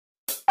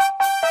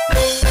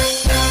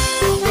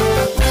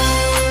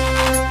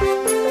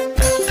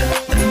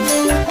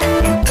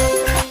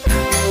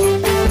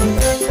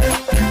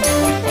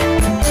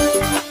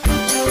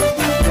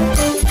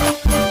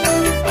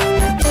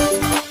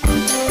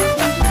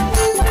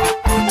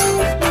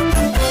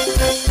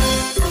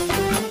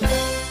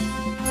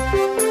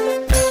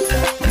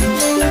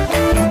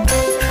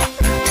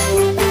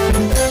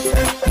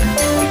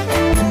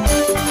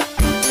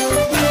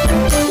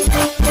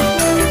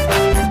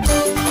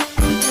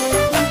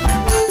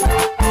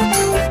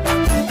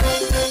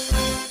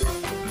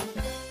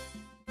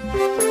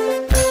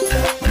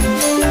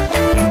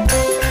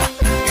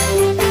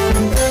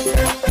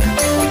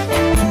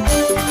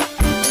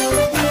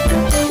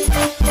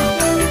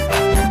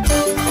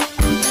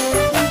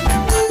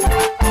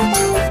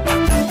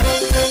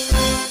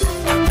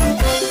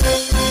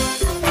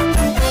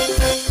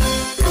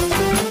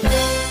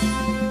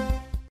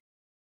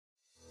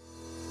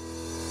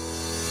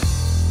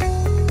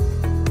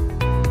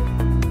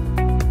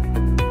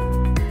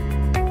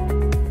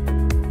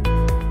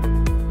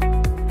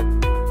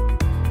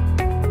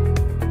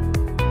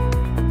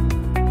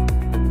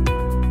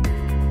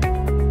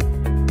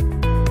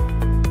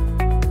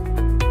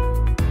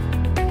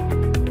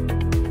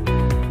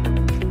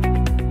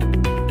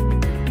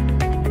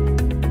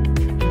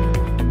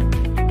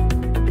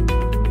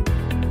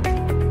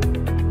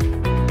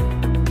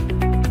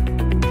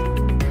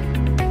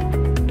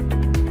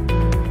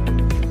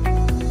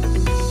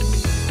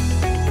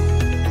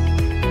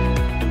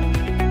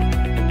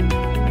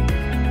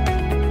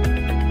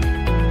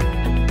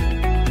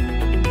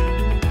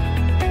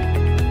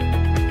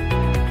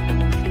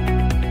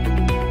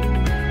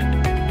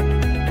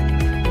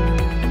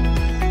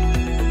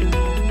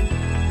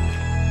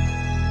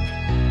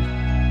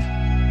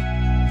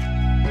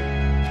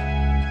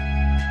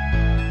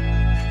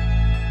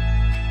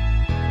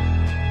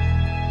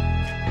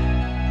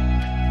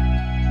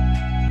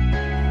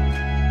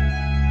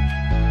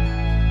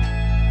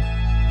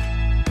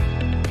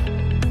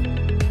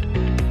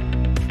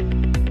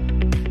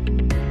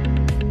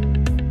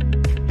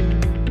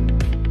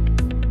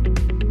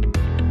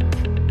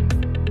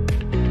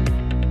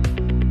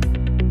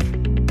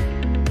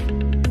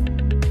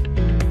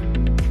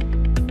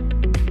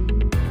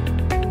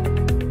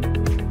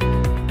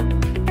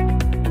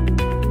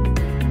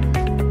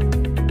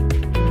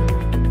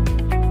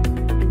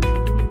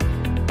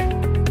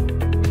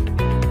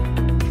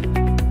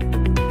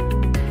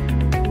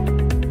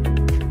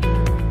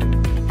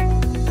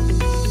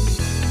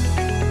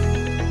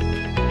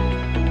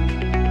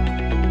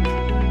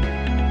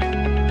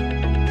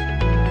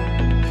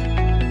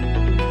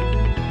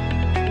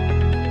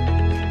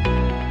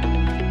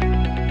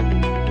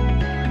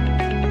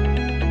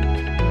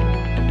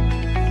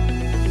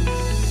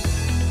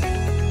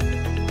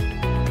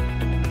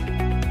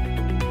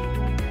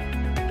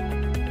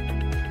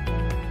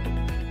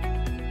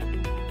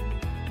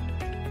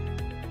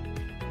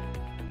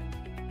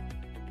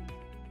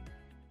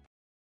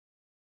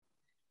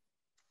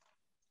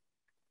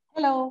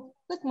Hello,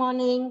 good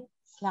morning,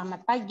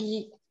 selamat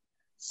pagi.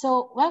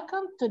 So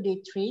welcome to day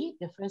 3,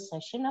 the first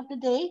session of the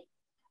day.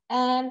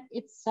 And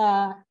it's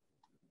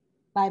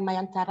by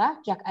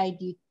Mayantara, JAK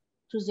ID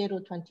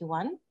 2021.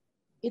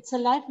 It's a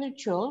live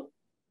virtual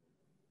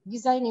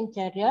design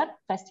interior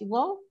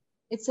festival.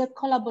 It's a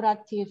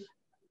collaborative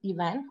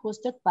event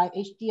hosted by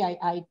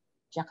HDII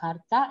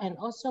Jakarta and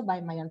also by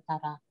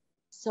Mayantara.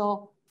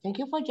 So thank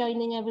you for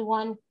joining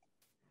everyone.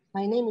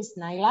 My name is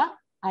Naila.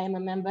 I am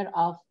a member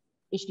of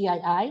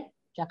HDII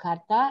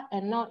Jakarta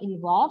and now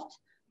involved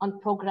on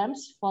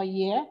programs for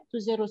year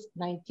 2019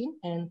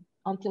 and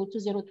until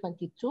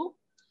 2022.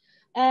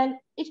 And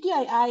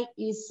HDII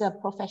is a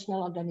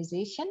professional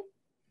organization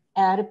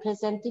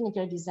representing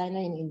interior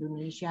designer in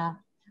Indonesia.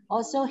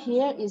 Also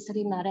here is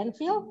Rina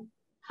Renfield.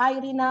 Hi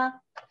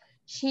Rina.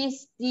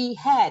 She's the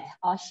head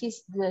or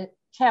she's the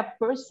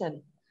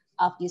chairperson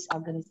of this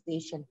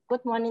organization.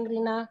 Good morning,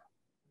 Rina.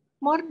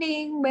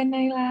 Morning, Mbak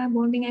Naila.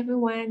 Morning,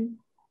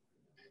 everyone.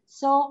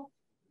 So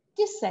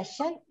this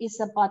session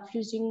is about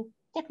fusing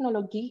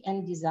technology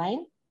and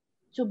design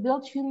to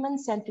build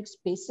human-centric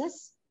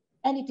spaces,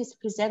 and it is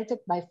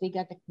presented by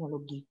Vega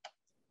Technology.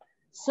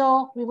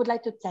 So we would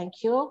like to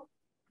thank you,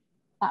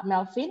 Pak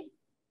Melvin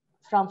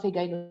from Vega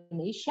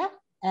Indonesia,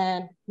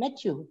 and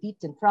Matthew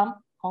Deaton from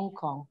Hong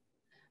Kong,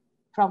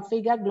 from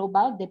Vega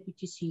Global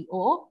Deputy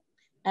CEO,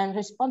 and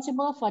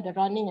responsible for the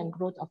running and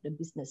growth of the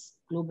business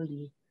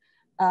globally.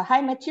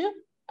 Hi, Matthew.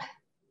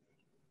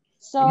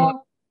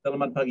 So,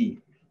 selamat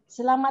pagi.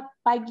 Selamat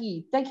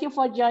pagi. Thank you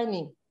for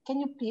joining. Can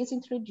you please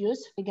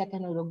introduce Vega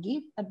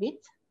Technology a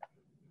bit?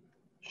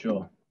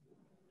 Sure.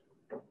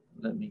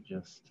 Let me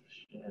just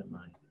share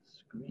my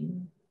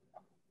screen.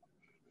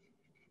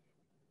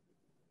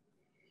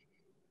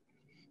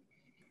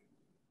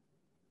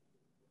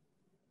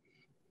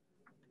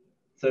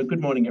 So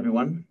good morning,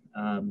 everyone.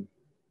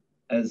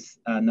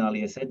 As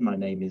Nalia said, my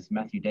name is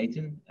Matthew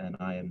Dayton, and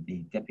I am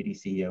the Deputy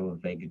CEO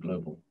of Vega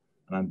Global.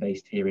 And I'm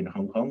based here in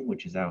Hong Kong,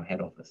 which is our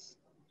head office.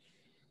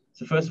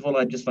 So first of all,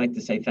 I'd just like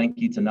to say thank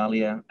you to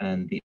Nalia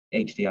and the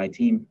HDI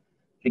team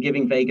for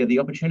giving Vega the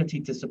opportunity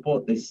to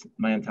support this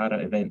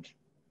Mayantara event.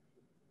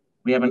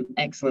 We have an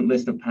excellent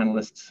list of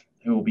panelists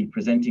who will be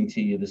presenting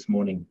to you this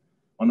morning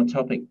on a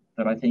topic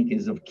that I think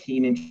is of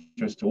keen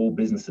interest to all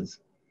businesses,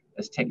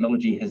 as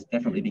technology has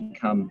definitely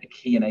become a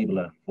key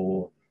enabler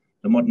for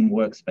the modern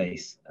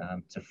workspace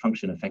to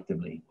function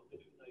effectively.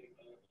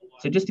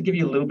 So just to give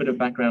you a little bit of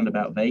background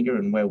about Vega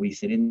and where we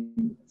sit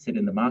in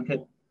the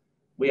market,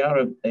 we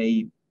are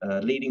a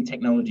leading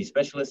technology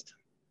specialist,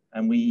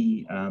 and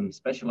we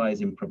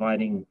specialize in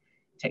providing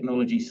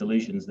technology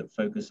solutions that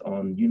focus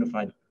on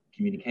unified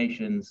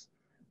communications,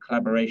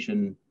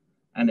 collaboration,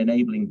 and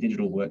enabling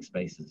digital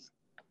workspaces.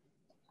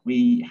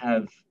 We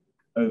have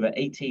over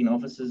 16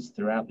 offices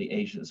throughout the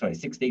Asia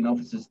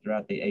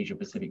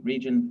Pacific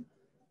region.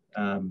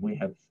 We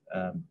have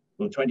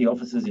 20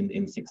 offices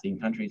in 16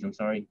 countries, I'm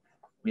sorry.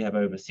 We have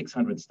over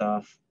 600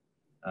 staff.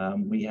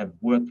 We have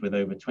worked with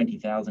over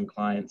 20,000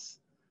 clients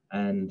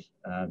and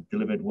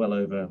delivered well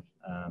over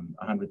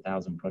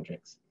 100,000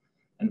 projects.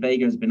 And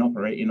Vega has been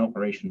in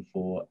operation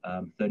for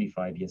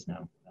 35 years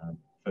now,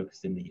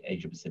 focused in the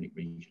Asia Pacific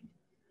region.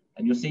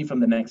 And you'll see from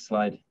the next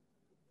slide,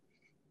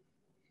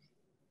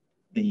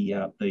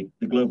 the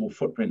global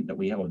footprint that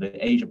we have, or the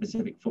Asia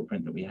Pacific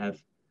footprint that we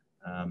have,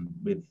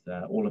 with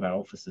all of our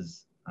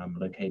offices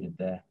located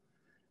there.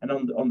 And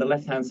on the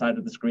left-hand side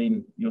of the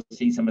screen, you'll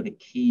see some of the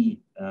key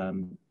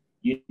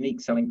unique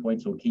selling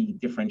points or key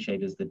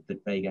differentiators that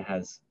Vega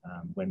has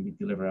when we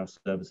deliver our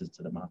services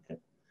to the market.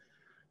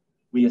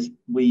 We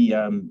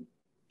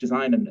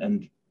design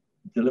and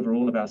deliver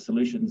all of our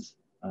solutions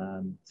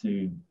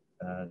to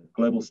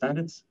global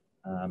standards.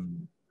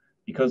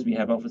 Because we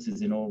have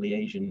offices in all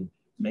the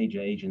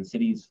major Asian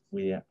cities,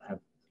 we have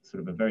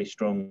sort of a very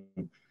strong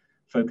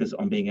focus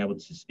on being able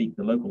to speak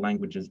the local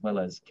language as well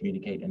as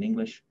communicate in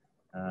English.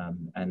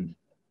 And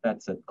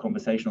that's at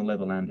conversational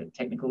level and at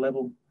technical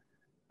level.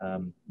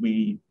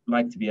 We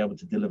like to be able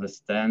to deliver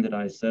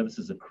standardized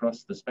services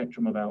across the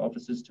spectrum of our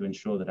offices to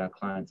ensure that our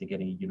clients are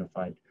getting a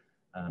unified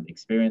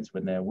experience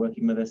when they're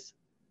working with us.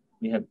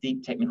 We have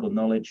deep technical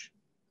knowledge.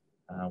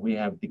 We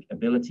have the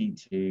ability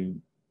to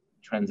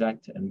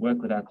transact and work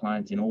with our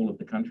clients in all of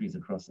the countries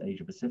across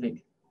Asia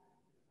Pacific.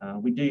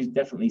 We do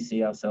definitely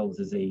see ourselves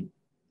as a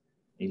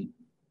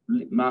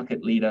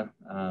market leader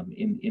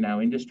in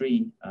our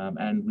industry,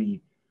 and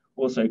we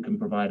also can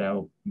provide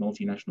our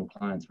multinational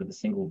clients with a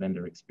single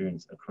vendor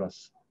experience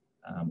across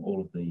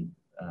all of the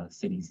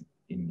cities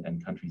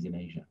and countries in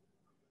Asia.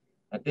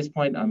 At this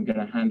point, I'm going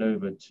to hand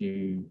over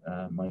to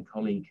my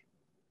colleague,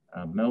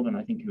 Melvin,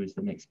 I think, who is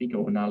the next speaker,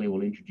 or Nalia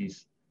will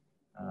introduce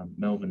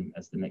Melvin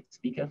as the next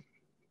speaker.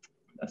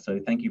 So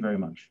thank you very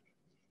much.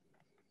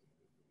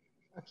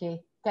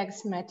 Okay,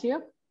 thanks,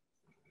 Matthew.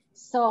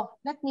 So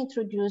let me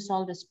introduce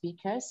all the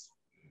speakers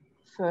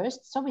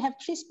first. So we have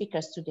 3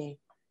 speakers today.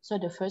 So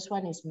the first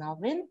one is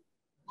Melvin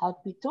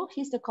Halpito.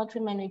 He's the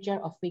country manager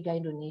of Vega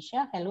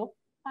Indonesia. Hello,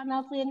 hi,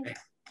 Melvin.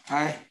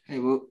 Hi, hey,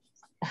 Bu.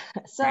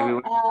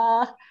 So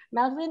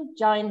Melvin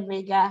joined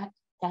Vega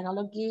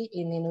Technology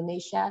in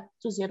Indonesia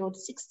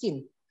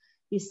 2016.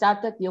 He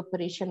started the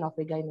operation of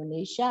Vega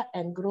Indonesia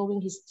and growing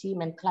his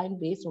team and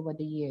client base over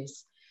the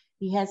years.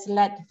 He has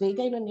led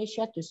Vega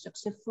Indonesia to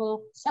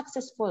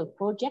successful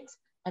projects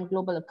and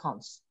global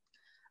accounts.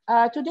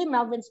 Today,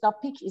 Melvin's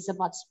topic is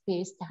about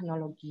space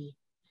technology.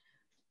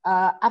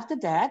 After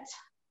that,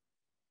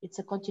 it's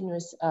a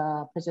continuous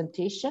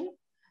presentation.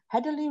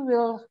 Heatherly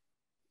will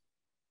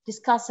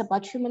discuss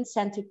about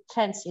human-centric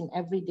trends in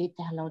everyday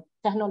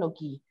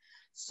technology.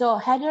 So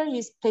Heather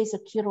plays a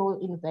key role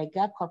in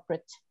Vega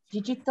corporate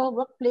digital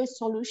workplace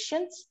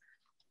solutions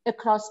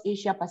across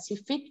Asia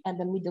Pacific and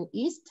the Middle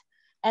East.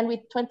 And with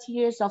 20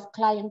 years of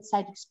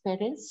client-side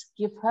experience,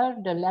 give her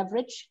the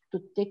leverage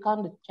to take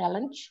on the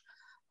challenge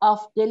of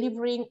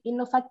delivering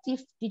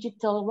innovative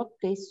digital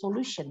workplace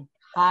solution.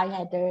 Hi,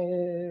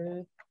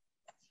 Heather.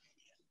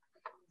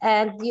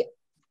 And the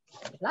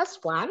last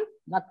one,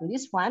 not the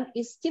least one,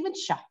 is Stephen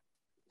Shah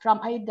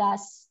from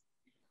AIDAS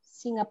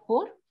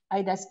Singapore,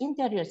 AIDAS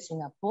Interior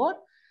Singapore.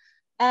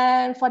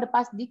 And for the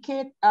past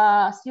decade,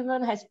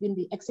 Stephen has been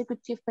the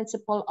executive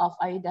principal of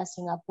AIDAS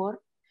Singapore,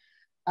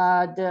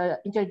 the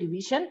interior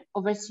division,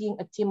 overseeing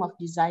a team of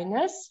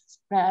designers,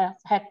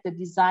 had the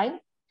design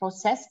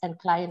process and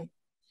client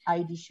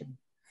ideation.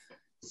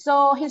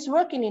 So his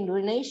work in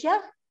Indonesia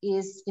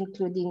is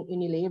including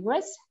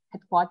Unilever's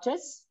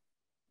headquarters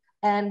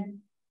and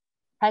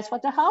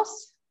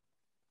Pricewaterhouse,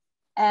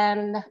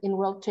 and in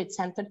World Trade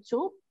Center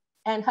too,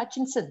 and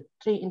Hutchinson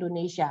 3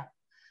 Indonesia,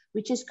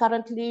 which is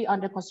currently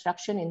under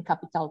construction in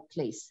Capital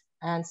Place.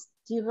 And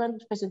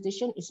Stephen's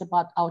presentation is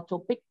about our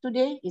topic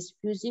today, is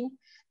fusing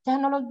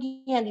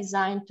technology and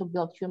design to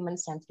build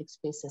human-centric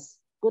spaces.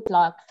 Good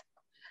luck.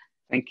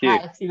 Thank you.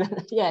 Hi,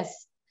 Stephen.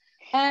 Yes.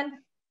 And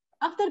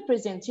after the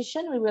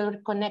presentation, we will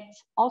connect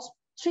all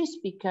 3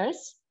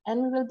 speakers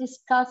and we will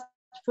discuss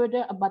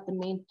further about the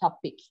main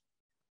topic.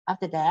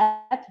 After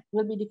that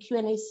will be the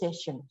Q&A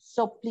session.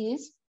 So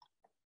please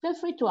feel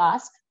free to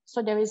ask.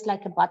 So there is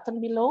like a button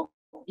below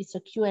it's a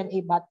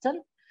Q&A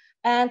button.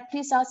 And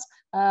please ask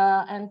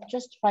and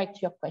just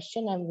write your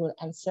question and we'll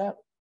answer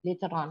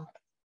later on.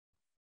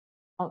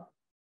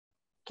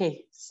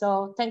 Okay,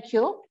 so thank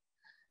you.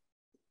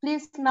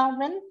 Please,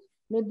 Melvin,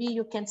 maybe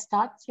you can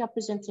start your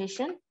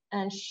presentation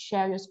and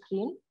share your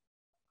screen.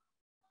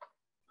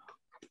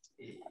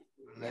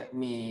 Let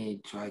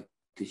me try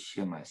to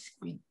share my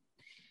screen.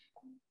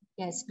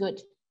 Yes,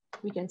 good.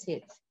 We can see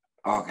it.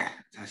 Okay,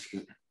 that's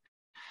good.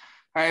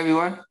 Hi,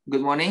 everyone.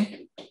 Good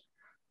morning.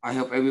 I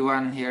hope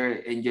everyone here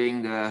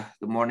enjoying the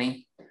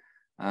morning,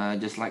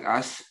 just like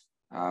us,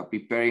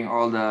 preparing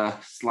all the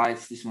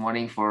slides this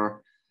morning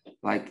for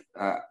like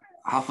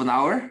half an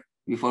hour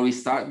before we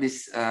start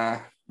this 9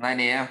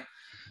 a.m.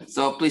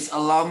 So please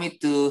allow me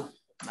to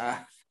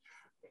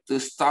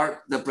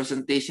start the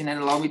presentation and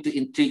allow me to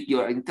intrigue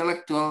your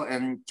intellectual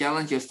and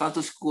challenge your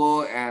status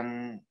quo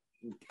and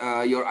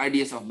your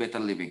ideas of better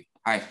living.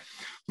 Hi,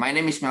 my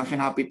name is Melvin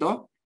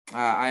Hapito.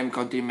 I'm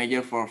country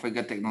manager for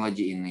Vega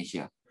Technology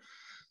Indonesia.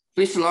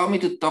 Please allow me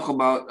to talk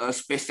about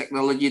space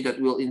technology that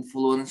will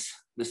influence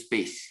the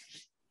space.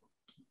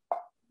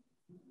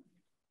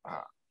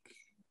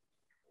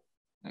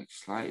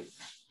 Next slide.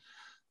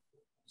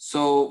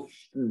 So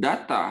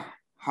data,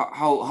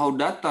 how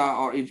data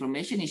or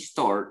information is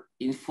stored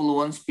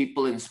influence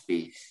people in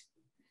space.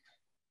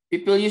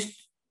 People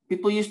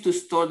used to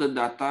store the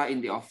data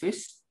in the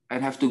office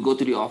and have to go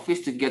to the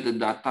office to get the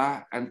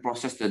data and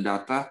process the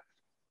data.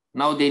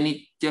 Now they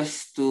need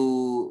just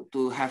to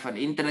have an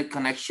internet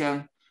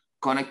connection,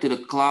 connect to the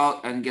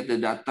cloud and get the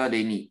data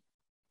they need.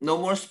 No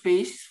more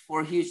space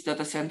for huge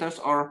data centers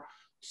or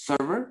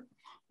server.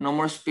 No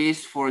more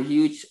space for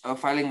huge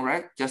filing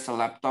rack, just a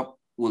laptop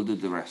will do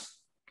the rest.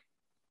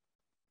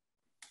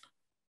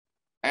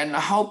 And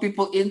how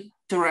people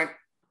interact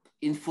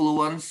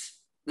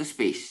influence the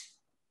space.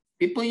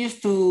 People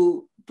used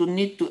to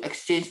need to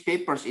exchange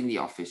papers in the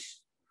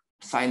office,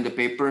 sign the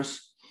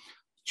papers,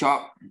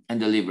 chop and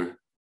deliver.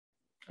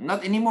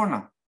 Not anymore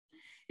now.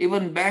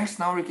 Even banks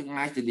now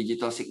recognize the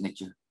digital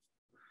signature.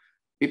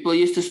 People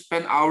used to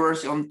spend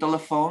hours on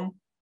telephone,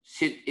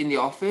 sit in the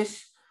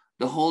office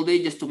the whole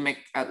day just to make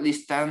at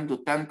least 10 to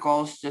 10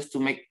 calls just to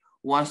make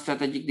one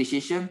strategic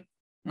decision.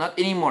 Not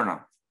anymore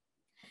now.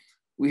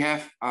 We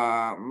have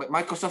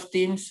Microsoft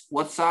Teams,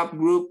 WhatsApp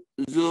group,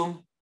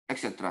 Zoom,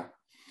 etc.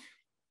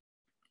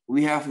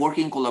 We have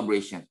working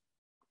collaboration.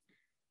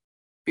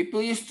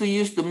 People used to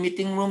use the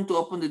meeting room to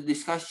open the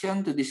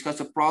discussion, to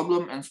discuss a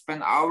problem and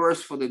spend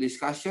hours for the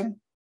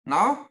discussion.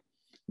 Now,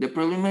 the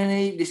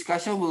preliminary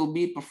discussion will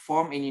be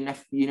performed in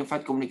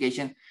unified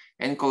communication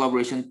and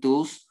collaboration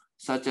tools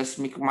such as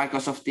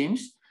Microsoft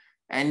Teams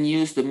and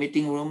use the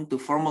meeting room to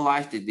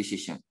formalize the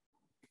decision.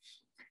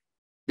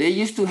 They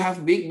used to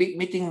have big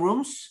meeting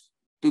rooms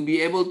to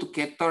be able to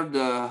cater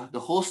the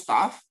whole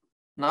staff.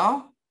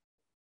 Now,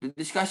 the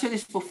discussion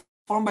is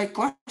performed by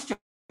clusters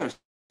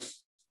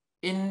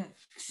in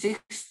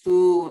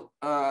 4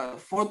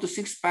 to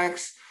 6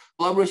 packs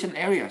collaboration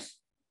areas.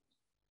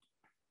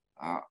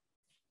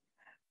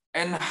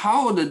 And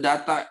how the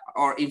data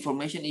or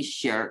information is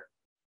shared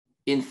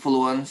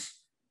influence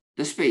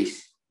the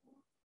space.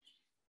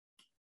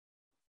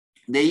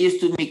 They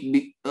used to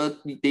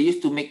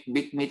make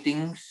big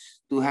meetings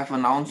to have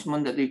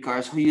announcement that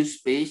requires huge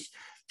space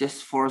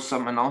just for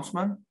some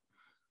announcement.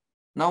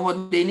 Now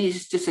what they need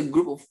is just a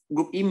group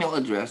email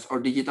address or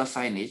digital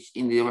signage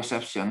in the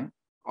reception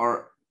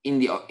or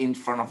in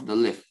front of the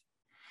lift.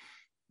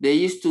 They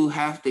used to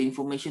have the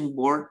information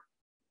board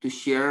to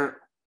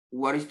share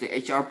what is the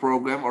HR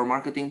program or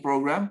marketing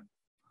program.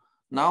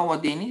 Now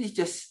what they need is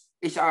just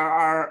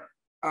HRR,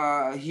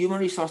 human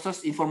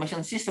resources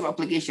information system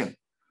application.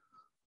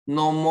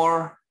 No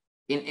more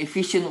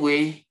inefficient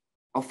way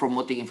of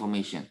promoting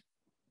information.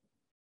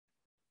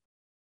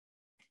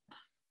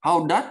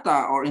 How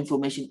data or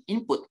information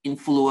input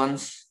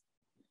influence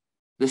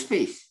the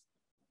space.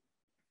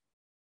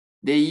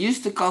 They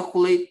used to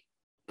calculate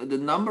the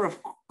number of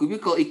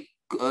cubicle.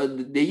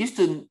 They used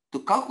to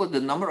calculate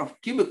the number of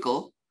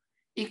cubicle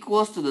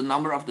equals to the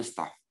number of the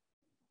staff.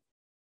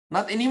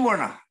 Not anymore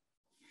now.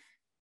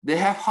 They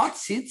have hot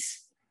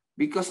seats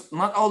because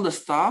not all the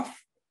staff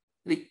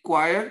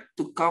required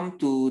to come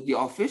to the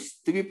office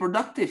to be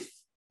productive.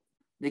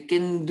 They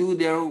can do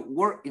their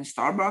work in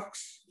Starbucks,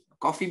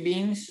 Coffee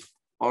Beans,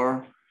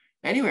 or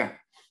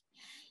anywhere.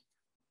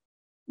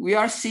 We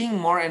are seeing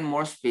more and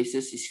more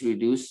spaces is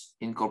reduced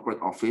in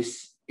corporate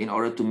office in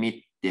order to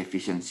meet the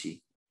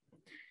efficiency.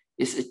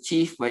 It's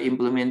achieved by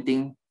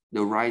implementing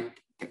the right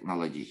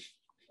technology.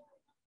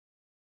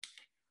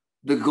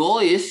 The goal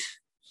is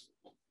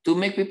to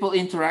make people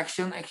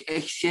interaction,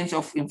 exchange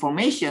of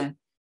information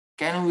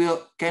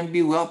can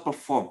be well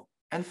performed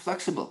and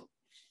flexible.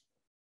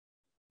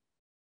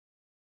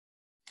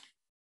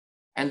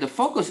 And the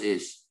focus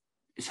is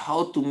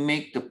how to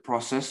make the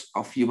process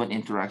of human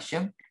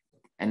interaction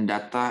and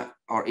data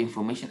or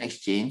information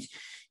exchange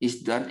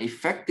is done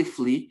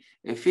effectively,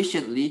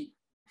 efficiently,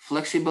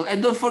 flexible,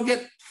 and don't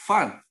forget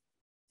fun,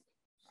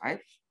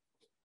 right?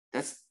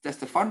 That's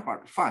the fun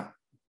part, fun.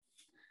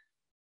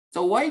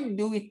 So why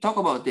do we talk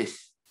about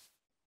this?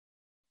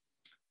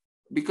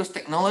 Because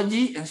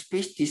technology and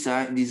space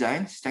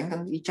design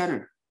strengthen each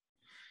other.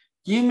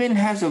 Human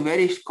has a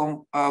very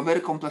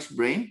complex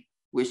brain,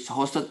 which is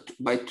hosted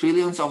by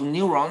trillions of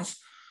neurons.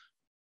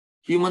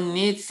 Human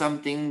needs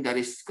something that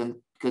is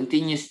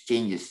continuous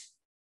changes.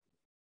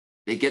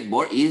 They get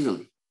bored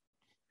easily.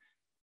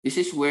 This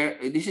is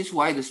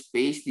why the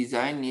space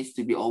design needs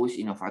to be always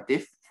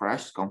innovative,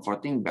 fresh,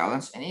 comforting,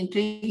 balanced, and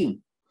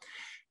intriguing.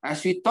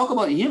 As we talk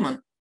about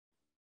human,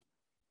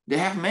 they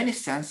have many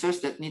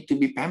sensors that need to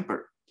be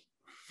pampered: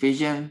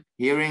 vision,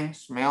 hearing,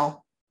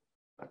 smell,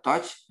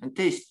 touch, and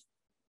taste.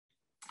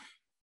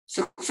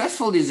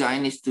 Successful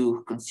design is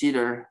to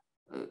consider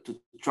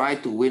to try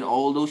to win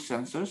all those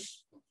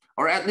sensors,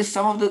 or at least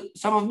some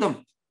of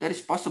them that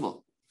is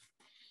possible.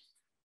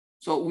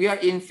 So we are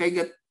in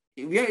Vega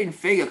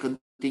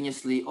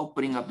continuously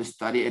opening up the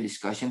study and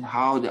discussion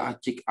how the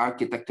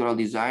architectural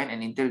design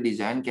and interior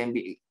design can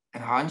be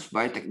enhanced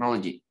by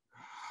technology,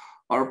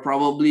 or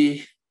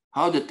probably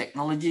how the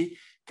technology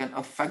can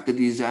affect the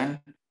design,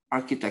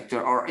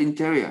 architecture, or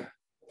interior.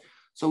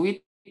 So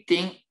we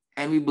think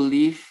and we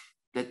believe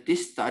that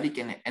this study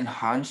can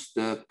enhance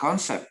the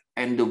concept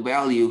and the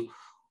value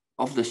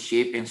of the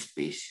shape and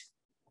space.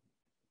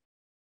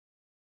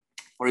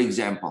 For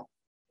example,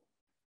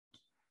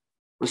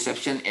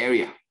 reception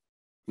area,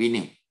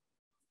 meaning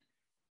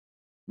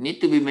need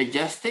to be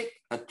majestic,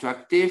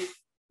 attractive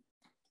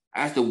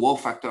as the wow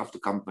factor of the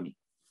company,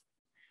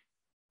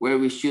 where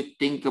we should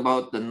think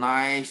about the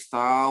nice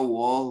style,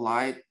 wall,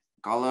 light,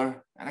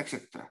 color, and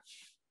etc.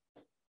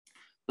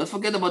 Don't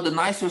forget about the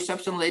nice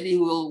reception lady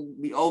who will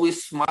be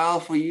always smile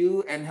for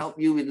you and help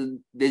you with the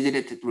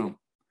designated room.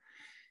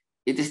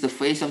 It is the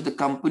face of the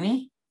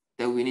company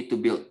that we need to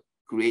build,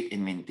 create,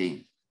 and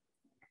maintain.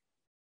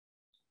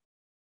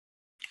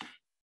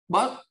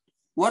 But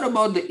what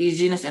about the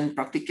easiness and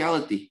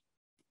practicality?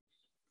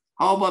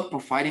 How about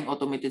providing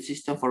automated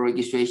system for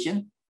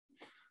registration,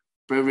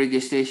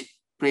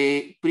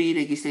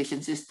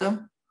 pre-registration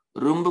system,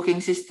 room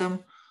booking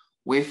system,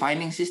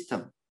 wayfinding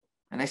system,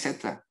 and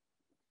etc.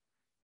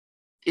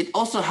 It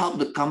also helped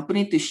the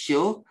company to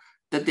show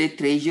that they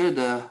treasure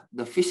the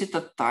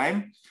visitor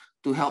time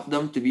to help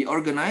them to be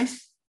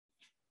organized,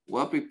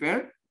 well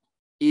prepared,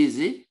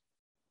 easy,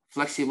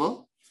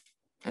 flexible,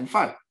 and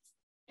fun.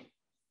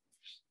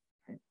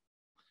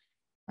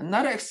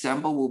 Another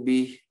example will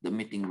be the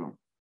meeting room.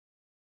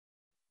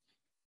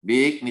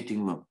 Big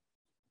meeting room.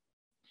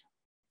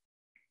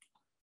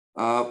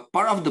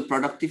 Part of the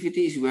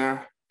productivity is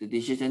where the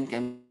decision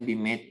can be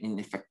made in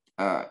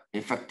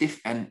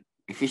effective and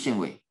efficient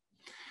way.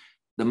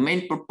 The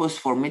main purpose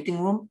for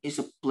meeting room is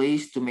a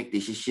place to make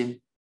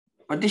decisions.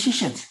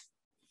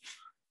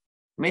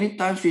 Many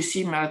times we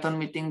see marathon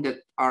meetings that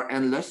are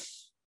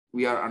endless.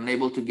 We are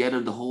unable to gather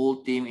the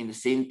whole team in the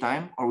same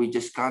time, or we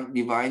just can't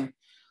divine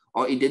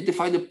or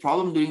identify the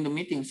problem during the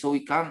meeting, so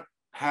we can't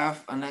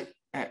have an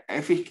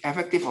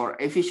effective or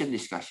efficient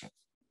discussion.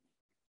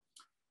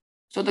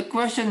 So the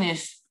question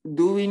is,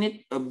 do we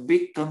need a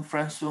big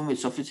conference room with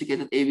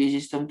sophisticated AV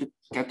system to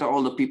gather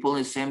all the people at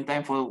the same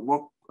time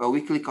for a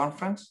weekly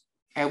conference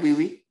every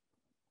week?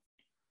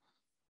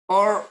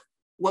 Or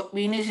what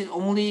we need is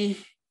only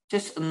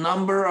just a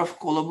number of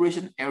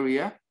collaboration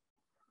area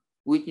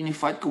with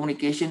unified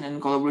communication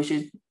and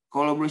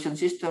collaboration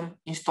system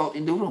installed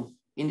in the room,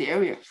 in the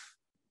area.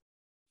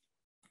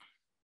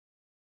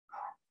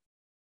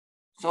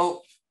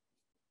 So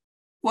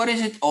what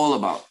is it all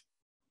about?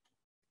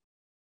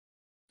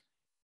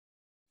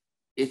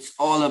 It's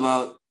all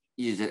about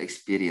user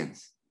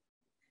experience,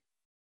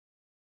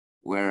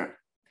 where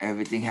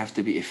everything has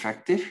to be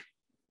effective,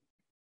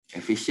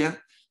 efficient,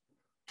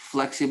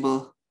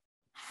 flexible,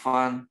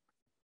 fun,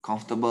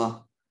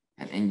 comfortable,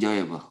 and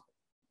enjoyable.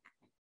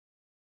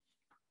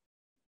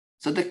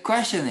 So the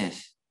question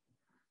is,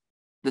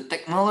 the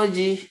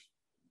technology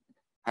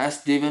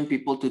has driven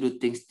people to do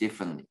things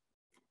differently.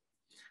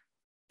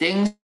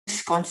 Things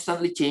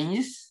constantly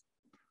changes.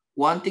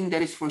 One thing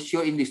that is for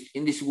sure in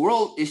this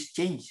world is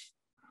change.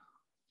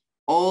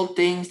 All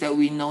things that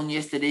we known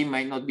yesterday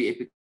might not be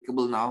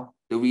applicable now.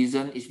 The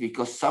reason is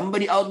because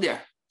somebody out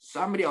there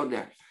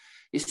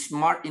is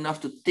smart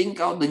enough to think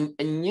out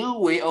a new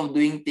way of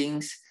doing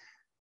things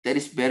that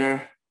is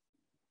better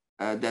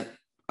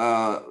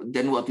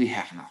than what we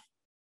have now.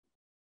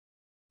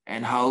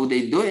 And how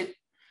they do it,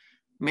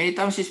 many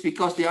times it's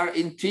because they are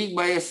intrigued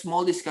by a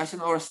small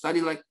discussion or a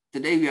study like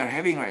today we are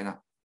having right now.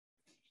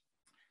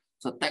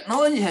 So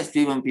technology has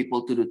driven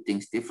people to do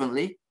things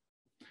differently.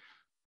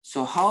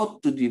 So how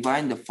to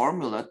define the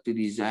formula to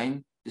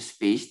design the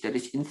space that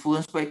is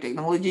influenced by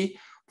technology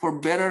for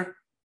better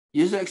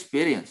user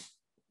experience?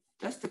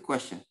 That's the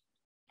question.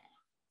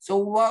 So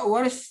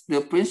what is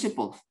the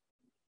principles?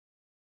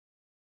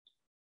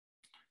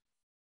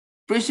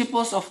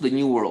 Principles of the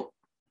new world,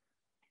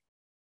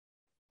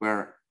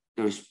 where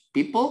there is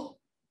people,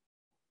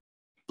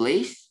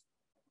 place,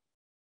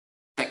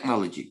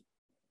 technology.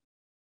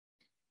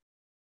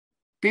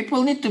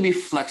 People need to be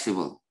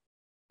flexible,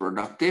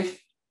 productive,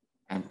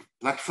 and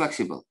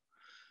flexible.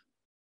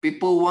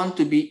 People want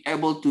to be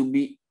able to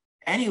be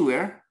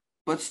anywhere,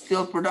 but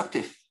still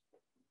productive.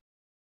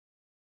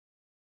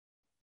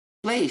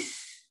 Place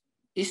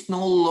is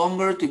no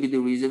longer to be the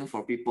reason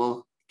for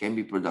people can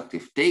be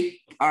productive. They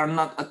are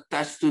not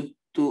attached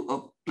to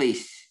a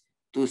place,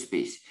 to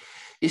space.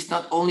 It's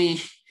not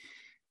only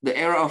the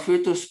era of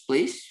virtual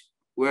space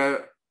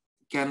where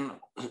can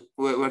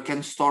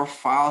store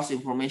files,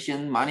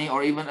 information, money,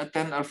 or even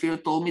attend a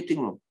virtual meeting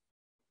room.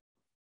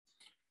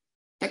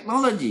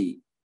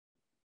 Technology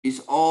is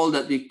all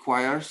that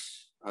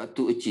requires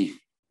to achieve.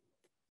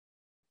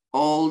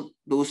 All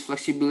those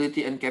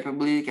flexibility and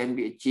capability can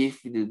be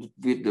achieved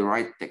with the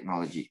right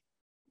technology.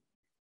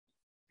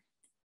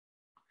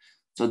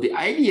 So the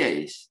idea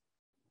is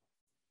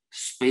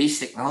space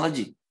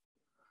technology.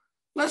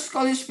 Let's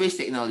call it space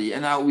technology,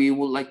 and now we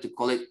would like to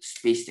call it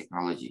space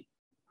technology,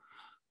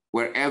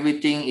 where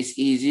everything is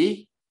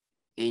easy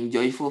and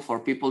joyful for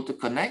people to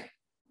connect,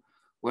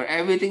 where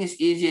everything is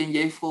easy and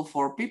joyful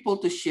for people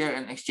to share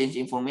and exchange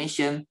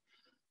information,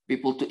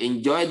 people to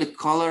enjoy the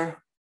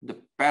color, the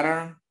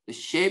pattern, the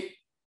shape,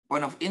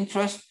 point of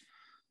interest,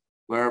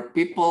 where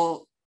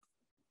people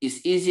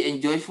is easy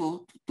and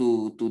joyful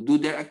to do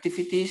their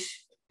activities,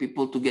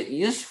 people to get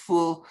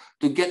useful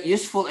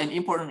and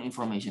important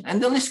information,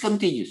 and the list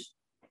continues.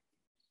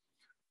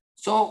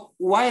 So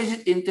why is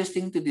it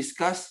interesting to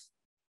discuss?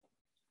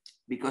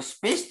 Because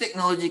space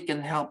technology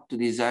can help to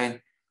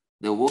design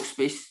the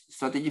workspace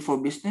strategy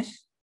for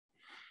business.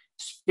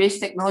 Space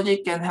technology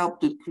can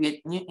help to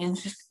create new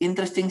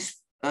interesting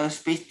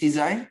space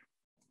design.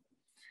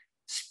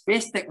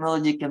 Space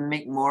technology can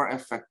make more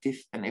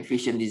effective and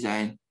efficient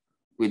design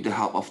with the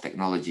help of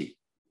technology.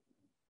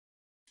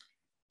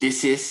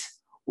 This is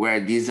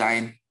where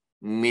design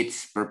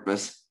meets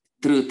purpose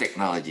through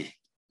technology.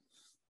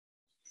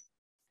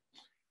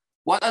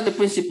 What are the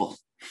principles?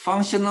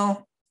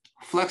 Functional,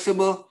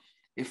 flexible,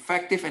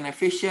 effective and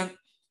efficient,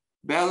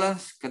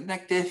 balanced,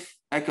 connected,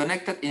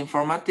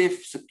 informative,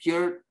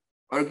 secure,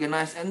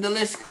 organized, and the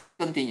list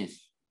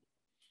continues.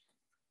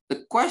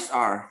 The questions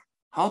are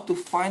how to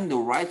find the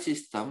right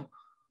system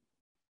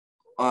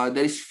that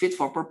is fit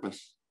for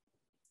purpose,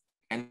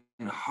 and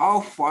how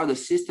far the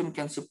system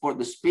can support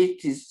the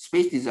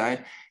space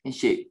design and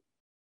shape,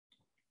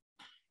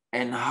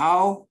 and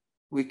how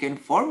we can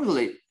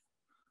formulate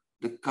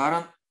the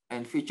current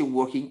and future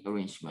working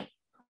arrangement.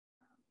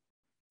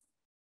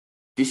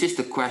 This is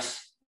the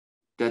quest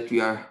that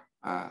we are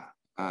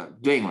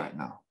doing right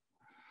now.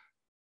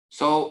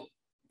 So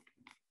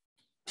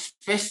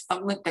space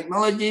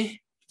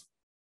technology,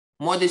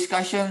 more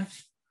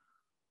discussions.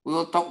 We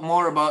will talk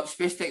more about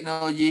space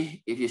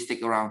technology if you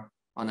stick around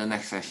on the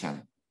next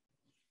session.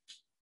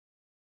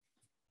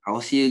 I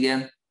will see you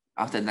again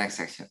after the next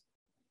section.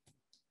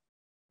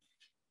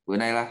 Bu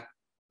Naila.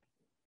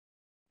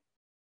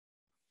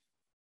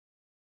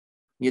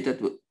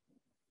 Muted, Bu.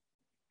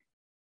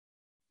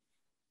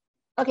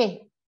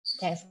 Okay,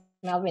 thanks,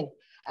 Melvin.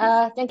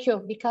 Thank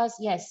you, because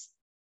yes,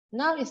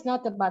 now it's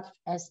not about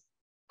as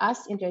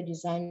us interior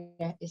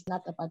designer, it's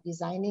not about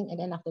designing, and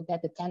then after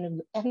that, the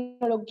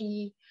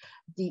technology,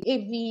 the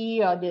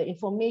AV or the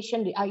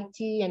information, the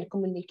IT and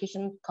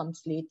communication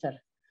comes later.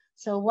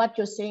 So what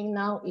you're saying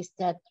now is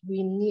that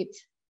we need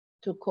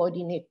to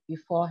coordinate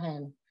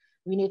beforehand.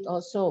 We need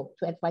also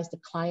to advise the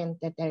client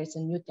that there is a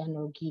new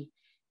technology.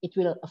 It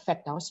will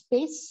affect our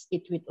space,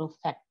 it will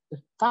affect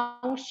the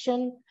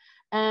function.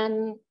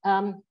 And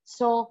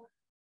so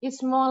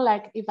it's more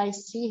like, if I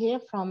see here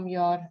from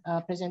your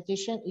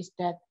presentation, is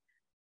that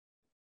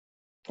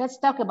let's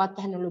talk about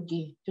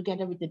technology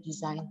together with the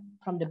design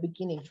from the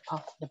beginning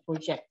of the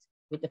project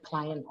with the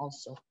client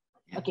also.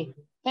 Yeah. Okay,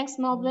 thanks,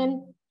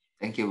 Melvin.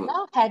 Thank you.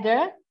 Now,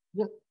 Heather,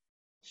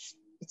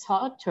 it's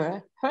her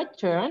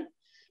turn.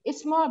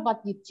 It's more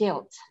about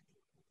detailed.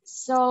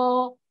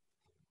 So,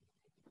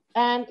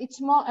 and it's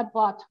more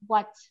about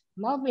what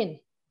Melvin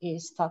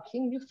is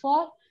talking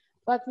before,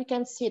 but we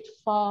can see it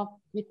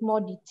with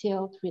more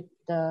detailed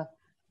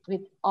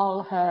with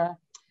all her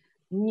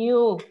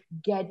new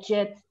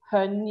gadget,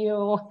 her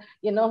new,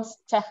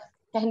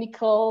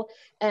 technical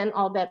and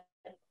all that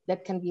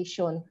can be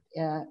shown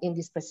in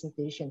this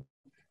presentation.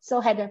 So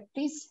Heather,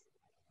 please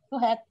go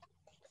ahead.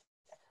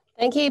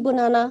 Thank you, Bu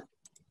Nana.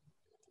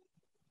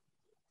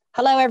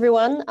 Hello,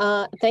 everyone.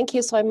 Thank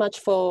you so much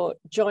for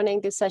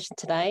joining this session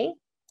today.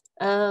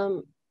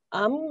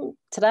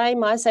 Today,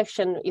 my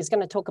section is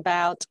going to talk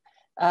about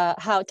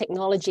how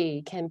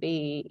technology can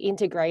be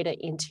integrated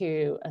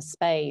into a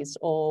space,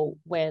 or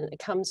when it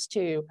comes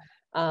to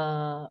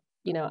our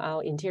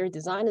interior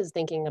designers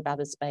thinking about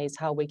the space,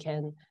 how we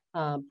can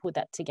put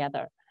that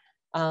together.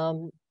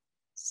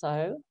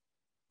 So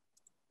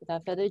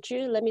without further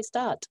ado, let me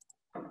start.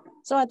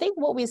 So I think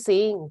what we're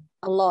seeing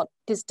a lot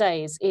these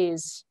days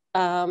is,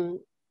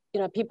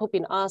 people have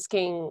been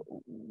asking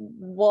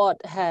what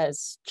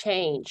has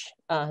changed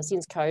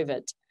since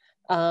COVID.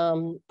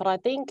 But I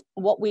think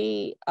what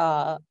we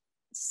are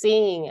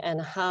seeing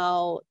and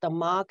how the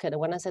market, and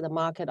when I say the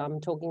market, I'm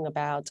talking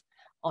about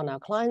on our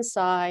client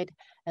side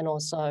and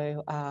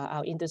also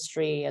our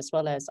industry as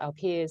well as our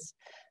peers,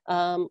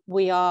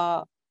 We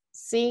are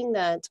seeing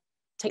that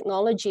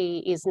technology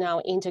is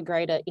now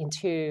integrated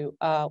into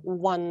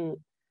one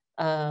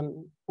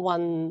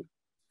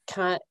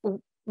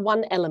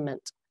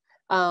element.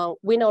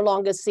 We're no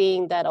longer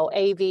seeing that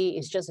AV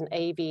is just an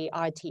AV,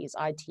 IT is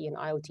IT, and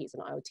IoT is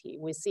an IoT.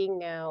 We're seeing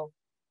now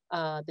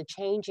the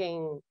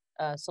changing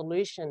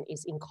solution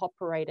is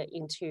incorporated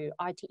into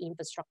IT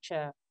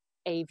infrastructure,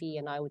 AV,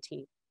 and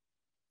IoT.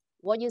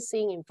 What you're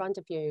seeing in front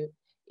of you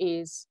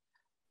is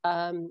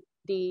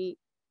the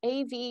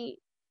AV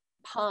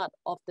part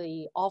of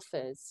the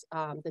office,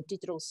 the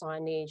digital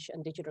signage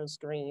and digital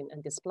screen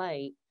and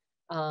display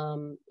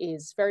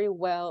is very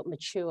well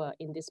mature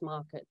in this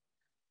market.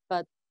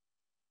 But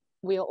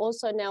we are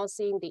also now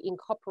seeing the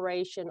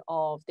incorporation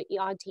of the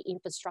IT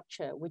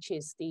infrastructure, which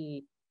is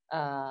the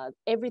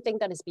everything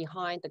that is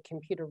behind the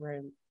computer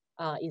room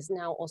is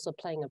now also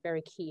playing a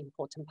very key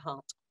important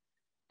part.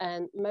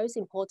 And most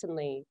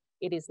importantly,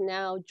 it is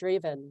now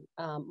driven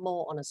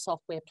more on a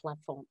software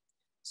platform.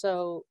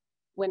 So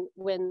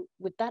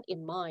with that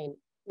in mind,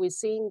 we're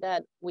seeing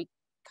that we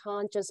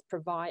can't just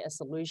provide a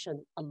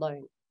solution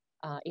alone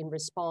in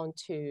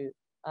response to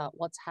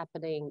what's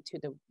happening to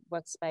the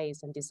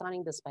workspace and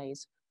designing the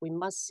space. We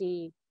must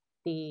see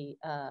the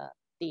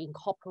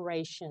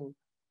incorporation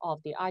of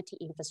the IT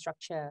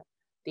infrastructure,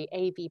 the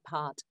AV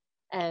part,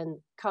 and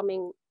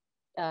coming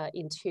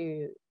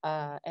into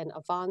and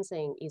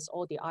advancing is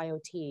all the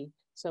IoT,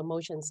 so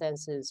motion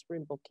sensors,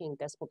 room booking,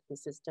 desk booking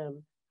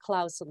system,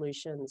 cloud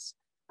solutions,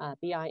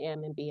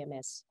 BIM and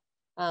BMS.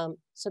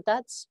 So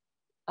that's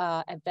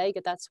at Vega,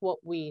 that's what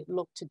we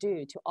look to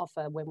do to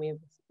offer when we're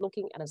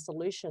looking at a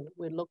solution.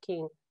 We're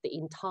looking the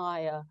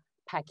entire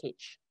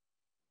package.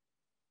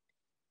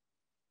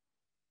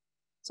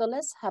 So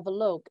let's have a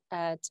look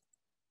at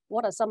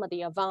what are some of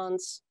the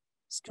advanced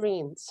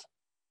screens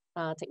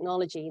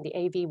technology in the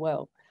AV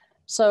world.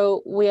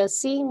 So we are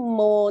seeing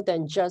more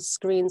than just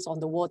screens on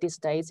the wall these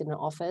days in the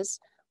office.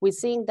 We're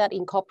seeing that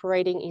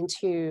incorporating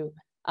into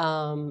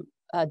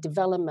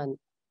development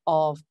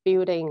of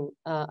building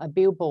a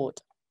billboard.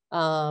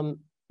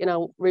 You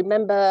know,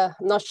 remember,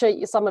 I'm not sure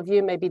some of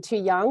you may be too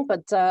young,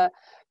 but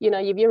you know,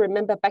 if you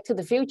remember Back to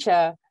the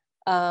Future,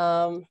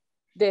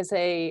 there's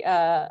a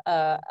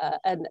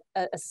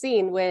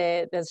scene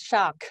where there's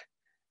shark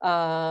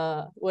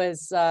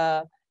was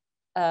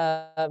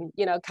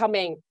you know,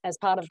 coming as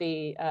part of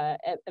the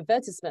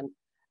advertisement.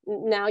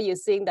 Now you're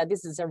seeing that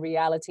this is a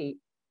reality.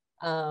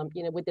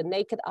 You know, with the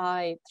naked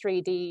eye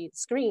 3D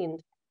screen,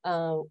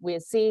 we're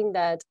seeing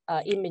that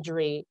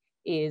imagery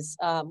is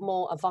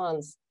more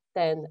advanced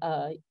than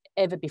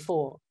ever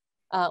before.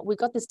 We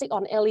got the stick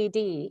on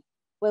LED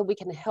where we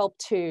can help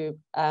to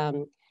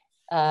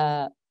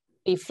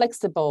be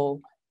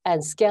flexible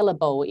and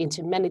scalable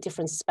into many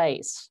different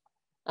space.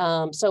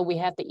 So we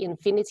have the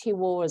infinity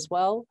wall as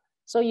well.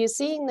 So you're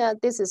seeing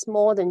that this is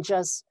more than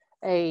just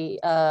a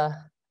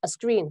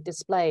screen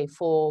display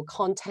for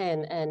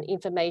content and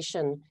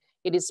information.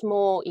 It is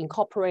more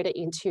incorporated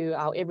into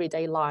our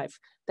everyday life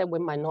that we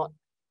might not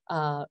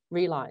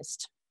realize.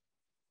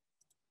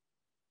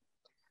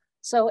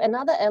 So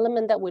another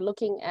element that we're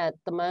looking at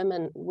the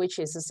moment, which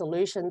is a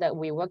solution that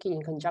we're working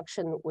in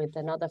conjunction with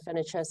another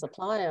furniture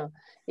supplier,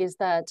 is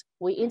that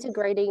we're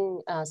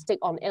integrating stick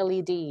on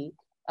LED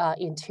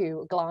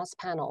into glass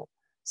panel.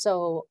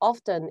 So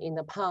often in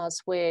the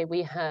past where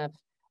we have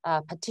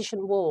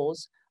partition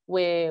walls,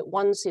 where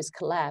once it's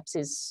collapsed,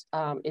 it's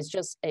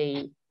just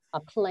a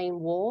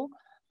plain wall.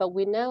 But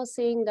we're now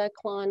seeing that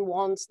client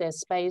wants their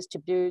space to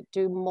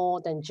do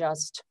more than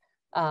just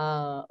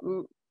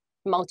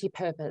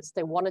multi-purpose.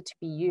 They want it to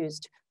be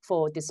used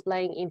for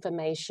displaying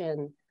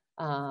information,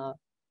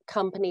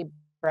 company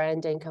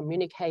branding,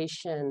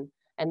 communication,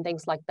 and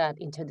things like that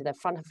into the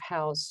front of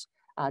house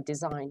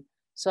design.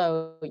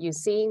 So you're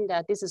seeing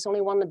that this is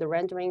only one of the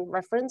rendering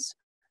reference.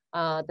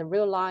 The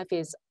real life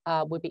is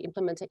will be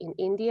implemented in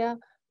India,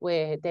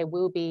 where there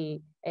will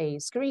be a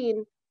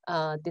screen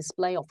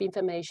display of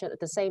information at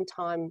the same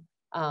time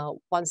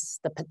once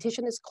the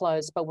partition is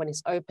closed, but when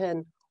it's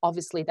open,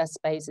 obviously that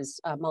space is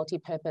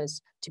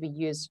multi-purpose to be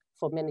used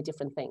for many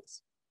different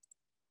things.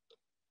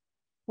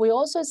 We're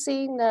also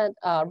seeing that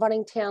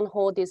running town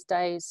hall these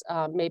days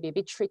may be a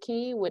bit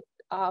tricky with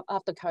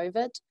after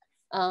COVID.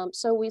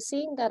 So we're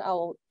seeing that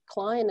our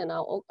client and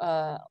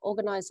our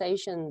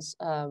organizations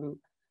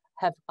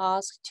have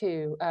asked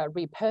to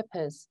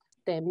repurpose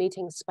their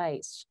meeting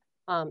space.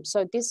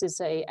 So this is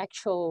an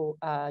actual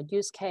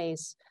use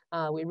case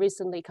we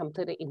recently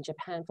completed in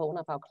Japan for one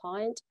of our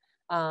clients,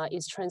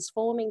 is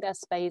transforming that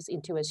space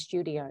into a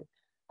studio.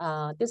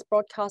 This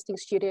broadcasting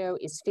studio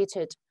is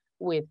fitted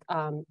with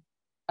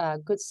a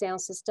good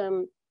sound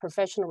system,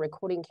 professional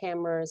recording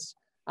cameras,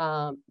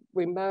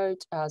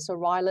 remote, so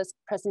wireless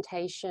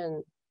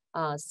presentation,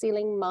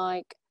 ceiling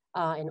mic,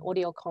 and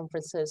audio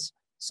conferences.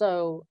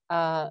 So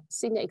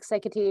senior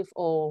executive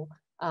or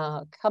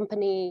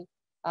company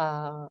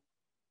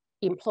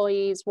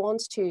employees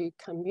wants to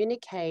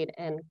communicate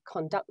and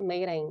conduct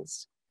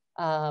meetings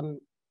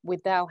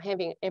without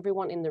having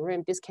everyone in the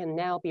room. This can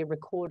now be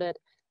recorded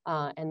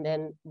and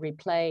then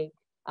replay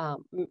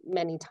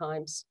many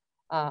times.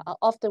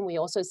 Often we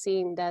also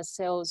seen that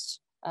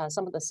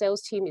some of the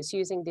sales team is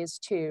using this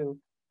to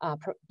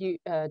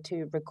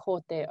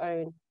record their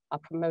own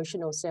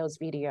promotional sales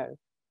video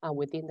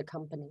within the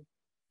company.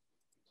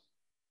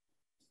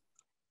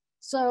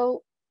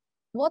 So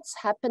what's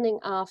happening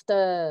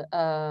after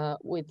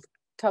with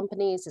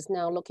companies is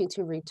now looking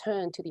to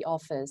return to the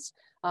office?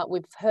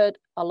 We've heard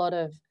a lot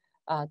of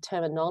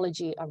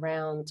terminology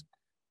around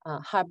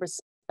hybrid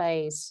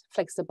space,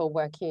 flexible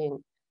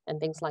working, and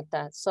things like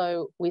that.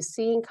 So we're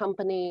seeing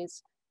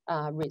companies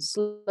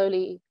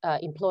slowly,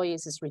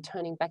 employees is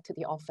returning back to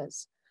the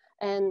office.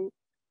 And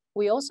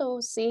we're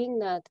also seeing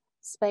that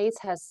space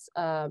has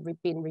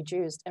been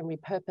reduced and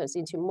repurposed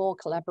into more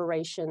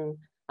collaboration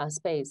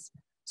space.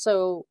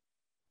 So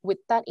with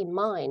that in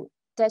mind,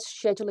 desk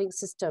scheduling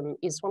system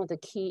is one of the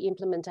key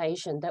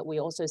implementation that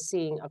we're also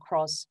seeing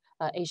across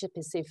Asia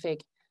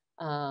Pacific,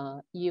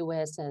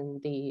 US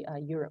and the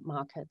Europe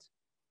market.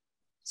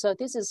 So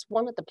this is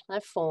one of the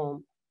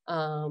platform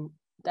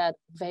that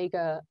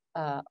Vega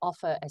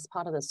offer as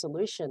part of the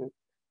solution.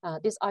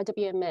 This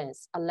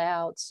IWMS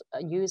allows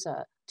a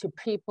user to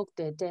pre-book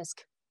their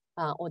desk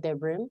or their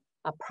room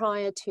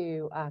prior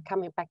to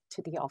coming back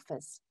to the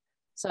office.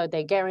 So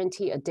they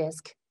guarantee a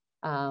desk.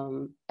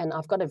 And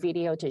I've got a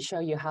video to show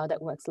you how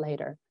that works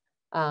later.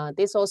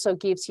 This also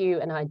gives you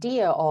an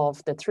idea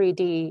of the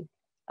 3D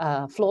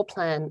floor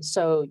plan.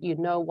 So you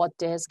know what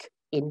desk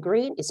in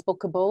green is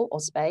bookable or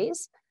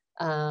space.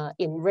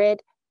 In red,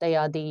 they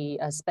are the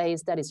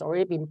space that is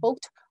already been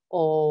booked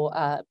or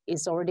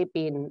is already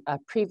been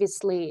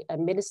previously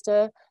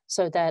administered,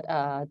 so that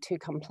to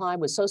comply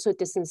with social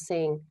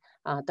distancing,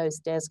 those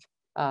desks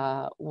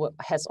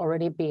has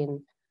already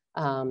been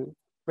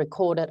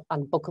recorded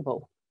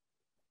unbookable.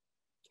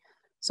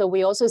 So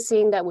we're also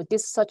seeing that with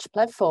this such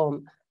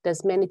platform,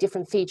 there's many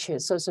different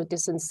features: social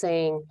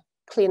distancing,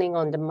 cleaning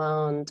on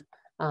demand,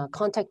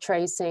 contact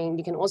tracing.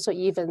 You can also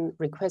even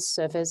request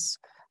service,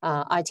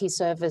 IT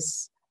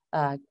service,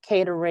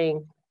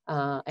 catering,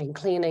 and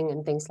cleaning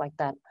and things like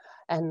that.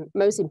 And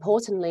most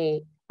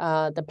importantly,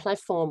 the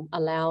platform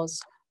allows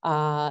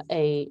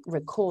a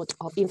record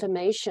of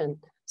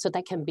information so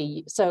that can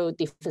be, so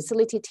the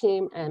facility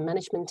team and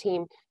management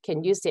team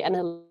can use the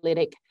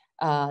analytic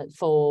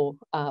for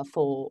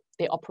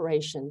the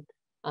operation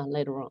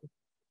later on.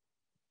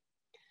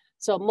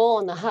 So more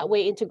on the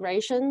hardware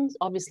integration.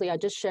 Obviously, I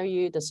just show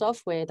you the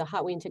software. The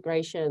hardware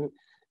integration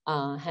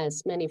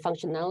has many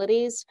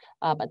functionalities,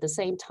 but at the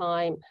same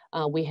time,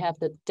 we have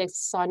the desk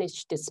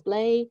signage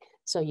display.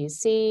 So you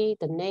see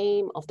the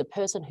name of the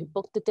person who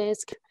booked the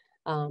desk,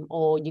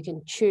 or you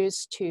can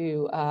choose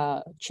to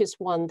choose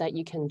one that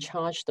you can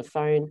charge the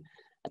phone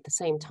at the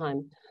same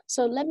time.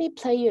 So let me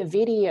play you a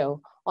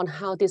video on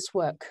how this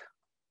works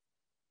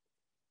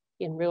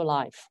in real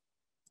life.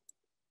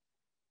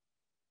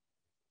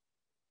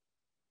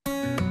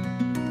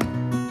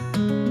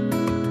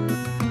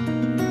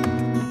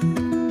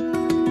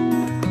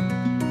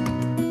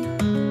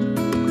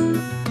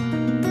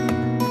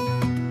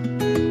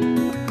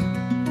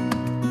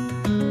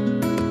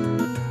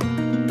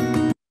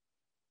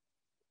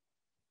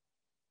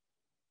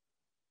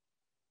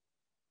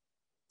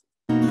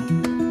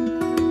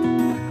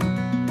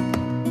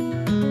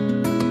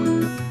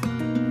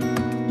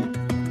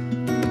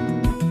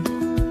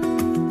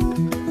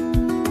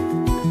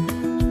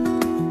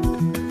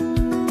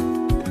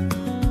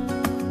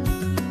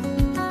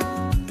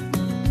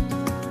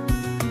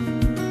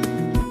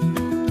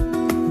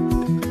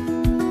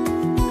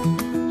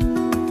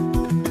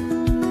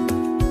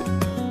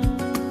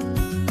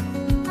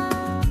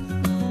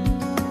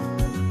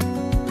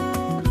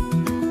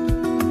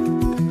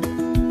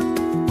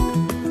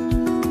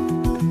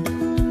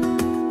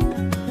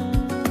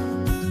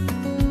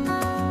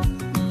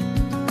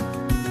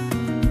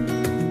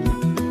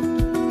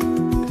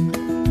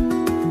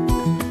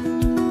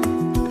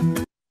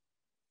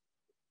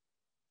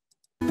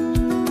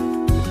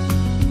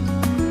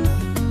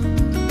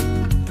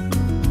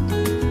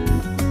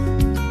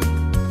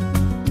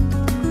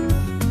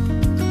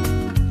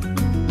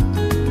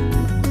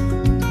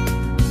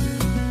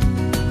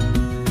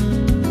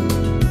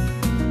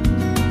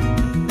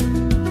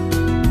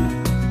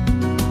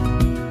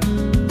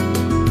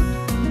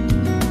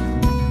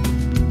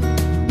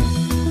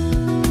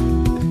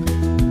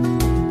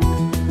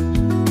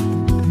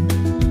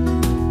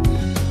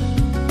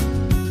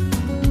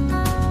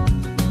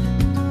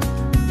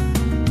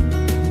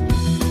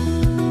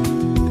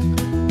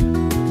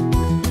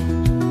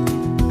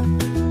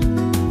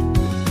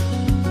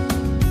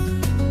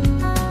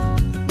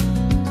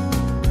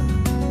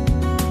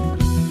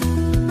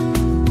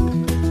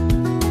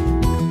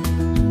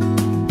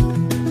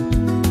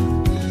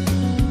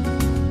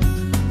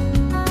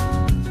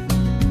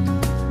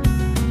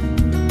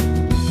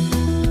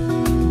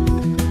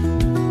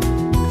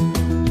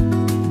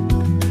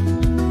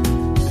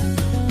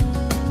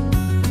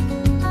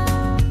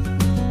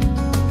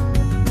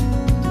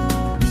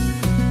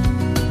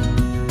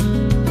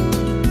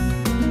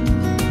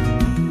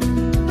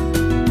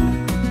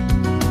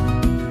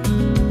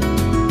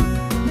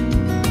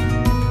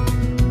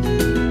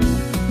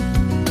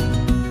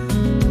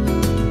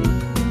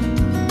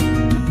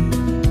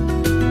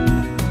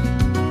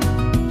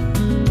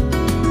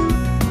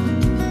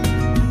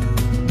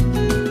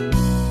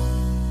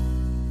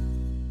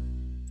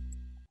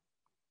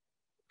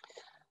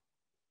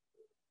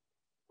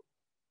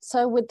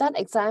 So with that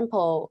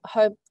example,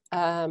 hope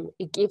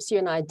it gives you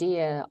an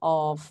idea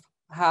of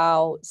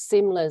how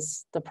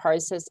seamless the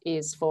process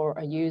is for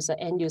a user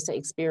end user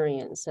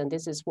experience. And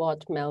this is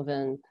what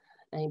Melvin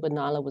and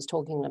Benayla was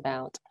talking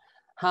about.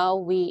 How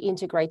we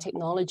integrate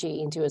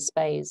technology into a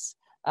space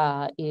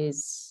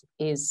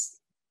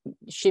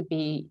should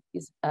be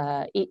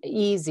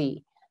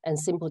easy and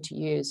simple to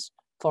use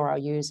for our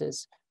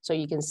users. So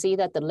you can see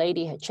that the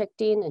lady had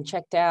checked in and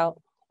checked out.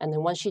 And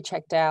then once she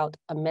checked out,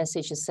 a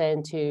message is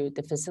sent to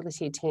the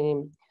facility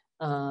team,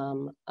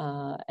 and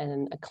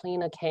a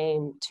cleaner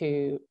came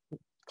to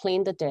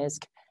clean the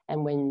desk.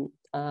 And when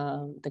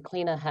the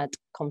cleaner had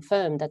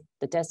confirmed that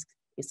the desk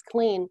is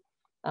clean,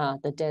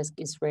 the desk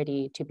is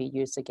ready to be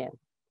used again.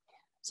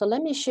 So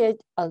let me share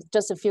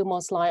just a few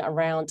more slides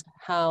around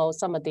how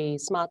some of the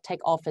smart tech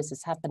office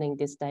is happening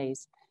these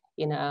days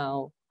in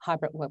our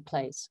hybrid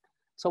workplace.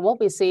 So what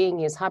we're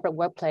seeing is hybrid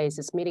workplace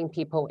is meeting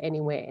people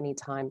anywhere,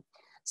 anytime.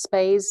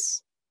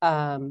 Space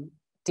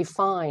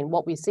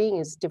what we're seeing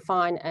is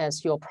defined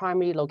as your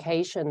primary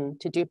location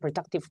to do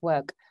productive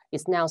work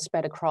is now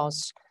spread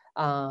across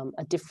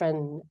a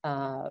different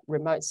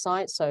remote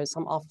site. So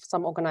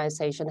some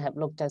organizations have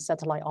looked at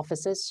satellite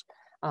offices.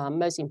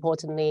 Most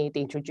importantly,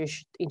 the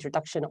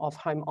introduction of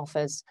home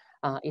office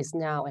is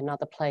now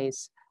another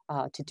place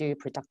to do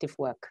productive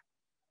work.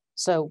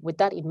 So with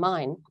that in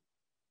mind,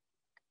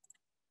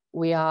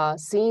 we are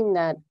seeing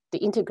that the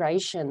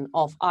integration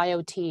of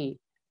IoT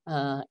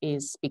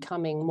is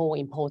becoming more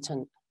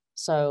important.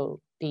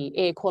 So the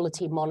air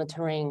quality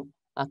monitoring,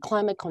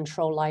 climate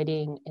control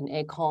lighting and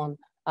aircon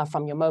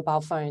from your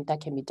mobile phone,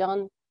 that can be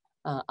done.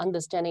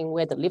 Understanding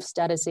where the lift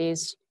status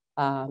is,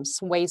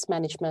 waste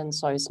management,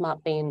 so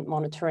smart bin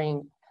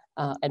monitoring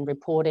and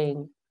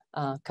reporting,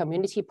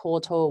 community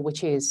portal,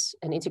 which is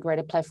an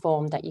integrated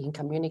platform that you can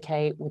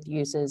communicate with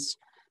users,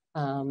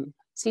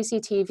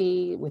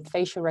 CCTV with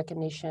facial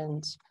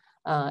recognitions,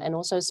 and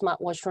also smart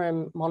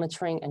washroom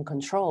monitoring and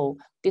control.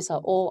 These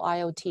are all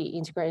IoT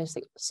integrated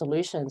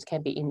solutions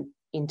can be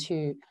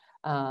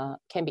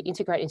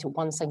integrated into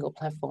one single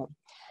platform.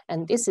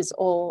 And this is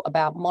all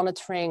about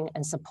monitoring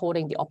and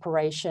supporting the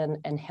operation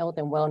and health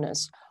and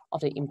wellness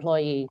of the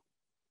employee.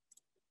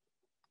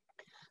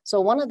 So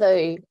one of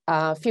the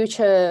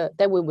future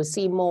that we will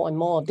see more and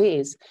more of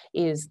this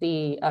is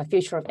the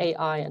future of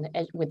AI and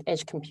with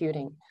edge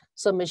computing.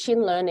 So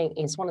machine learning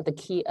is one of the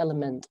key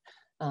elements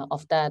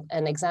of that.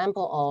 An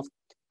example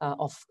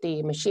of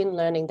the machine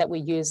learning that we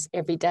use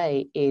every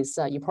day is,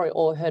 you probably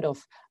all heard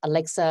of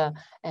Alexa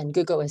and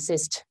Google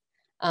Assist.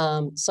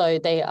 So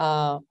they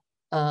are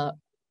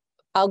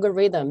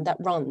algorithm that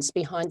runs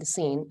behind the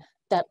scene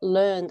that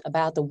learn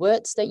about the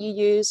words that you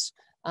use.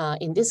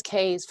 In this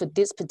case, for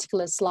this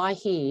particular slide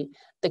here,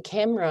 the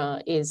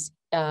camera is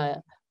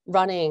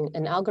running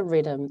an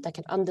algorithm that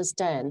can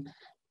understand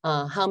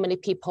how many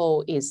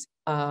people is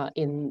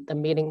in the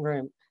meeting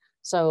room.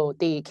 So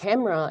the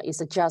camera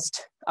is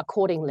adjusted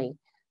accordingly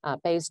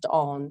based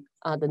on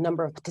the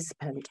number of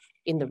participants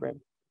in the room.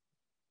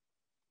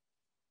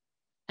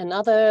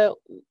 Another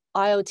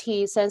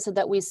IoT sensor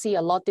that we see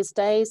a lot these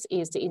days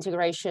is the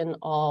integration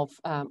of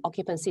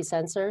occupancy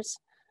sensors.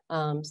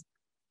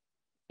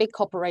 Big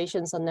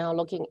corporations are now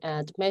looking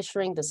at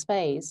measuring the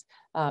space,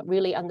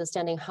 really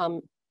understanding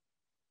how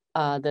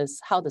the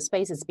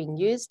space is being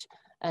used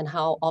and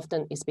how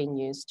often it's being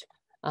used.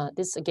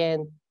 This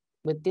again,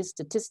 with these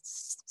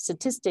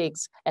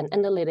statistics and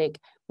analytic,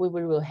 we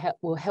will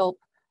help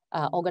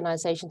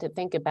organizations to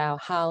think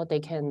about how they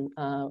can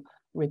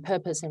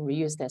repurpose and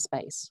reuse their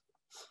space.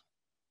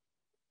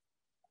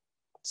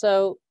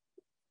 So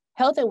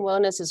health and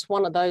wellness is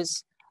one of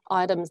those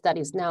items that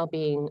is now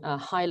being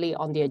highly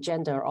on the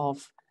agenda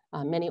of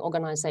many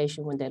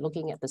organizations when they're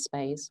looking at the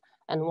space.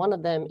 And one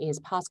of them is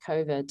past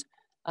COVID,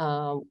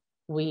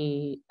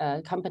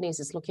 companies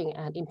is looking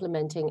at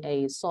implementing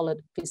a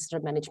solid visitor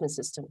management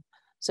system.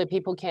 So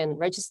people can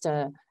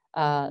register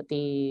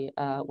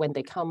when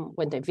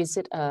they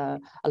visit a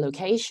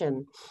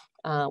location.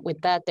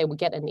 With that, they will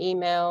get an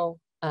email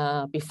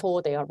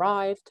before they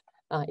arrived.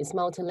 It's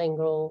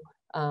multilingual,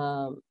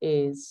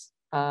 is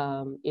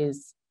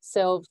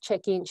self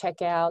check-in,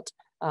 check-out,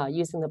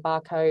 using the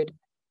barcode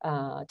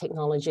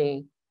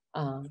technology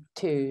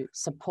to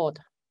support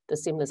the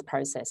seamless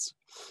process.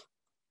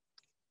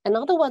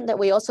 Another one that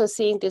we're also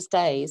seeing these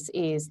days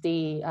is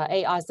the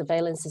AI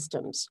surveillance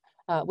systems,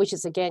 which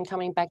is again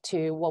coming back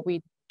to what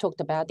we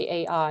talked about, the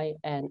AI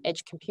and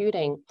edge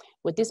computing.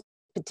 With this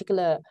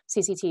particular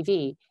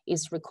CCTV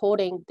is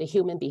recording the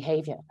human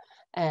behavior.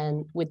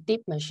 And with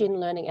deep machine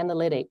learning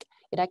analytic,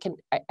 it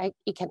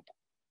can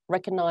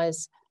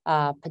recognize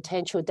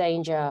potential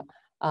danger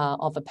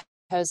of a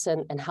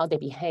person and how they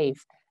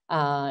behave.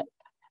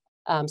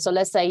 So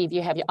let's say if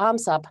you have your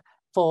arms up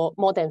for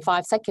more than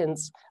 5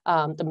 seconds,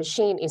 the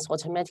machine is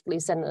automatically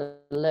send an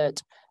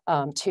alert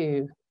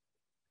to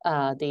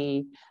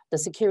the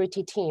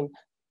security team,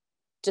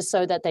 just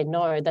so that they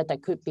know that there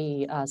could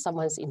be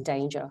someone's in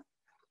danger.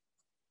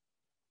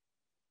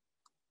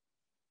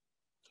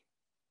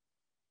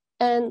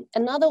 And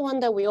another one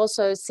that we're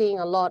also seeing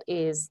a lot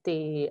is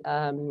the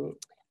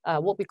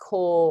what we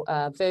call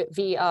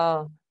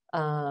VR,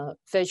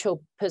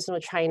 virtual personal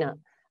trainer.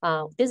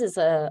 This is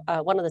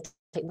one of the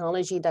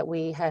technology that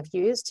we have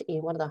used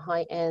in one of the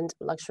high-end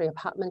luxury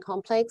apartment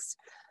complex.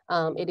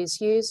 It is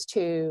used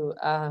to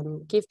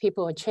give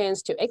people a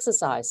chance to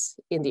exercise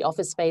in the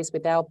office space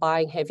without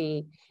buying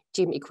heavy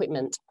gym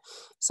equipment.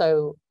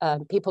 So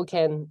people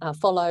can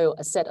follow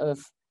a set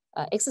of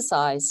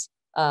exercise,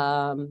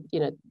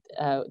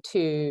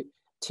 to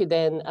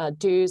then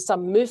do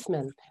some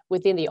movement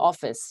within the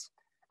office.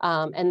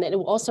 And then it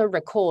will also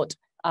record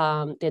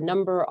the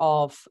number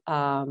of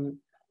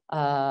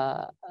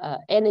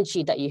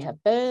energy that you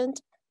have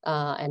burned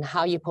and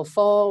how you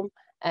perform.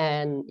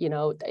 And,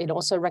 it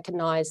also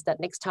recognizes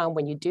that next time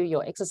when you do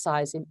your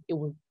exercise, it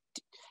will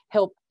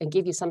help and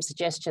give you some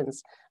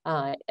suggestions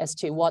as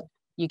to what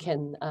you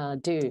can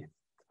do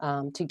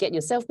to get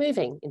yourself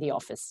moving in the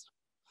office.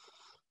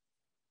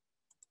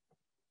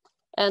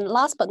 And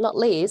last but not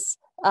least,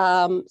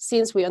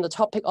 since we're on the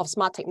topic of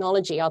smart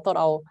technology, I thought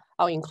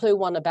I'll include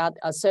one about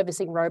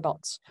servicing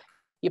robots.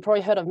 You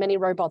probably heard of many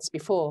robots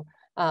before.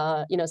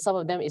 Some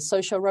of them is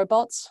social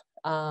robots.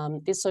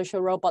 These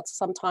social robots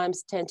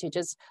sometimes tend to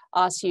just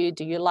ask you,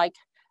 do you like,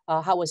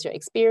 how was your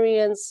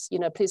experience?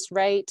 Please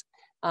rate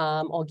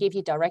or give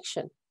you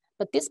direction.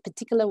 But this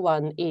particular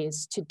one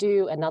is to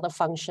do another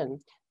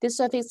function. This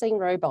servicing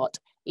robot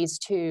is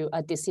to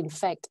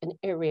disinfect an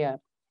area.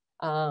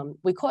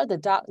 We call it the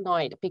dark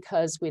night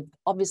because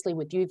obviously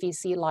with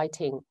UVC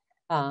lighting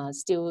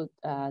still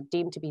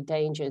deemed to be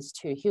dangerous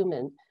to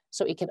human,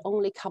 so it can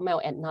only come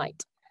out at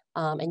night.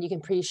 And you can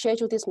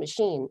pre-schedule this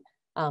machine,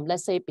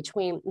 let's say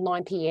between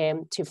 9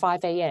 p.m. to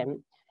 5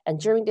 a.m. And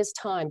during this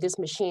time, this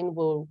machine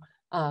will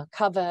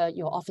cover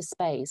your office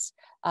space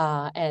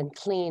and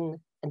clean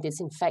and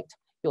disinfect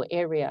your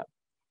area.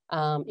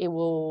 It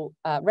will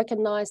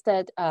recognize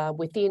that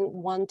within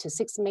 1 to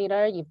 6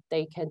 meters, if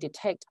they can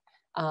detect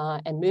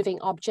a moving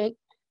object,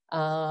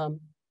 a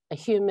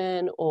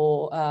human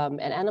or an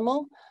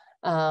animal,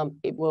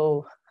 it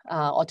will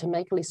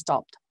automatically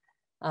stop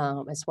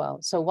as well.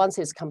 So once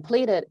it's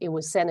completed, it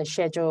will send a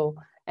schedule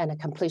and a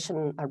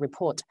completion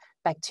report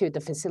back to the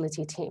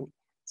facility team,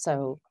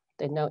 so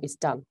they know it's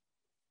done.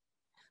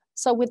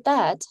 So with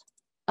that,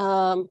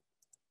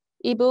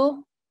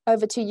 Ibu,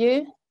 over to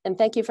you. And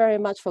thank you very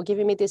much for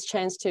giving me this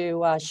chance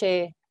to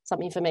share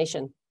some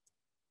information.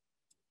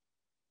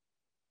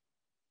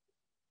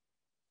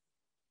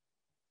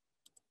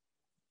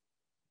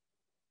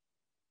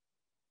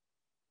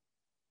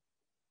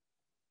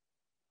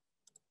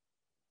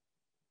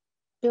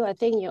 Bill, I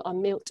think you're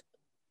on mute.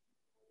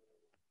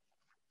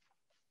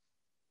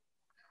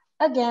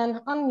 Again,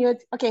 on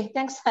mute. Okay,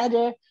 thanks,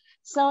 Heather.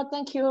 So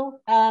thank you.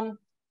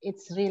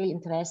 It's really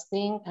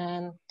interesting.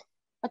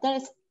 But there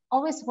is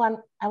always one,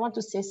 I want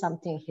to say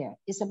something here.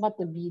 It's about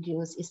the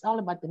videos. It's all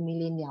about the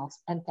millennials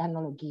and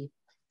technology.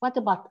 What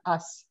about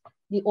us,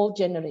 the old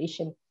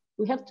generation?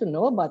 We have to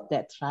know about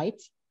that,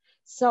 right?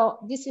 So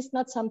this is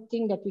not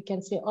something that we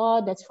can say,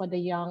 oh, that's for the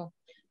young.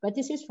 But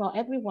this is for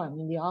everyone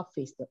in the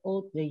office, the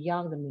old, the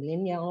young, the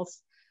millennials,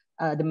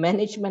 the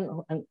management,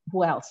 and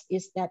who else,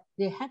 is that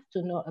they have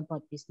to know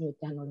about this new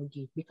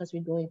technology because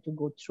we're going to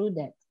go through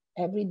that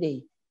every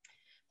day.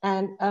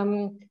 And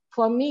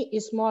for me,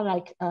 it's more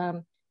like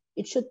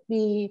it should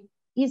be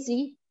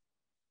easy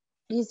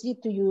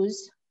to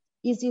use,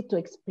 easy to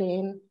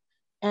explain,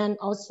 and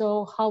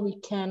also how we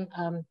can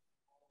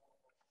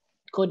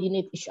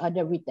coordinate each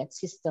other with that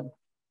system,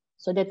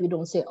 so that we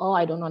don't say, oh,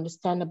 I don't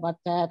understand about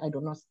that, I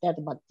don't understand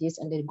about this,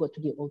 and then go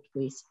to the old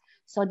ways.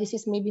 So this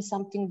is maybe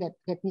something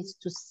that needs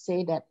to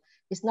say that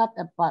it's not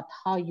about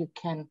how you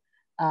can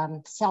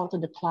sell to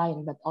the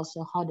client, but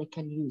also how they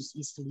can use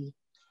easily.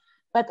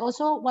 But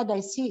also what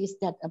I see is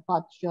that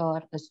about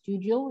your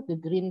studio, the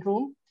green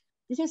room,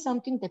 this is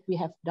something that we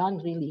have done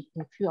really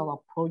in few of our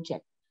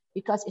projects,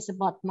 because it's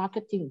about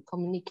marketing,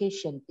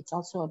 communication. It's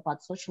also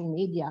about social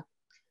media.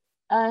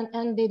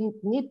 And they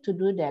need to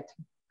do that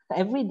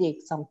every day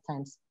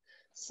sometimes.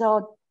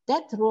 So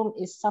that room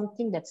is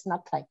something that's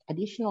not like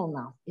additional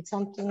now. It's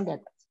something that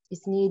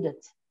is needed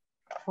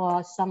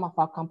for some of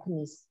our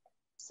companies.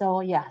 So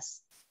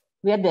yes,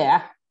 we're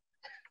there.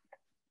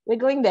 We're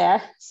going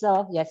there.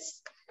 So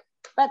yes.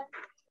 But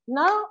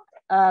now,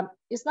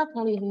 it's not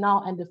only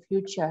now and the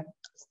future.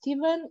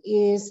 Stephen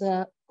is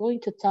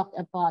going to talk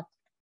about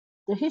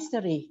the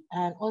history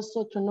and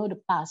also to know the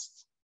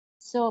past.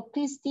 So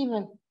please,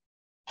 Stephen,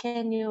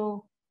 can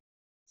you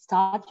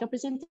start your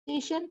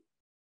presentation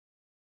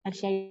and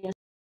share your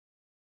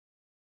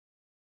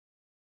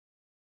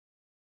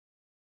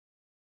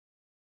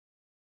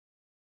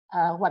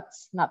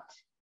what's not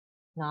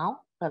now,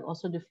 but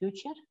also the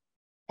future.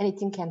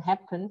 Anything can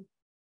happen,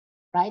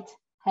 right?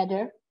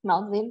 Heather,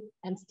 Melvin,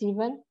 and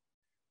Stephen.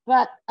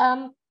 But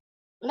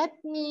let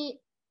me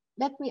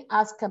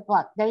ask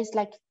about, there is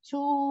like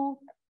 2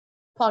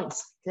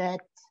 points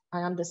that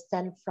I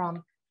understand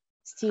from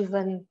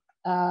Stephen's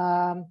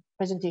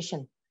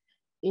presentation,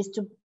 is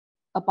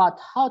about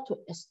how to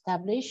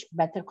establish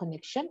better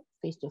connection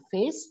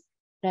face-to-face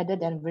rather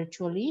than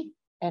virtually,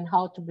 and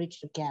how to bridge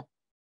the gap.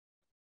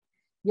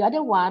 The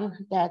other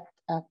one that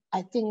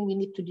I think we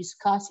need to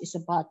discuss is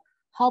about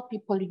how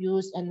people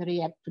use and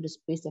react to the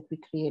space that we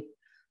create,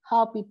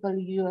 how people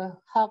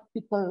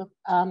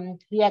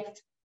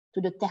react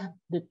to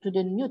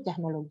the new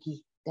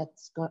technology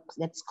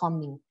that's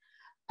coming,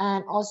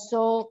 and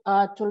also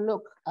to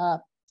look,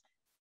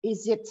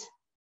 is it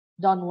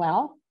done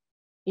well?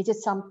 Is it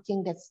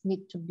something that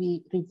needs to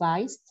be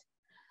revised?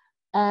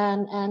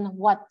 And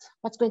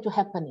what's going to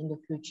happen in the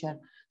future?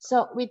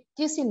 So with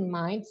this in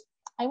mind,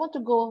 I want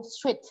to go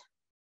straight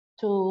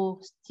to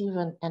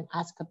Stephen and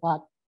ask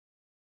about,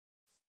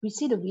 we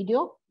see the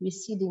video, we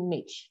see the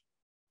image,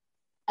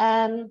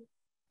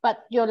 but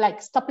you're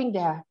like stopping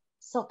there.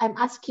 So I'm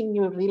asking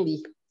you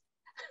really,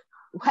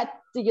 what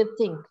do you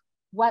think?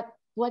 What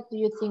do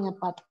you think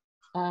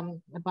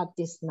about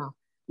this now?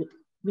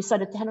 We saw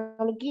the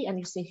technology and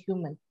you say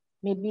human.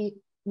 Maybe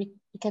we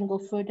can go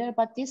further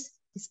about this,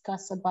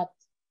 discuss about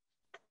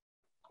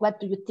what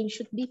do you think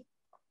should be?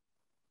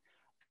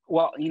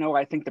 Well,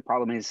 I think the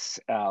problem is,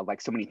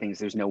 like so many things,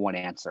 there's no one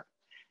answer.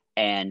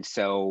 And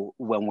so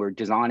when we're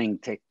designing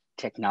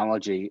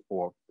technology,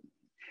 or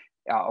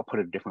I'll put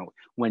it a different way,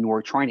 when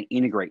we're trying to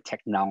integrate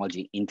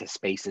technology into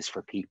spaces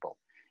for people,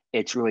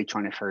 it's really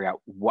trying to figure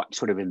out what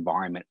sort of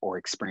environment or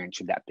experience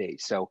should that be.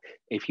 So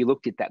if you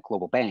looked at that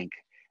global bank,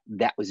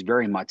 that was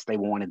very much, they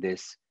wanted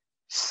this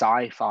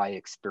sci-fi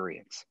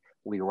experience.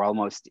 We were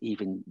almost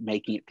even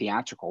making it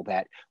theatrical,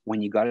 that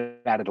when you got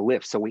out of the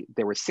lift, so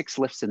there were 6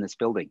 lifts in this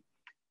building.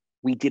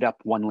 We did up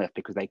 1 lift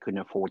because they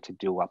couldn't afford to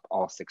do up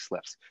all 6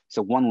 lifts.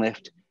 So 1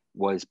 lift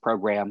was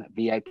programmed,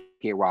 VIP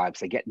arrives,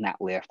 they get in that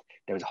lift.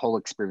 There was a whole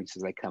experience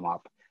as they come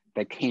up.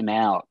 They came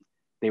out,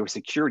 they were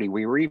security.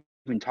 We were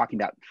even talking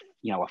about,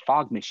 a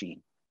fog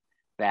machine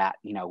that,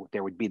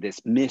 there would be this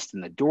mist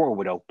and the door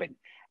would open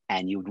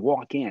and you would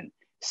walk in.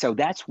 So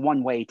that's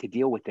one way to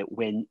deal with it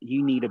when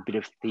you need a bit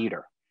of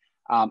theater.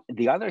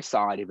 The other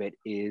side of it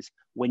is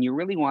when you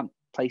really want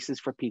places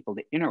for people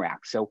to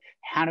interact. So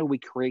how do we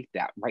create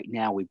that? Right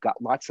now, we've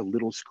got lots of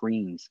little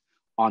screens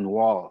on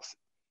walls.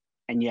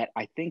 And yet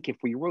I think if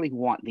we really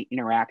want the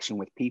interaction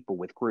with people,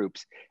 with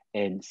groups,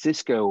 and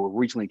Cisco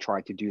originally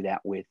tried to do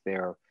that with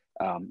their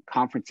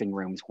conferencing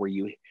rooms, where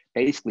you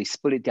basically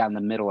split it down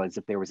the middle as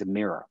if there was a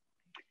mirror.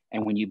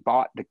 And when you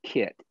bought the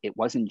kit, it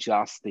wasn't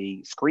just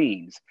the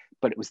screens,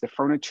 but it was the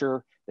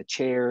furniture, the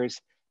chairs,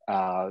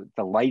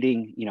 the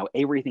lighting,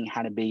 everything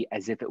had to be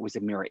as if it was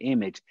a mirror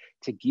image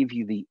to give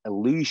you the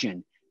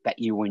illusion that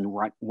you were in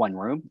one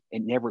room.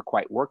 It never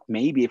quite worked.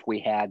 Maybe if we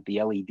had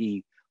the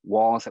LED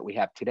walls that we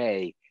have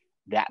today,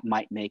 that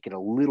might make it a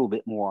little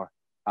bit more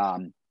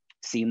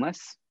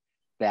seamless,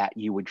 that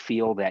you would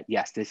feel that,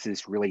 yes, this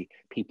is really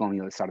people on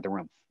the other side of the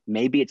room.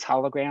 Maybe it's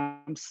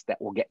holograms that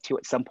we'll get to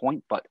at some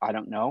point, but I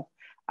don't know.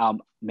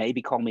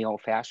 Maybe call me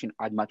old fashioned.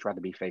 I'd much rather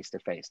be face to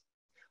face.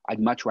 I'd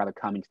much rather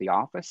come into the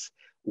office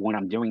when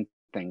I'm doing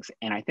things.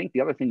 And I think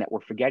the other thing that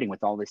we're forgetting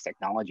with all this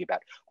technology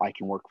about, I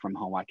can work from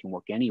home, I can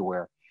work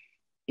anywhere,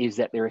 is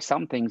that there are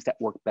some things that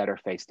work better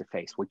face to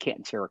face. We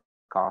can't share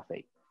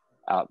coffee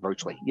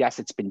virtually. Yes,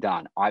 it's been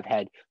done. I've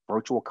had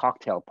virtual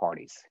cocktail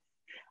parties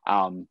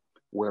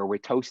where we're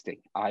toasting.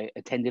 I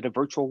attended a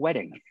virtual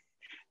wedding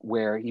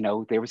where,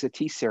 there was a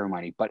tea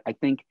ceremony. But I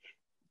think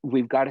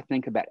we've got to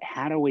think about,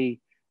 how do we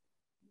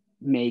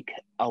make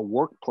a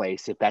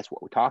workplace, if that's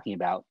what we're talking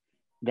about,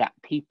 that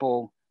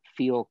people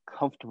feel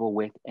comfortable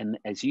with. And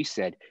as you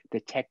said, the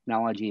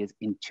technology is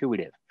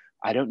intuitive.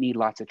 I don't need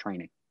lots of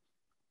training.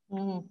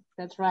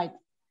 That's right.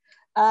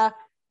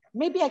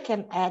 Maybe I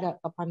can add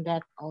upon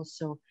that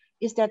also,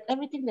 is that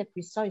everything that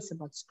we saw is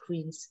about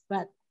screens,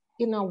 but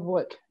in our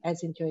work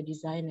as interior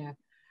designer,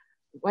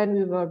 when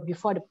we were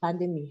before the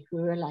pandemic,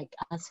 we were like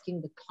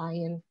asking the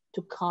client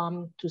to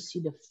come to see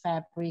the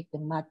fabric, the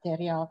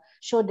material,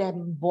 show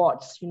them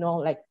boards,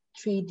 like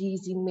 3D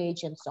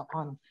image and so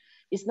on.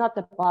 It's not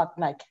about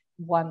like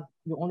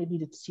you only need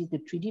to see the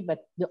 3D, but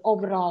the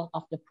overall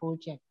of the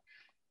project.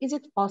 Is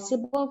it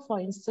possible, for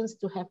instance,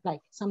 to have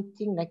like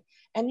something like,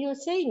 and you were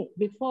saying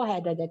before,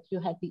 Heather, that you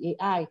had the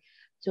AI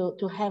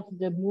to have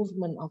the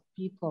movement of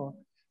people.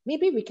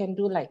 Maybe we can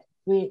do like,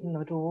 we're in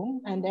a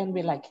room and then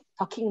we're like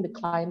talking to the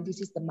client,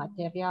 this is the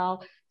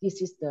material,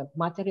 this is the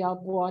material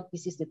board,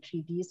 this is the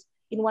 3Ds.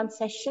 In one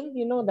session,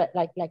 that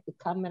like the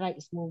camera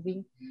is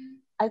moving.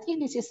 I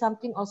think this is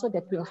something also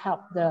that will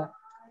help the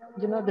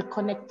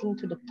connecting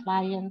to the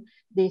client.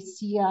 They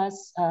see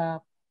us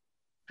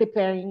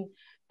preparing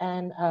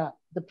and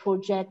the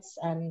projects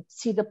and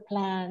see the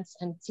plans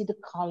and see the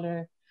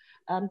color.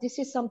 This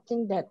is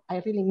something that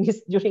I really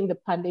missed during the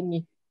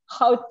pandemic,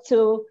 how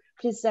to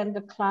present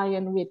the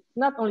client with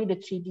not only the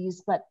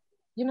 3Ds, but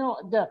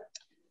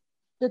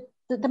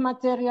the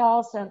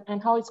materials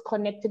and how it's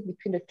connected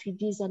between the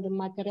 3Ds and the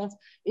materials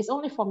is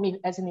only for me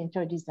as an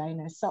interior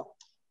designer. So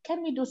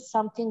can we do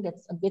something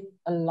that's a bit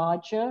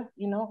larger,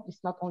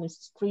 it's not only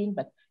screen,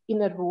 but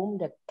in a room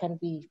that can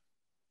be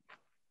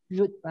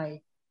viewed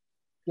by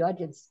the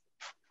audience?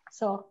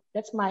 So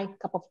that's my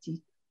cup of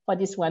tea for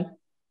this one.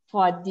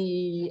 for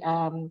the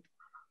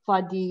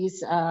for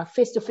these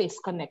face-to-face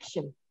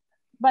connection.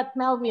 But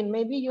Melvin,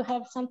 maybe you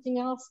have something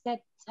else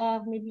that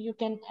maybe you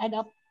can add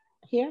up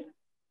here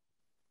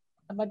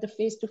about the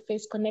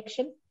face-to-face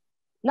connection.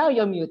 Now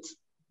you're mute.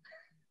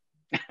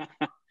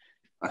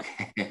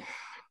 Okay.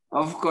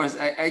 Of course,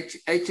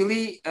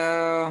 actually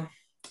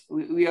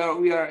we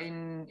are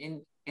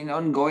in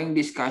ongoing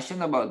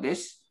discussion about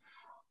this.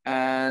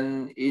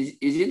 And is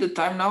it the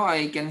time now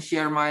I can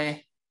share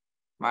my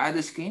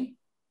other screen?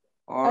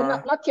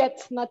 Or not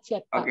yet, not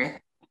yet. Okay.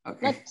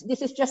 Okay.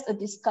 This is just a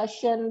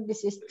discussion.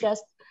 This is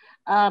just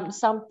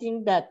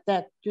something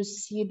that you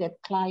see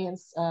that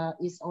clients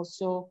is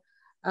also,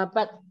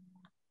 but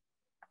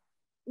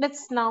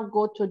let's now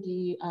go to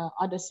the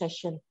other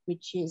session,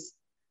 which is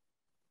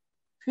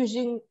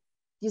fusing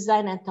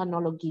design and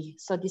technology.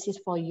 So this is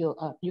for you.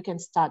 You can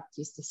start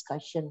this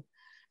discussion.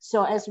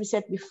 So as we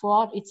said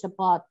before, it's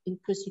about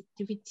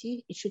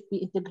inclusivity. It should be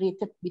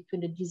integrated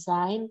between the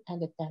design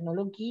and the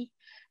technology,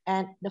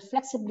 and the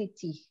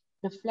flexibility.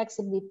 The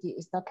flexibility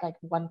is not like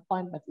one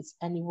point, but it's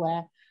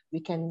anywhere.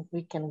 We can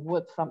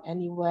work from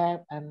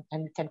anywhere, and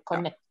we can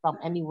connect from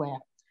anywhere.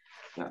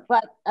 Yeah.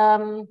 But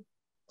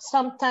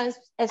sometimes,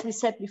 as we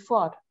said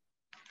before,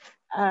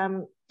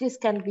 this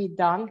can be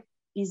done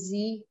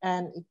easy,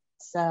 and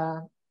it's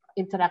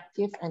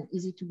interactive and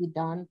easy to be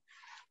done.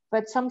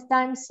 But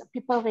sometimes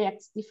people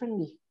react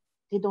differently.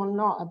 They don't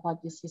know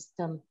about the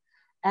system.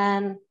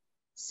 And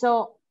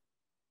so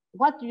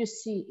what you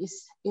see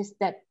is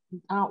that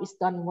now it's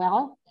done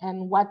well,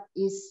 and what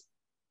is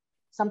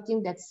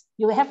something that's,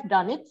 you have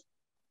done it,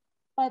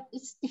 but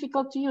it's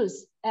difficult to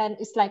use. And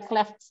it's like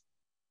left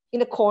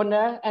in a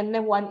corner and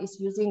no one is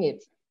using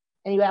it.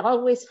 And you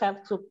always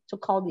have to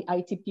call the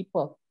IT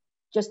people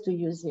just to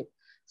use it.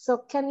 So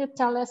can you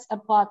tell us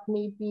about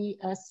maybe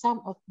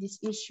some of this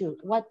issue?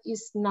 What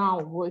is now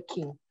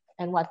working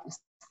and what is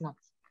not?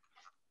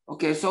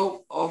 Okay,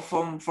 so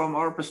from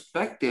our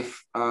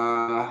perspective,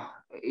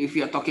 if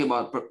you are talking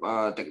about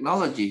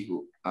technology,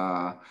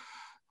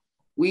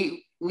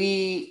 we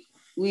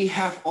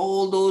have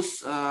all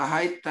those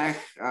high-tech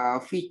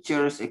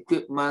features,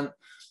 equipment,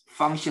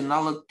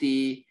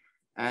 functionality,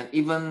 and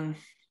even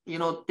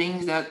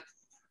things that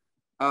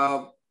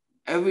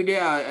every day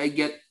I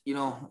get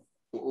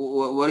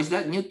what is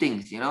that new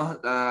things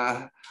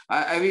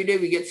every day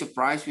we get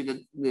surprised with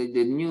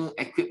the new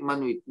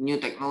equipment, with new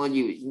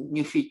technology, with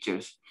new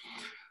features.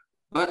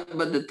 But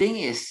the thing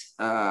is,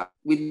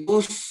 with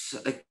those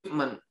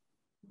equipment,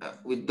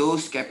 with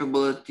those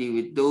capability,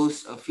 with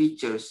those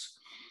features,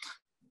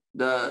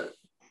 the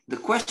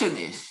question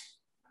is,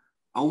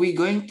 are we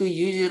going to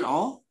use it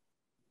all?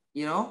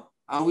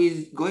 Are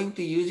we going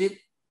to use it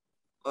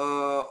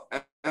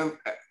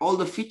all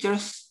the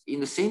features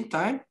in the same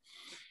time?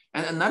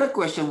 And another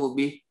question will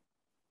be,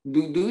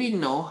 do we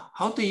know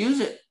how to use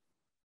it,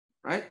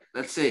 right?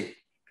 Let's say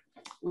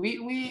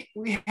we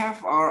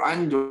have our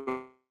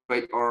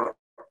Android or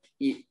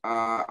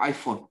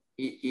iPhone,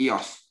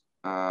 EOS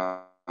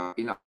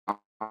in our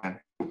hand,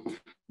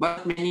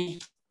 but many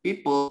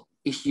people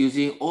is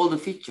using all the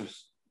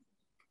features.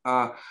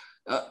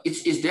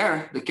 It's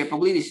there, the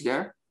capability is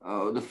there,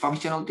 the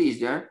functionality is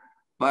there,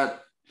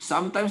 but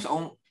sometimes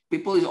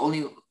people is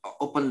only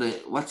open the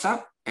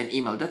WhatsApp and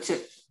email. That's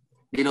it.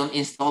 They don't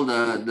install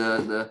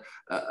the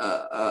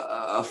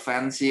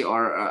fancy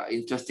or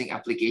interesting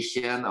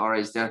application, or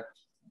is there,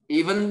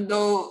 even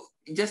though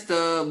just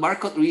a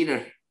barcode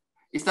reader,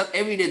 it's not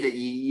every day that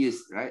you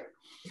use, right?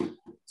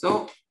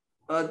 So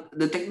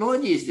the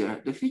technology is there,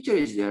 the feature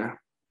is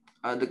there.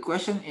 The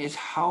question is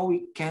how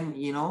we can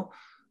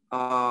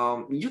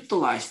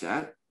utilize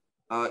that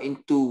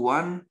into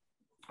one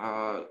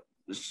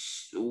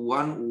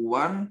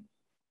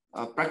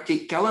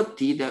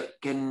practicality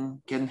that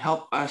can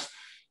help us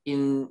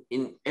in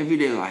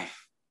everyday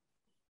life.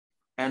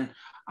 And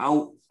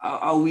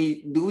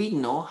do we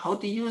know how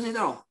to use it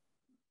all?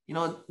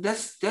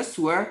 That's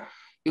where,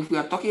 if we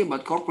are talking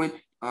about corporate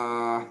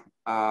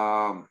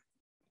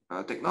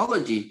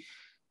technology,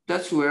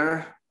 that's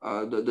where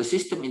the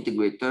system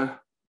integrator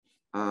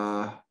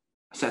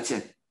sets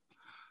in.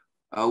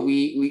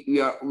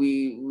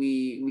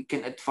 We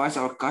can advise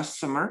our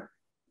customer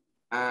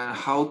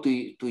how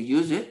to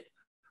use it,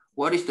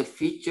 what is the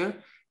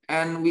feature,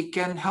 and we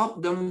can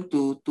help them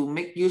to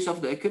make use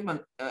of the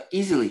equipment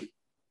easily.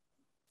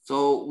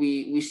 So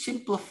we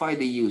simplify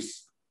the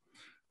use.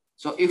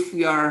 So if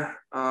we are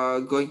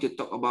going to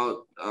talk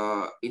about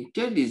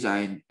interior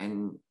design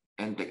and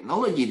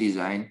technology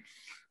design,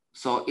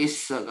 so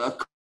it's a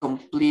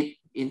complete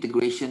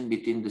integration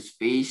between the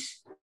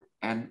space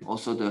and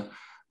also the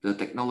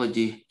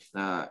technology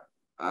that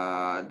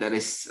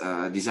is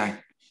designed,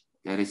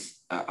 that is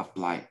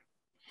applied.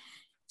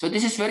 So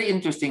this is very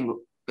interesting.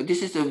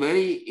 This is a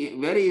very,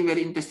 very,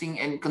 very interesting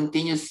and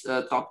continuous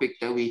topic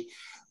that we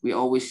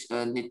always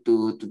need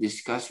to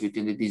discuss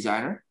between the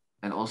designer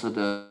and also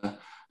the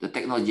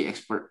technology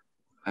expert,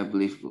 I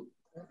believe.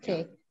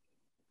 Okay.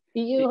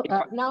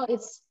 Now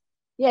it's,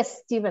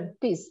 yes, Stephen,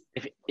 please.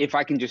 If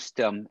I can just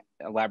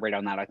elaborate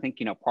on that, I think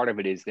part of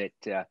it is that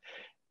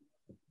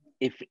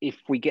if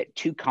we get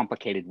too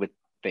complicated with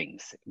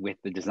things, with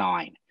the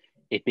design,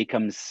 it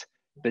becomes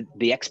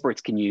the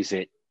experts can use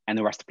it and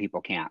the rest of the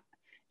people can't.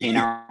 In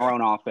our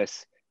own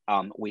office,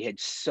 we had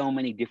so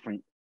many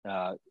different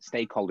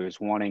stakeholders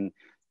wanting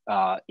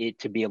it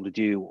to be able to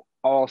do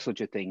all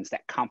sorts of things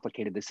that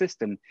complicated the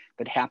system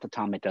that half the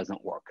time it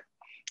doesn't work.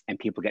 And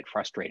people get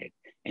frustrated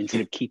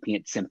instead of keeping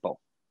it simple.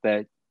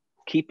 The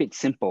keep it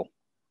simple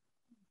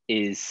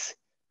is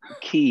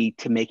key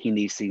to making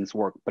these things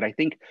work. But I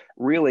think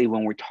really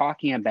when we're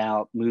talking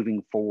about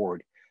moving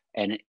forward,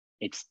 and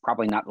it's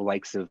probably not the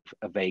likes of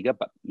Vega,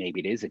 but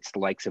maybe it is, it's the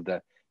likes of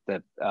the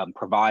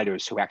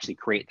providers who actually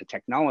create the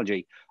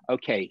technology.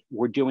 Okay,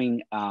 we're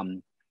doing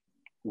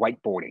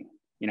whiteboarding.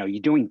 You know,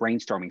 you're doing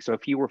brainstorming. So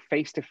if you were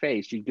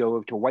face-to-face, you'd go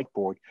over to a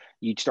whiteboard,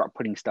 you'd start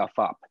putting stuff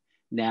up.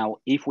 Now,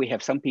 if we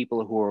have some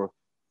people who are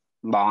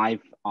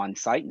live on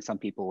site and some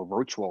people are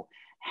virtual,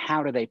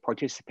 how do they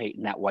participate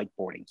in that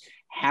whiteboarding?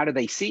 How do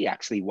they see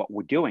actually what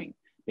we're doing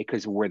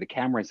because of where the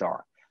cameras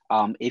are?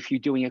 If you're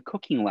doing a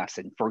cooking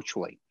lesson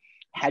virtually,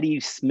 how do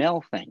you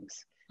smell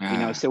things? You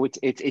know, so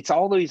it's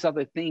all these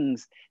other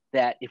things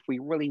that if we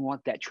really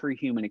want that true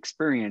human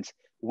experience,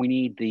 we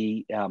need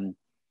the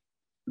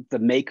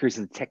makers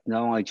of the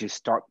technology to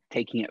start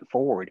taking it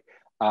forward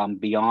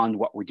beyond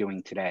what we're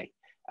doing today.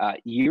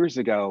 Years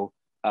ago,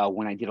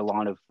 when I did a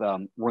lot of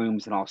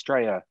rooms in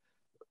Australia,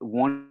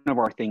 one of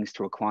our things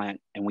to a client,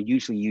 and we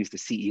usually use the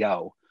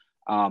CEO,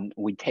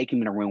 we'd take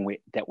him in a room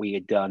that we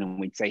had done and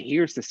we'd say,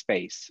 here's the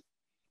space.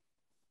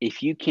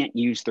 If you can't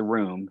use the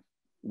room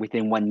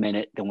within 1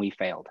 minute, then we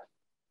failed.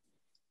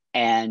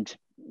 And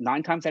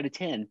 9 times out of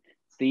 10,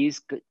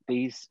 these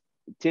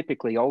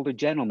typically older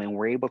gentlemen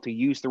were able to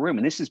use the room.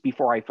 And this is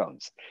before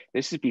iPhones.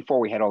 This is before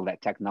we had all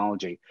that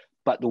technology.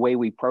 But the way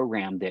we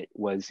programmed it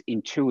was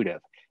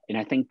intuitive. And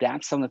I think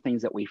that's some of the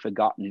things that we've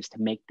forgotten is to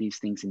make these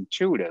things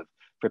intuitive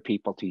for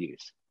people to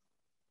use.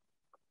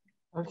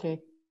 Okay,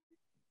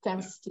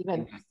 thanks,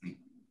 Stephen.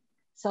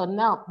 So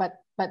now,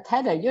 but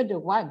Heather, you're the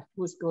one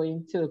who's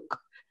going to.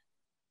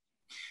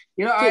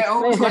 You know, I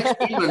always like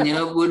Stephen. You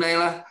know, Bu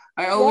Naila.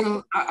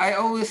 I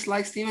always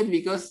like Stephen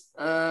because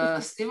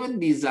Stephen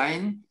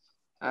designed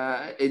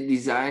a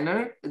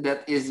designer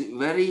that is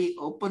very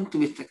open to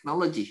his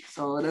technology.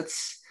 So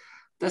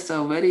that's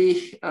a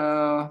very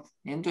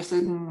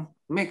interesting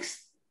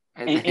mix.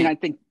 And I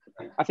think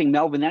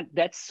Melvin,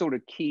 that's sort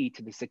of key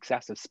to the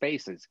success of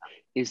spaces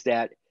is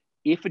that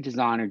if a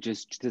designer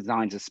just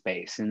designs a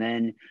space and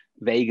then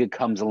Vega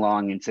comes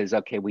along and says,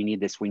 okay, we need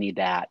this, we need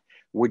that,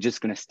 we're just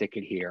going to stick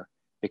it here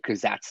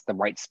because that's the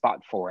right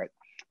spot for it.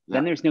 Yeah.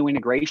 Then there's no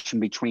integration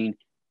between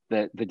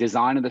the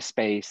design of the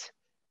space,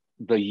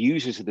 the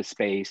users of the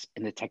space,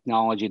 and the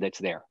technology that's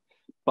there.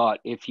 But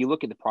if you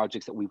look at the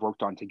projects that we've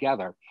worked on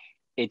together,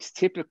 it's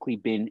typically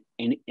been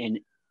an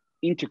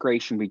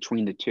integration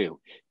between the two,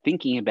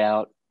 thinking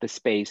about the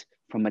space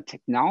from a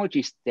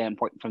technology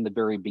standpoint from the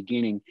very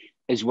beginning,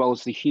 as well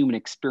as the human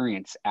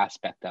experience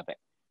aspect of it,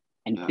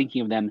 and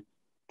thinking of them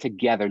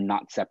together,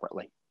 not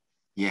separately.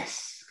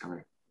 Yes,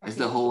 correct. As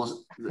the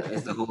whole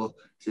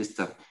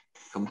system.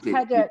 Complete.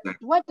 Heather,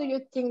 what do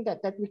you think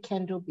that we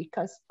can do?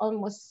 Because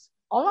almost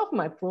all of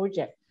my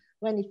project,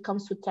 when it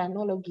comes to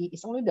technology,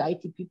 it's only the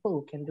IT people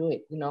who can do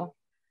it, you know.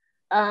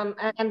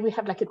 And we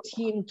have like a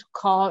team to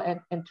call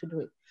and to do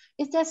it.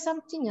 Is there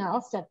something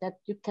else that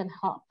you can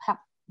help,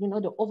 you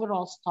know, the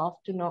overall staff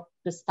to know,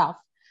 the staff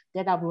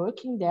that are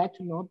working there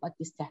to know about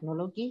this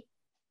technology?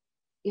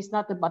 It's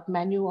not about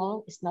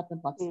manual, it's not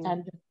about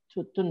standard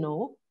to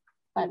know,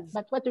 but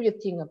what do you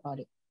think about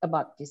it,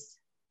 about this?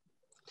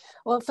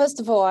 Well, first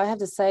of all, I have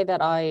to say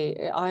that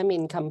I'm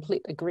in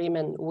complete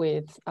agreement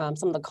with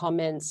some of the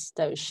comments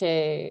that were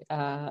shared,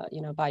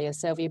 you know, by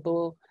yourself,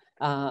 Ibu,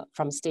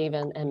 from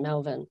Stephen and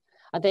Melvin.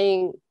 I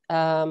think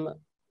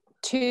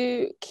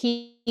 2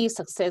 key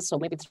success, or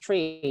maybe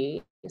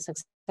 3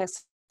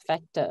 success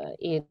factor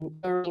in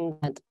learning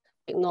that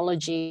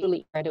technology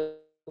really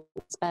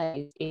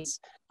space is,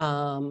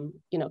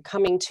 you know,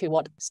 coming to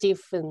what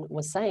Stephen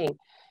was saying,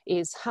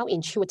 is how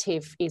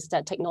intuitive is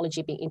that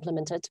technology being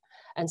implemented.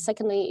 And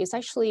secondly, it's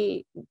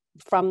actually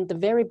from the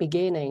very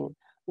beginning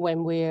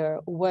when we're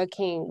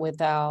working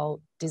with our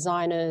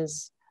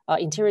designers,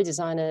 interior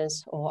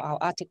designers or our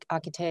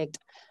architect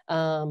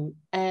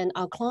and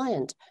our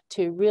client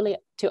to really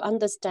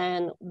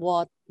understand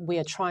what we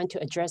are trying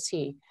to address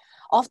here.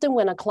 Often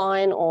when a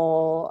client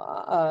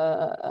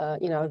or,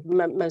 you know,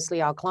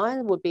 mostly our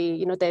client would be,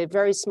 you know, they're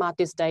very smart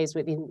these days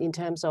in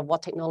terms of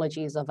what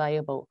technology is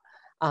available.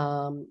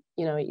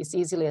 You know, it's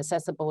easily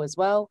accessible as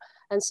well.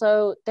 And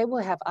so they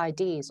will have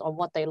ideas on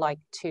what they like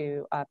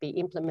to be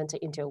implemented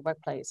into a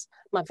workplace.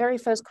 My very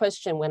first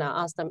question when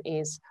I ask them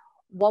is,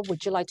 what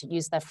would you like to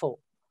use that for?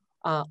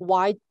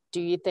 Why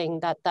do you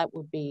think that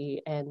would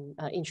be an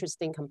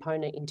interesting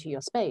component into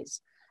your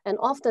space? And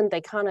often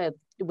they kind of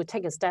would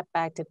take a step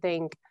back to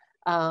think,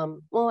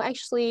 well,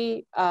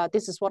 actually,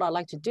 this is what I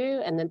like to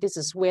do. And then this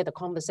is where the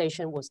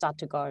conversation will start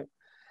to go.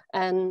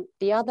 And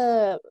the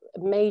other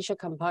major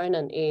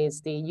component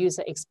is the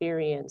user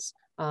experience.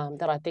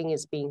 that I think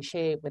is being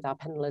shared with our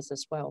panelists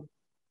as well.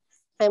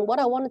 And what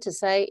I wanted to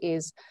say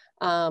is,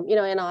 you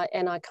know,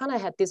 and I kind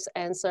of had this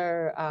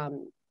answer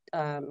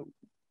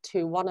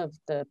to one of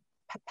the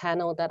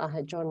panel that I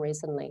had joined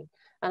recently.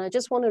 And I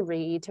just want to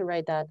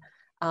reiterate that,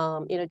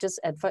 you know, just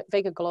at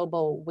Vega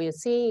Global, we're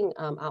seeing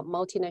our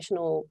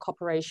multinational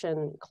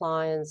corporation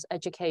clients,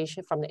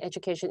 education from the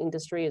education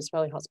industry as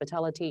well as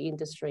hospitality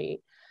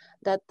industry,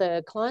 that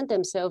the client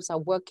themselves are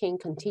working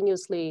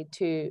continuously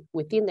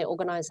within their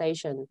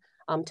organization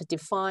to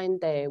define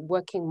their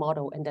working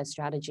model and their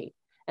strategy.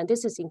 And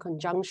this is in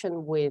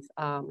conjunction with,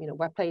 you know,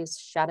 workplace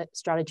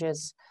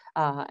strategists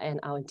and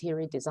our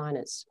interior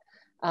designers.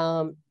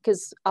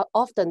 Because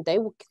often they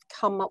will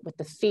come up with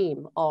the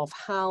theme of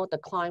how the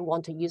client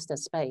want to use the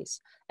space.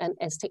 And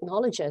as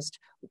technologists,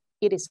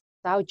 it is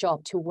our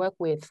job to work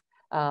with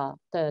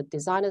the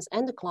designers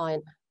and the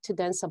client to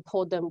then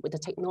support them with the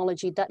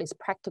technology that is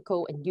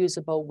practical and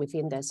usable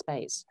within their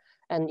space.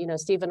 And, you know,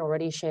 Stephen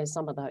already shared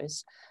some of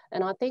those.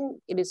 And I think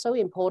it is so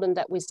important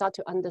that we start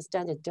to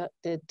understand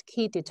the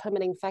key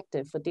determining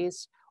factor for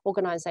this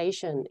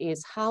organization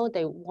is how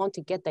they want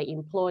to get their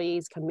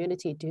employees,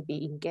 community to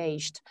be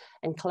engaged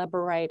and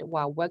collaborate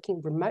while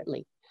working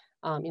remotely.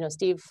 You know,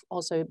 Steve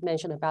also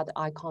mentioned about the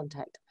eye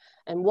contact.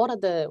 And what are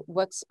the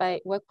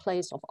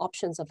workplace of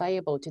options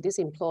available to this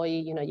employee?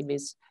 You know,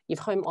 if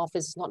home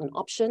office is not an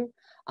option,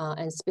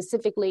 and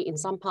specifically in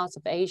some parts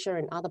of Asia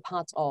and other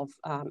parts of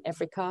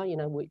Africa, you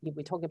know,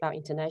 we talk about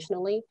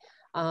internationally,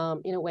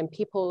 you know, when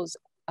people's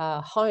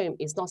home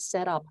is not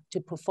set up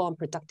to perform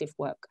productive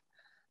work.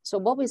 So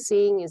what we're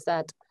seeing is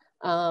that,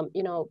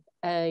 you know,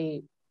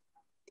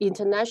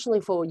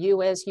 internationally for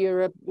US,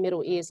 Europe,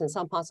 Middle East, and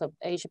some parts of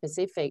Asia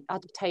Pacific,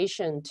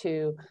 adaptation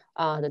to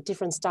the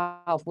different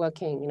style of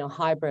working, you know,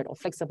 hybrid or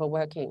flexible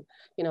working,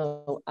 you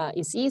know,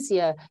 is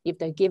easier if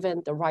they're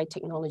given the right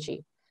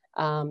technology.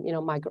 You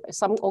know,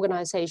 some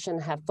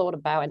organizations have thought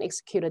about and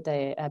executed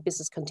their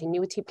business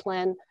continuity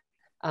plan,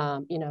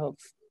 you know,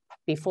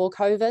 before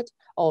COVID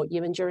or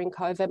even during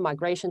COVID,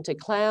 migration to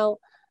cloud,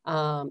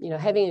 you know,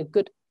 having a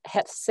good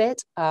headset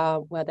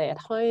where they're at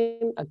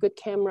home, a good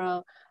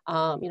camera,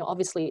 you know,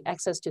 obviously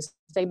access to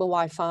stable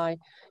Wi-Fi.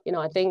 You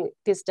know, I think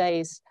these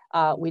days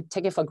we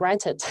take it for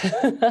granted.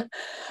 You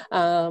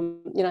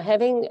know,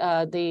 having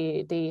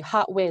the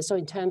hardware, so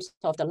in terms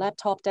of the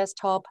laptop,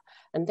 desktop,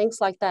 and things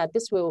like that,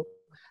 this will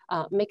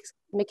make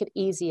it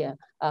easier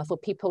for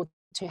people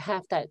to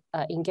have that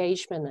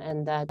engagement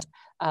and that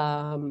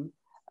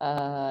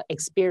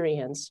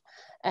experience.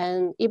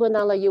 And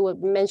Ibonala, you were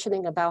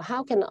mentioning about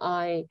how can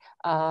I,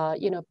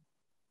 you know,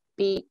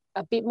 be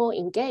a bit more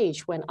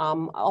engaged when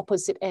I'm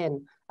opposite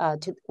end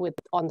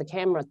on the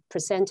camera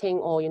presenting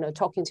or, you know,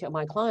 talking to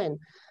my client.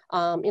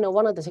 You know,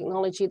 one of the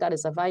technology that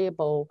is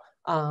available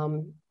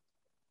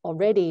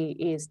already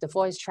is the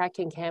voice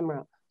tracking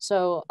camera.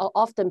 So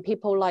often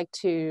people like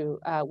to,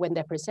 when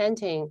they're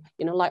presenting,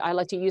 you know, like I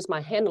like to use my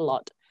hand a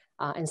lot.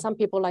 And some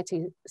people like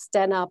to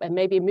stand up and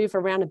maybe move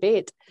around a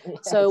bit. Yes.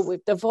 So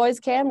with the voice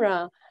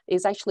camera,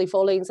 is actually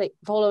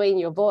following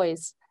your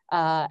voice,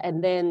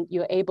 and then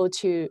you're able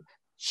to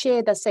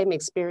share the same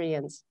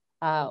experience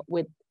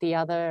with the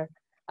other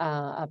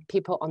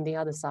people on the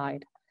other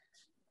side.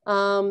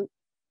 So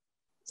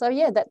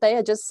yeah, they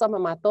are just some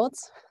of my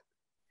thoughts.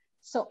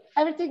 So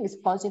everything is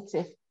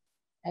positive.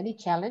 Any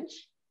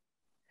challenge?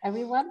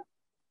 Everyone?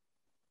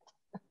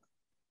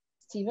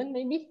 Stephen,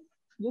 maybe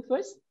you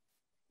first.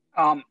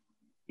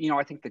 You know,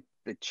 I think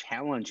the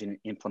challenge in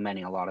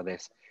implementing a lot of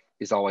this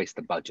is always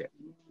the budget.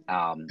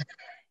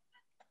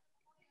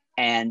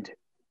 And,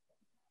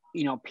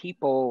 you know,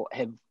 people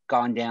have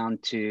gone down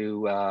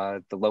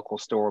to the local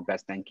store,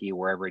 Best Denki,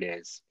 wherever it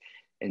is,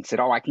 and said,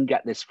 oh, I can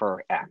get this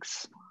for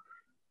X.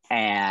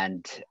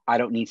 And I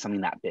don't need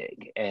something that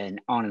big,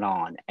 and on and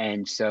on.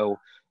 And so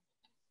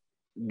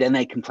then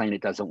they complain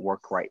it doesn't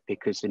work right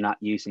because they're not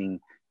using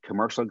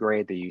commercial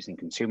grade, they're using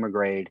consumer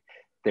grade.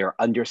 They're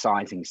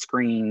undersizing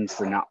screens.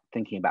 They're not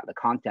thinking about the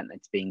content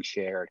that's being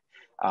shared.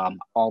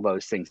 All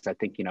those things. I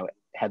think, you know,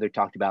 Heather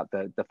talked about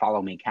the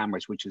follow me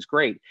cameras, which is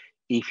great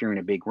if you're in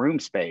a big room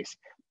space.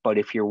 But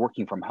if you're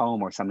working from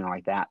home or something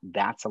like that,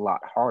 that's a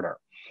lot harder.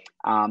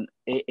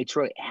 It's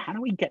really, how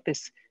do we get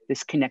this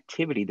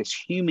connectivity, this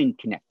human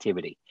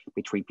connectivity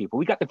between people?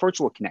 We got the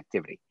virtual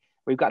connectivity.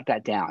 We've got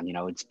that down. You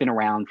know, it's been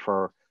around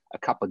for a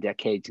couple of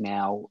decades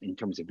now in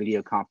terms of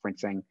video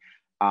conferencing.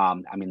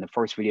 I mean, the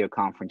first video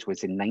conference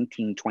was in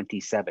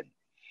 1927.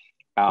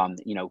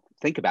 You know,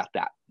 think about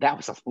that. That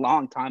was a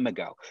long time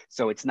ago.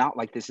 So it's not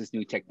like this is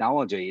new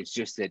technology. It's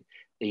just that,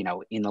 you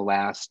know, in the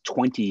last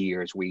 20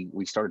 years, we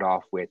started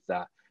off with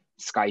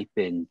Skype,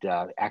 and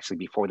actually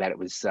before that, it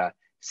was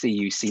See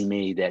You, See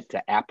Me that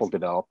Apple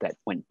developed that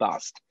went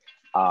bust.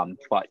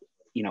 But,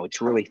 you know, it's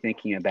really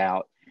thinking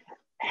about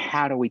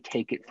how do we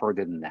take it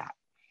further than that?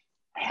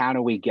 How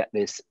do we get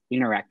this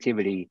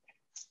interactivity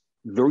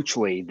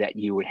virtually that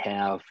you would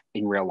have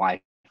in real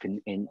life?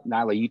 And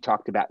Nyla, you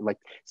talked about like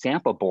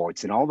sample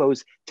boards and all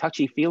those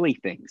touchy-feely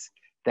things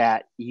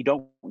that you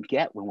don't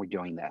get when we're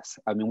doing this.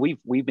 I mean,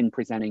 we've been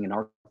presenting in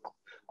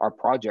our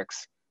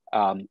projects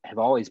have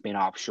always been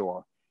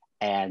offshore.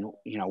 And,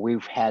 you know,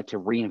 we've had to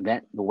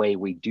reinvent the way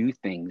we do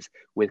things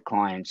with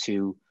clients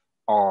who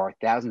are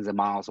thousands of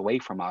miles away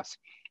from us,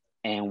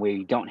 and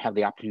we don't have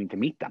the opportunity to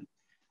meet them.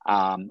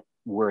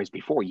 Whereas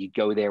before, you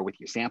go there with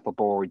your sample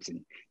boards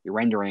and your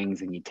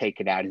renderings and you take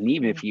it out. And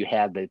even if you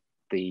had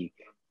the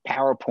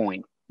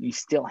PowerPoint, you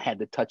still had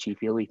the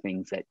touchy-feely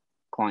things that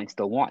clients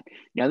still want.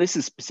 Now, this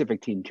is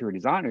specific to interior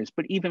designers,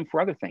 but even for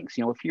other things,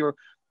 you know, if you're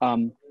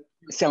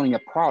selling a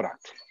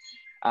product,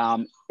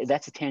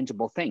 that's a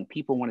tangible thing.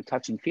 People want to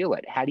touch and feel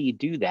it. How do you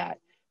do that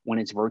when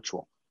it's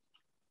virtual?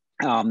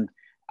 I'm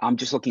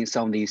just looking at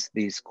some of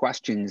these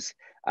questions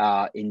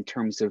in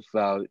terms of,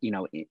 you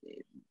know,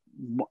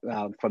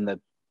 from the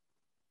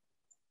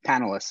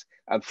panelists,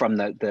 from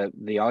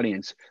the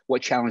audience.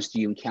 What challenge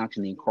do you encounter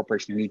in the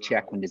incorporation of new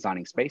tech when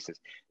designing spaces?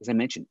 As I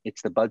mentioned,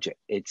 it's the budget.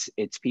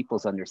 It's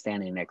people's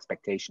understanding and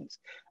expectations.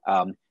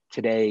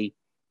 Today,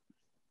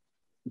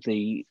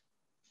 the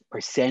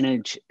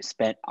percentage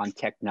spent on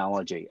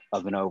technology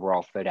of an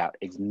overall fit out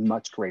is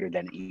much greater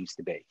than it used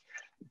to be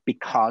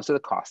because of the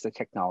cost of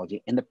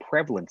technology and the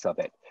prevalence of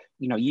it.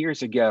 You know,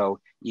 years ago,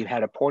 you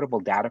had a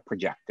portable data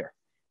projector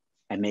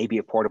and maybe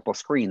a portable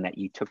screen that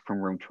you took from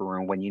room to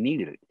room when you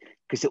needed it,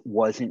 because it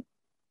wasn't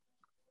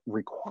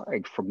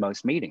required for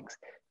most meetings.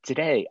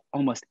 Today,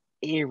 almost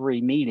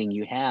every meeting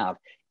you have,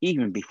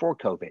 even before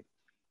COVID,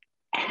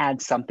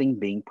 had something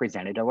being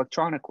presented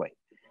electronically.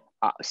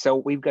 So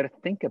we've got to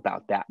think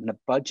about that, and the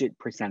budget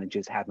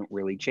percentages haven't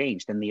really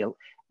changed, and the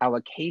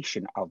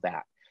allocation of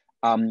that.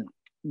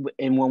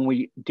 And when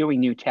we're doing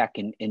new tech,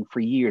 and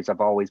for years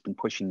I've always been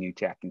pushing new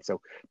tech, and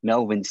so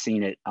Melvin's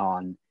seen it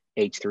on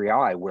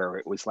H3I, where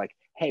it was like,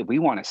 hey, we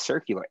want a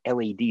circular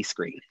LED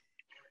screen.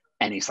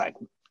 And he's like,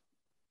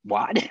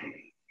 what?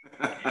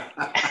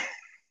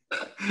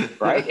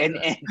 Right?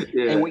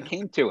 And we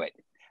came to it.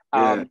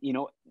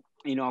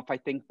 You know, if I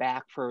think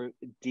back for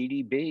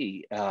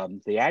DDB,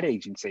 the ad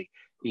agency,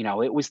 you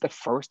know, it was the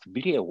first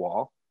video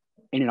wall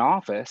in an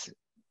office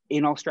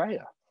in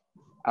Australia.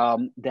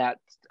 That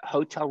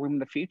Hotel Room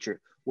of the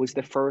Future was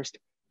the first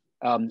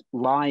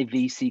live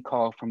VC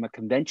call from a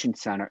convention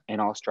center in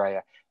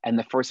Australia, and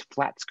the first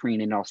flat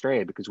screen in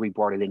Australia, because we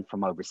brought it in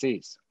from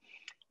overseas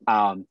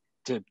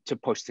to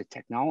push the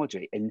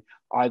technology. And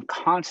I've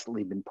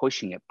constantly been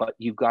pushing it, but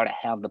you've got to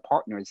have the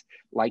partners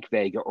like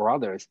Vega or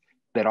others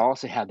that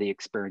also have the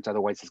experience,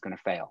 otherwise it's going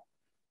to fail.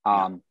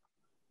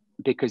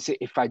 Because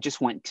if I just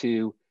went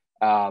to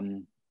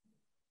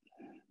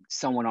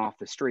someone off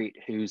the street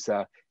who's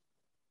a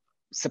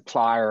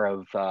supplier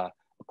of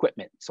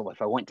equipment, so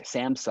if I went to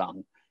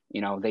Samsung,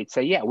 you know, they'd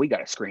say, yeah, we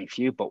got a screen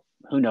for you, but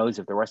who knows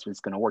if the rest of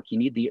it's going to work. You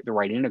need the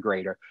right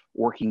integrator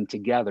working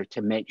together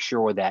to make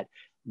sure that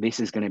this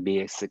is going to be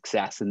a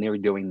success, and they're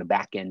doing the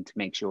back end to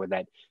make sure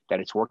that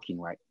it's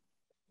working right.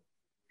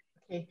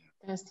 Okay,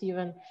 thanks,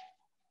 Stephen.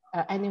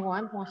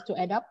 Anyone wants to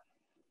add up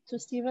to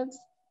Stephen's?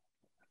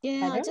 Yeah,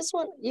 Heather? I just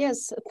want,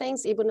 yes,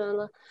 thanks, Ibu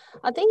Nala.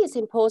 I think it's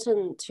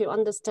important to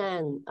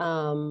understand,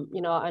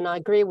 you know, and I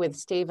agree with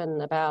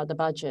Stephen about the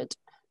budget.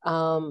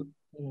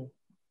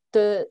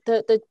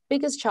 The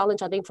biggest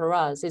challenge, I think, for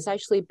us is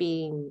actually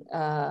being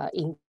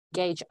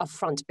engaged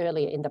upfront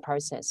earlier in the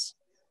process.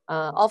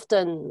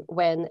 Often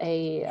when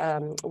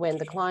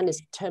the client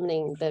is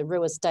determining the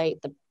real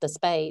estate, the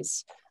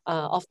space,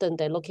 often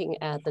they're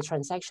looking at the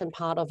transaction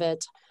part of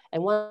it.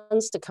 And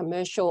once the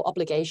commercial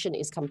obligation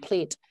is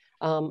complete,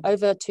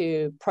 over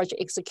to project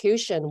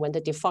execution, when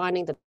they're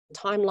defining the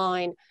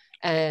timeline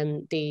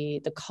and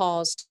the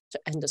cost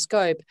and the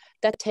scope,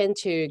 that tend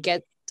to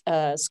get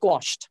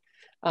squashed.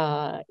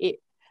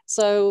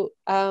 So,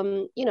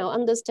 you know,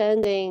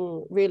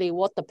 understanding really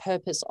what the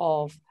purpose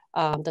of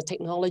the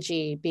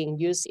technology being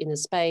used in the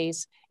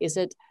space, is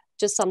it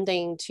just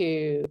something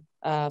to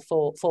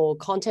for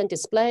content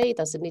display?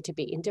 Does it need to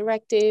be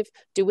interactive?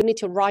 Do we need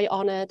to write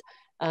on it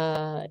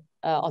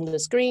on the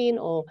screen,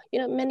 or, you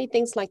know, many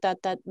things like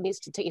that that needs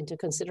to take into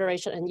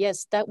consideration? And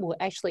yes, that will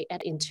actually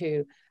add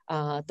into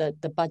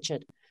the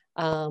budget.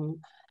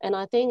 And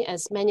I think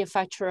as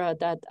manufacturer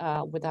that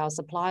with our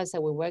suppliers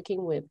that we're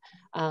working with,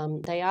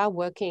 they are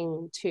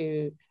working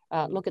to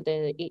look at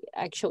the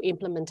actual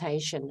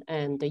implementation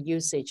and the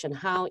usage and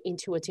how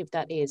intuitive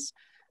that is.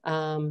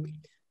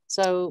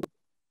 So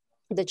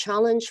the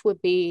challenge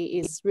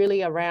is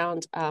really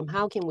around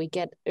how can we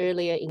get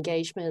earlier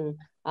engagement,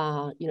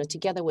 you know,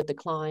 together with the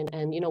client.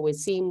 And, you know, we're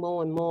seeing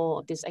more and more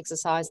of this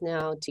exercise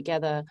now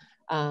together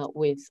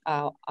with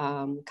our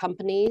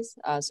companies.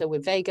 So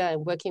with Vega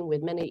and working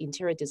with many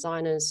interior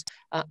designers,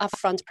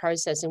 upfront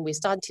process, and we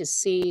start to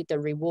see the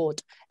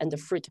reward and the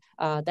fruit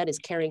that is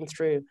carrying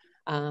through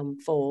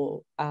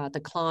for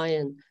the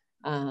client.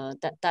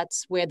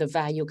 That's where the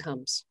value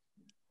comes.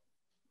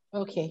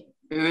 Okay.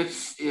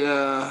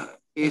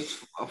 It's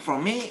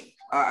for me,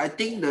 I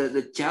think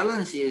the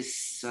challenge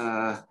is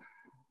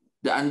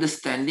the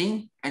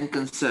understanding and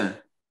concern.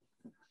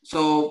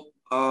 So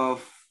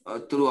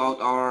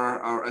throughout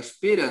our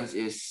experience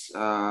is,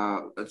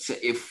 let's say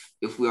if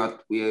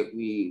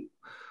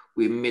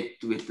we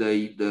meet with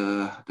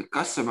the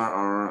customer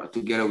or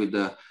together with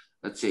the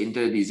let's say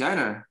interior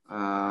designer,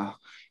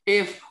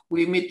 if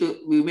we meet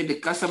the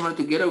customer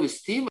together with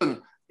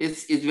Steven,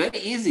 it's very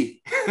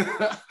easy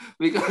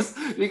because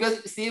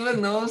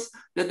Steven knows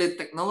that the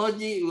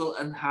technology will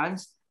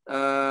enhance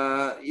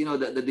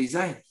the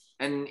design,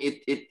 and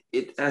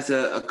it has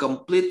a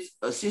complete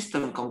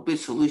system, complete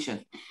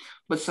solution.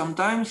 But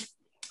sometimes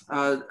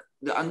the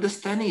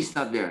understanding is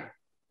not there.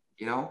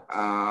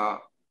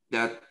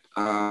 That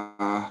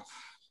I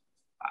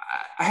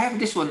have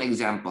this one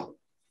example.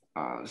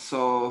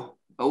 So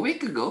a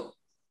week ago,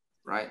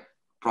 right?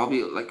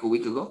 Probably like a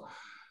week ago,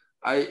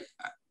 I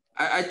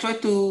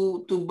tried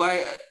to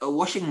buy a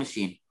washing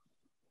machine,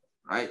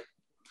 right?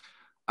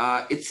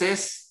 It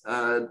says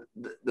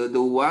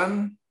the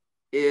one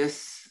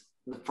is,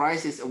 the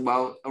price is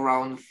about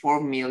around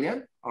 4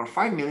 million or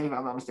 5 million if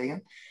I'm not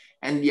mistaken,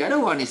 and the other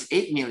one is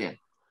 8 million,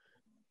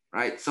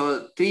 right?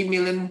 So 3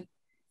 million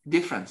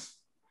difference.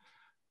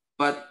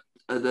 But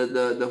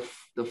the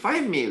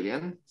 5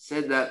 million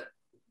said that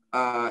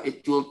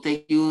it will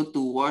take you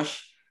to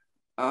wash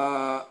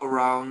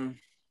around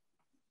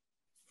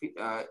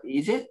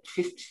is it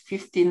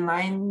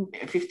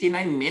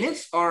 59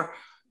 minutes or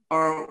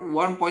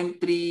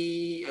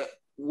 1.3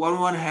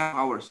 1.5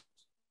 hours.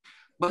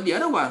 But the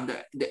other one,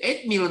 the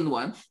 8 million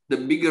one, the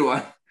bigger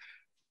one,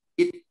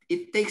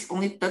 it takes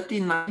only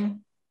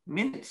 39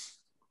 minutes.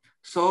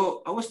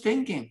 So I was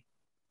thinking,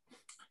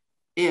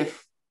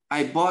 if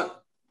I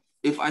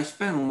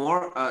spend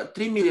more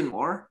 3 million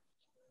more,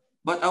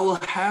 but I will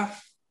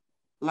have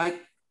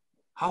like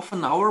half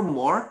an hour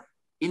more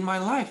in my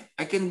life.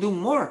 I can do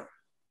more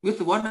with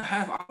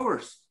 1.5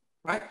 hours,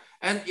 right?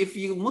 And if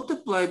you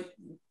multiply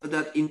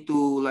that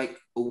into like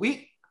a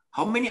week,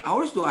 how many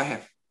hours do I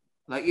have?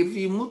 Like if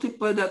you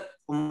multiply that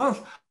a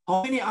month,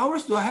 how many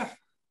hours do I have?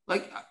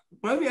 Like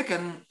probably I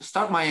can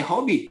start my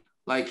hobby,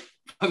 like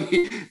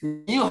probably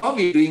new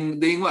hobby,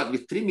 doing what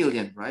with 3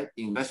 million, right?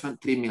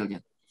 Investment 3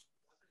 million.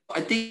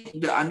 I think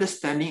the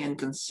understanding and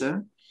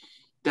concern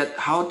that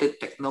how the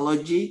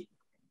technology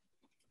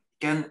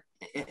can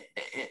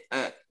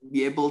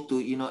be able to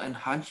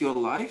enhance your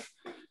life,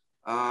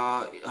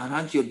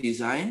 enhance your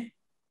design,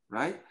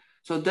 right?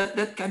 So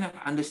that kind of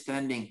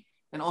understanding,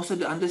 and also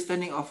the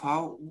understanding of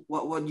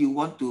what you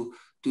want to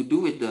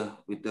do with the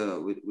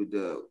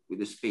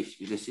space,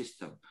 with the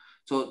system.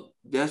 So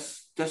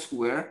that's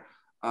where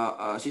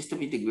a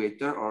system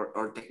integrator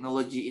or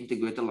technology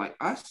integrator like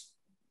us,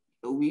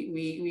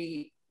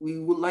 we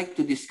would like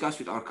to discuss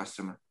with our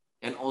customer,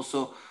 and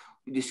also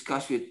we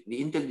discuss with the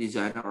interior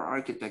designer or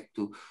architect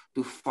to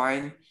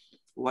find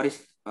what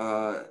is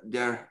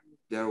their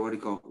what do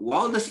you call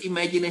wildest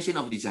imagination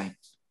of design,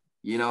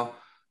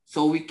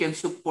 so we can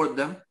support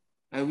them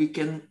and we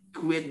can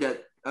create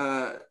that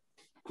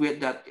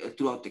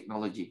through our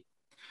technology.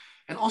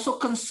 And also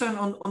concern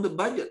on the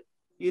budget.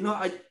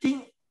 I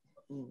think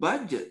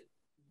budget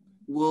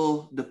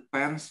will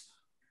depends.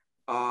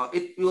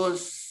 It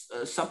was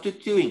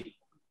substituting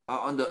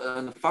on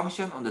the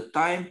function, on the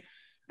time,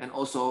 and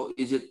also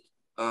is it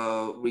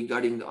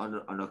regarding on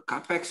the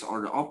capex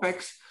or the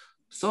opex.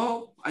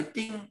 So I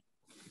think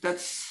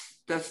that's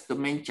the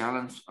main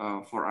challenge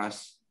for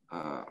us.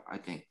 I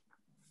think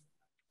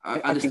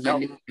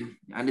understanding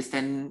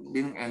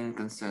and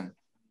concern.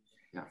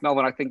 Yeah.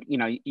 Melvin, I think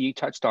you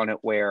touched on it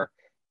where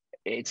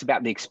it's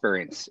about the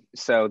experience.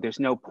 So there's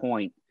no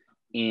point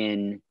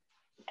in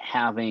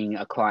having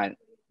a client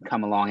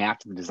come along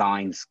after the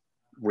design's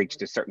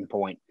reached a certain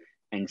point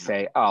and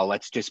say, oh,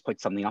 let's just put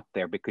something up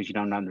there, because you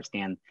don't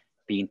understand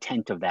the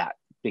intent of that.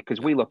 Because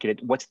we look at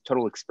it, what's the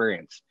total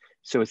experience?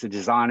 So as a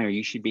designer,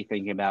 you should be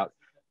thinking about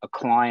a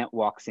client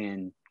walks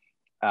in,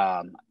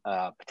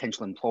 a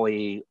potential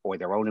employee or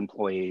their own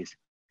employees.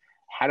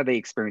 How do they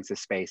experience the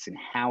space, and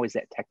how is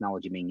that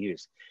technology being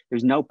used?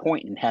 There's no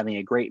point in having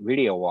a great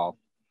video wall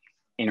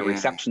in a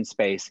reception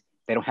space.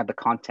 They don't have the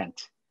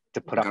content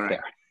to put up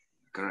there.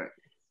 Correct.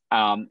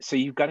 So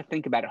you've got to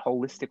think about it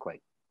holistically.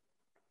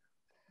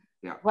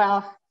 Yeah.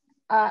 Well,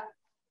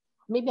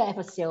 maybe I have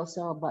a say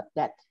also about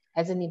that.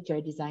 As an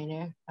interior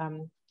designer,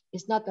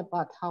 it's not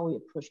about how we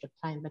approach the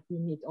client, but we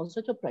need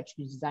also to approach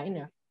the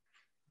designer.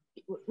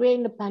 We're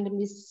in the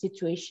pandemic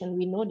situation.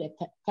 We know that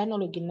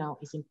technology now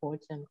is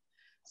important.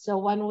 So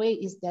one way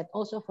is that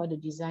also for the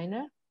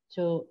designer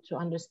to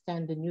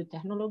understand the new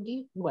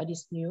technology, what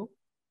is new.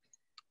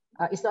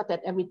 It's not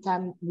that every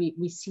time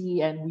we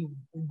see and we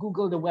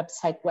Google the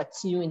website,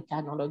 what's new in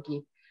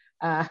technology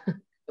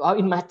or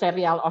in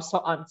material or so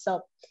on.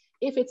 So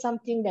if it's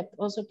something that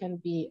also can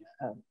be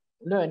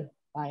learned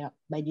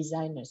by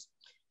designers,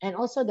 and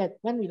also that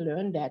when we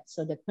learn that,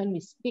 so that when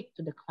we speak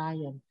to the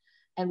client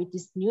and with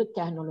this new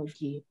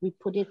technology, we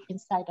put it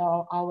inside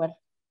our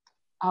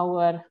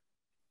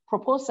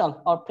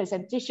proposal or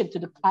presentation to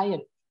the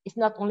client. It's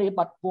not only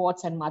about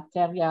boards and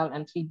material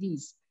and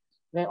 3Ds.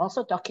 We're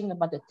also talking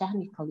about the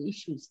technical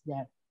issues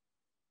there.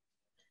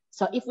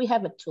 So if we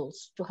have a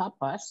tools to help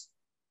us,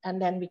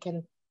 and then we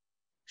can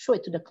show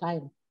it to the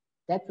client,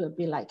 that will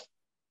be like,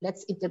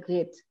 let's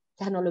integrate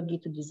technology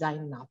to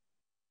design now.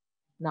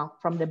 Now,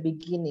 from the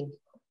beginning,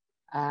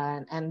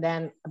 And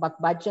then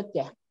about budget,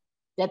 yeah,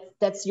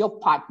 that's your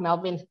part,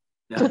 Melvin,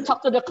 to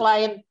talk to the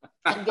client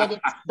and get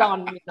it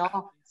done, you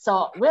know.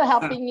 So we're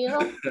helping you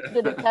to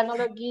do the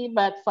technology,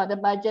 but for the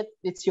budget,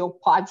 it's your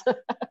part.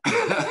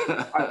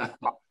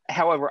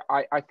 However,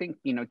 I think,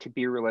 you know, to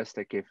be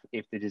realistic,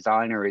 if the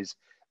designer is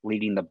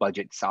leading the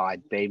budget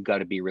side, they've got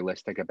to be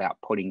realistic about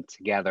putting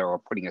together or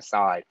putting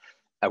aside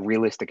a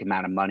realistic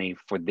amount of money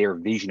for their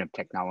vision of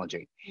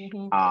technology.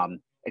 Mm-hmm.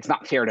 It's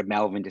not fair to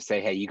Melvin to say,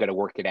 hey, you got to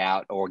work it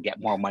out or get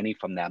more money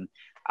from them.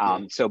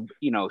 So,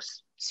 you know,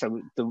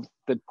 so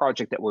the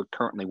project that we're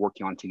currently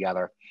working on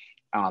together,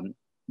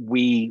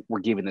 we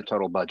were given the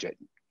total budget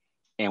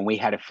and we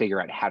had to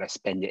figure out how to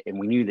spend it. And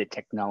we knew that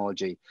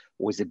technology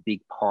was a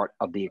big part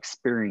of the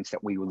experience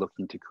that we were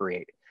looking to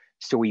create.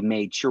 So we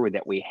made sure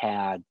that we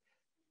had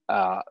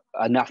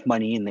enough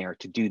money in there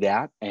to do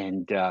that.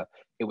 And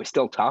it was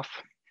still tough,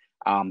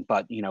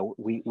 but, you know,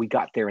 we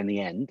got there in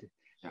the end.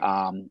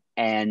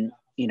 And,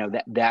 you know,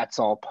 that's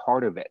all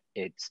part of it.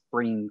 It's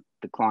bringing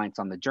the clients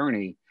on the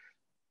journey,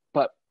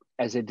 but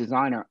as a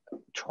designer,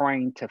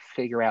 trying to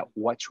figure out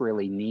what's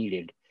really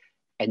needed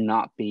and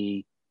not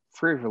be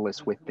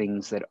frivolous with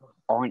things that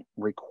aren't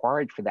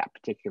required for that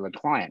particular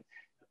client.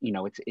 You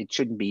know, it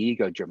shouldn't be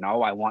ego driven.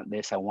 Oh, I want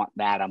this, I want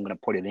that, I'm going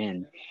to put it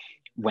in.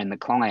 When the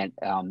client,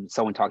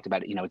 someone talked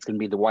about it, you know, it's going to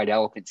be the white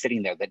elephant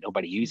sitting there that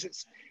nobody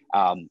uses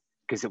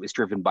because it was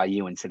driven by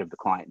you instead of the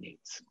client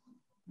needs.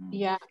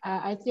 Yeah,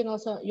 I think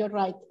also you're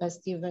right,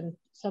 Stephen.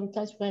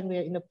 Sometimes when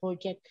we're in a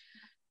project,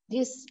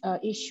 this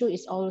issue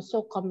is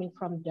also coming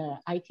from the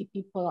IT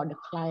people or the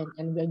client,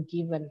 and we're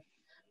given.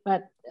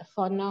 But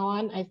for now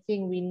on, I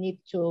think we need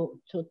to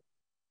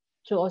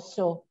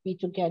also be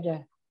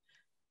together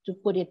to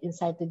put it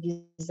inside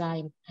the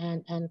design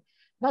and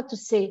not to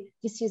say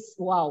this is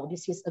wow,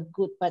 this is a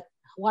good, but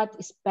what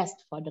is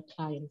best for the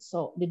client.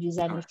 So the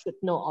designer should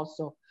know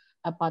also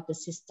about the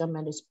system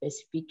and the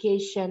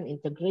specification,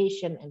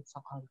 integration, and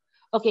so on.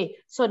 Okay,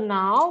 so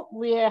now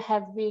we're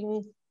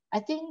having,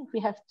 I think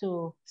we have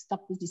to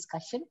stop the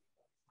discussion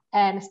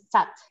and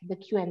start the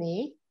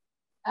Q&A.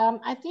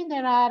 I think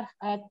there are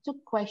 2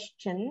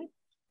 questions.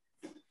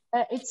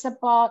 It's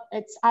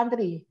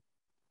Andre.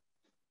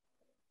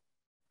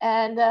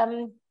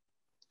 And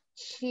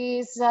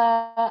she's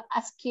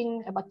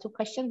asking about 2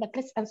 questions, but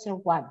let's answer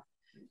one.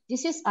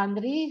 This is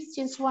Andre.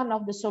 Since one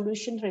of the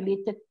solutions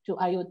related to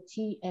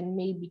IoT and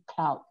maybe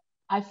cloud,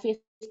 I face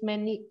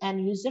many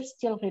end users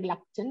still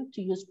reluctant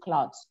to use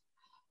clouds.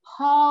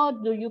 How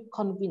do you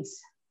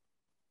convince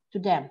to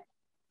them,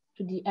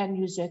 to the end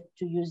user,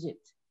 to use it?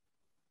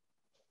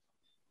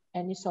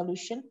 Any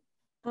solution?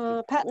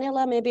 Pat,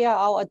 Nila, maybe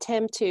I'll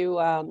attempt to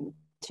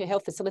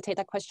help facilitate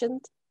that question.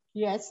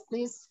 Yes,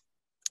 please.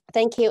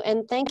 Thank you.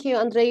 And thank you,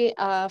 Andre,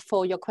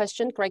 for your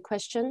question. Great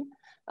question.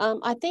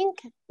 I think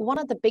one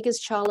of the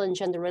biggest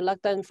challenge and the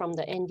reluctance from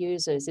the end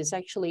users is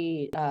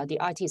actually the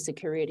IT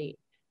security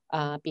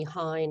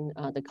behind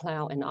the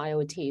cloud and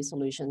IoT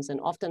solutions. And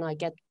often I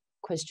get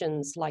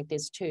questions like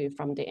this too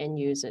from the end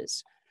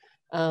users.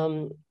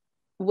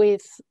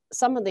 With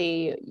some of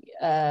the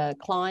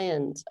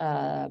client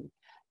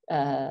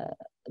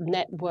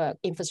network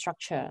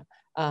infrastructure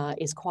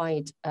is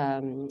quite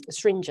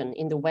stringent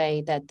in the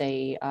way that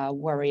they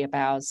worry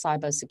about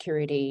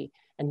cybersecurity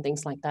and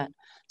things like that.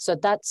 So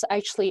that's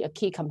actually a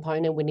key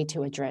component we need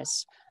to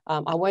address.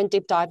 I won't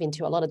deep dive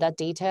into a lot of that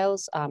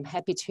details. I'm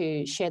happy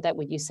to share that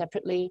with you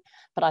separately,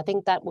 but I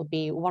think that would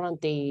be one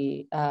of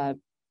the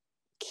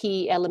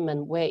key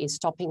element where it's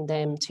stopping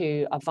them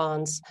to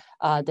advance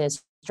their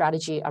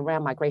strategy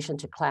around migration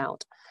to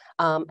cloud.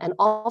 And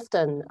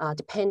often,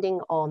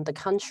 depending on the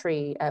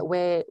country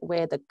where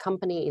the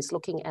company is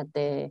looking at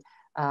their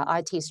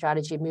IT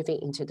strategy moving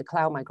into the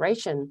cloud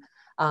migration,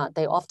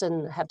 they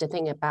often have to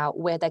think about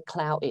where that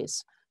cloud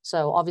is.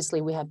 So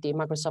obviously we have the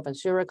Microsoft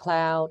Azure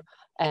cloud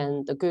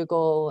and the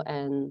Google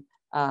and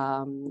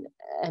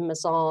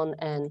Amazon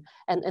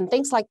and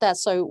things like that.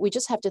 So we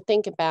just have to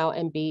think about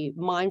and be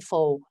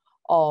mindful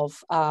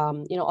of,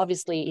 you know,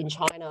 obviously in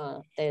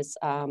China, there's,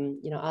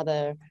 you know,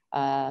 other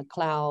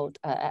cloud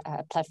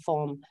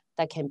platform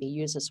that can be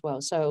used as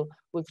well. So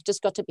we've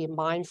just got to be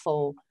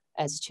mindful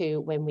as to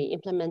when we're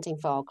implementing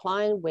for our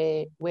client,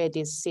 where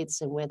this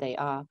sits and where they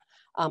are.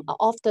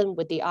 Often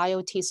with the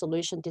IoT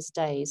solution these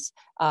days,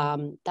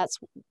 that's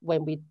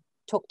when we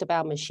talked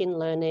about machine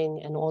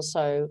learning and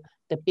also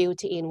the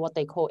built-in what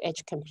they call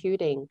edge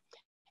computing.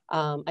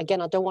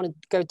 Again, I don't want to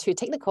go too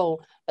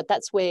technical, but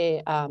that's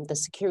where the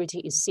security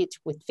is sit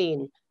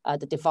within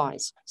the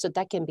device. So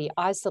that can be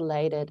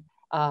isolated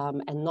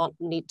and not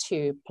need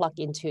to plug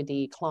into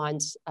the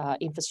client's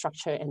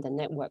infrastructure and the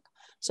network.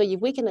 So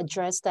if we can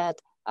address that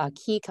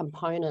key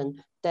component,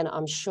 then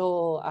I'm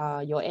sure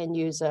your end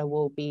user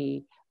will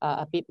be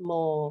a bit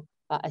more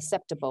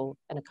acceptable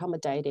and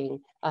accommodating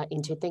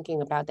into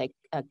thinking about their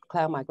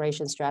cloud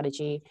migration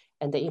strategy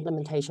and the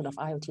implementation of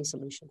IoT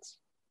solutions.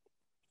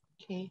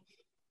 Okay.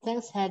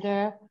 Thanks,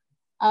 Heather.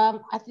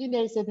 I think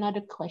there's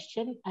another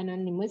question,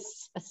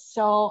 anonymous.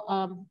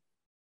 So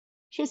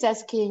she's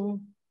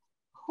asking,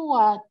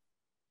 who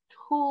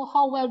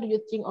how well do you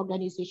think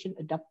organization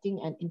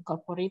adopting and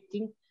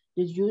incorporating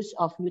the use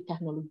of new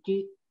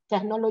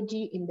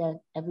technology in their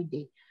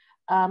everyday?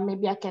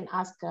 Maybe I can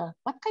ask,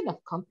 what kind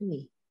of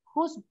company?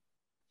 Who's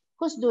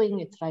doing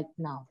it right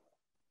now?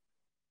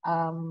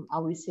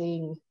 Are we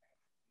saying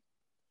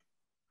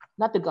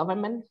not the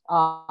government?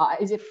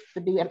 Is it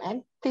the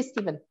BUMN? Please,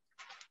 Stephen.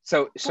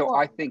 So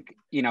I think,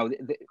 you know,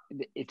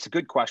 it's a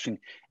good question.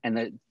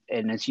 And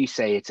as you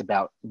say, it's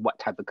about what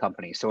type of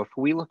company. So if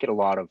we look at a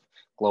lot of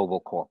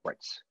global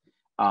corporates,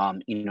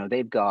 you know,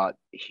 they've got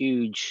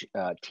huge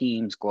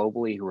teams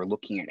globally who are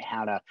looking at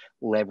how to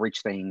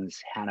leverage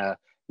things, how to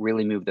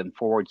really move them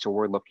forward. So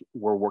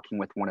we're working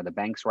with one of the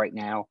banks right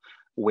now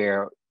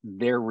where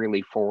they're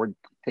really forward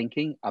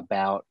thinking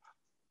about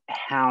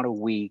how do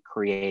we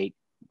create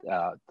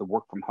the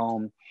work from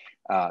home,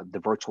 the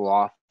virtual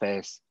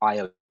office,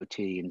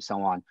 IoT, and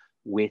so on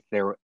with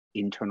their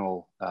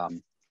internal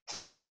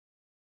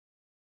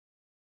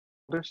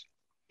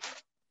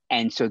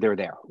and so they're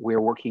there.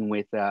 We're working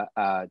with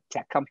a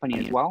tech company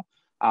as well.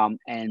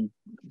 And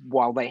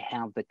while they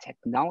have the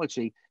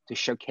technology to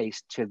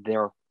showcase to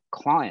their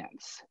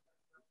clients,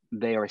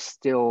 they are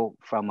still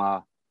from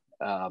a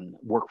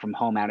work from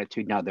home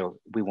attitude. No,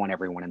 we want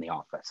everyone in the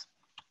office.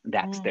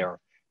 That's their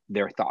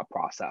thought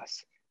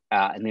process.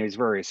 And there's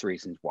various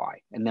reasons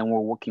why. And then we're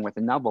working with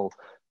another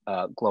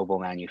global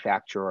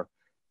manufacturer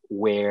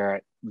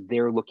where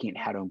they're looking at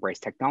how to embrace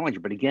technology.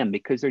 But again,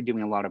 because they're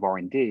doing a lot of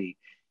R&D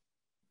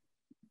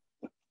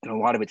and a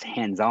lot of it's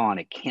hands-on,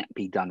 it can't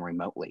be done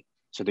remotely.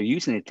 So they're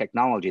using the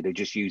technology, they're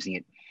just using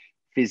it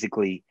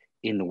physically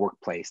in the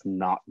workplace,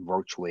 not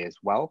virtually as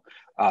well.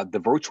 The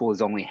virtual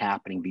is only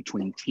happening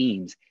between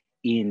teams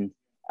in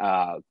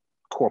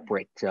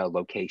corporate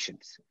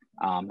locations,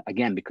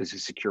 again, because of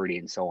security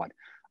and so on.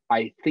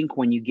 I think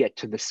when you get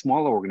to the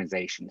smaller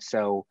organizations,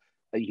 so,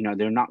 you know,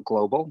 they're not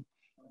global,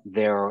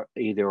 they're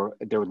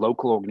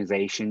local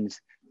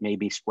organizations,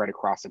 maybe spread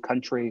across the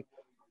country,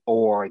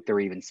 or they're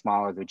even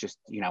smaller. They're just,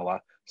 you know, a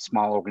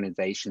small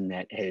organization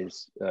that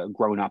has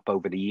grown up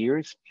over the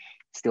years,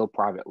 still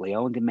privately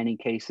owned in many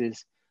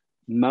cases.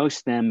 Most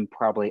of them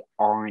probably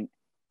aren't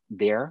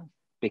there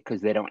because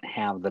they don't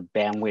have the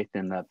bandwidth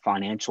and the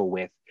financial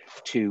width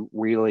to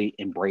really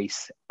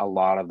embrace a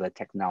lot of the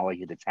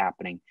technology that's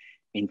happening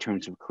in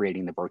terms of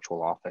creating the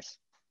virtual office.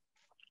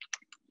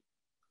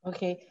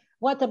 Okay,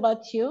 what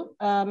about you,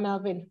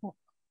 Melvin?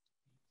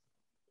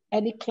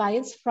 Any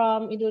clients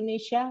from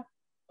Indonesia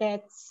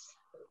that's...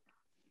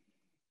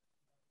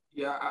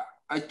 Yeah,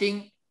 I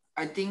think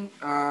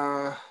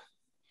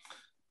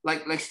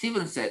like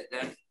Stephen said,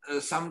 that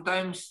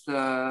sometimes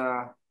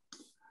a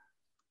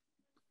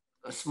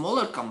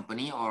smaller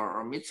company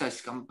or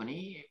mid-sized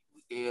company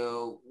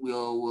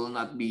will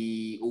not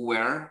be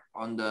aware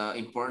on the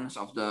importance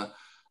of the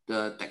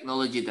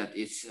technology that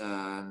is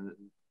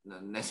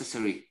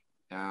necessary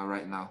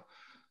right now,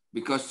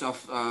 because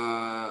of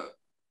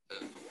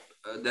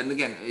then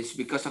again, it's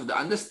because of the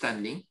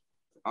understanding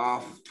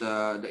of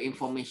the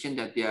information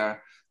that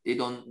they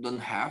don't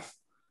have,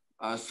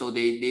 so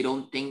they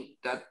don't think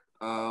that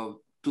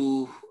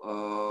to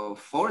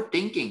forward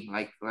thinking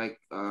like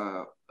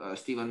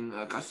Stephen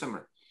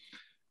customer,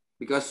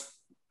 because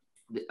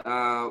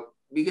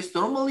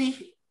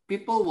normally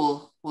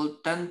people will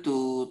tend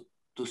to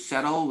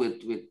settle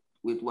with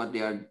what they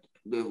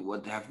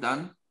have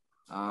done,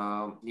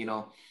 you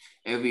know,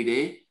 every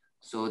day.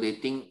 So they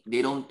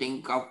don't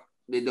think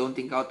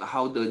out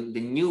how the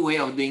new way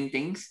of doing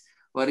things,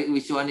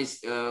 which one is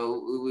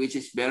which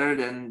is better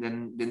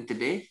than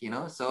today, you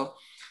know. So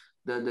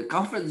the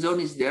comfort zone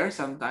is there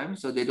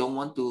sometimes, so they don't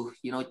want to,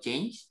 you know,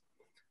 change.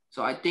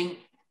 So I think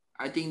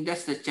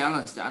that's the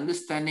challenge, the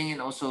understanding,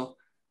 and also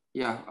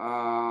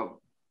the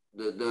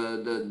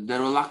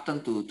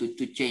reluctant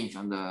to change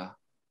on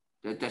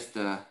that's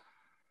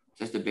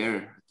the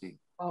barrier, I think.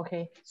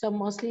 Okay, so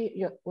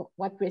mostly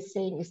what we're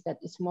saying is that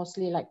it's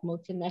mostly like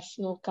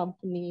multinational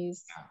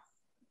companies,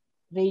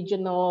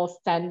 regional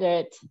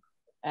standard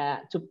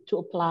to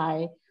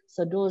apply.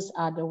 So those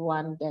are the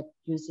ones that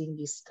using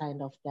this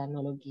kind of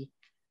technology.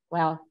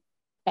 Well,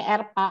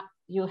 PR Pak,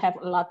 you have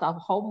a lot of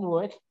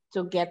homework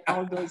to get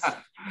all those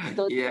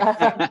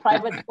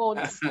private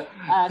owned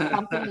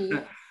company.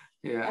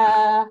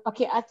 Yeah.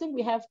 Okay, I think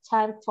we have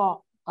time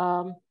for,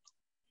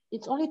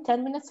 it's only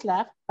 10 minutes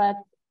left, but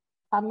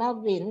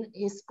Melvin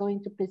is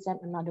going to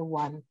present another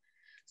one.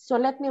 So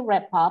let me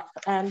wrap up,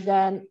 and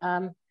then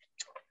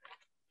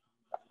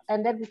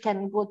we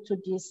can go to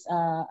this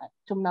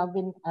to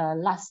Melvin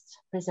last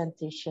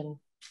presentation.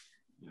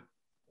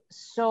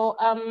 So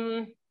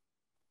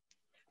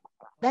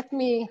let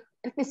me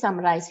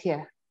summarize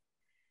here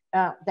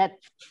that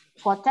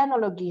for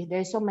technology there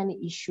is so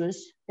many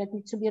issues that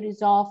need to be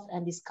resolved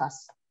and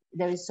discussed.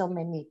 There is so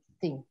many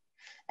things,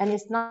 and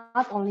it's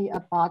not only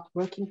about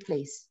working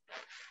place.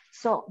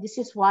 So this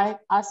is why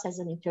us as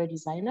an interior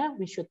designer,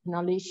 we should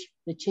acknowledge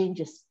the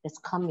changes that's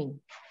coming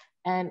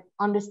and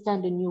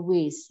understand the new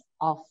ways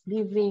of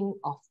living,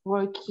 of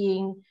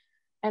working.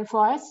 And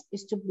for us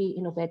is to be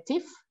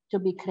innovative, to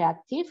be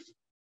creative,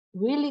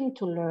 willing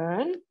to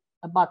learn,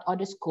 about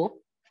other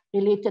scope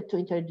related to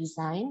interior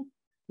design,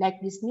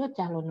 like this new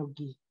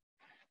technology.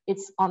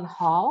 It's on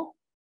how,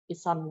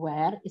 it's on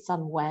where, it's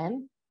on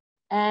when,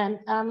 and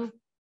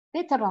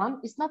later on,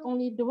 it's not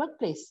only the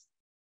workplace,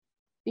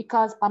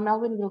 because Pak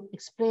Melvin will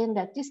explain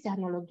that this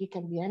technology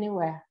can be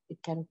anywhere.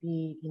 It can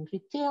be in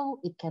retail,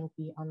 it can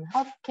be on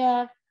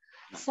healthcare.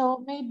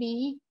 So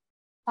maybe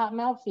Pak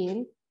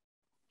Melvin,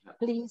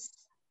 please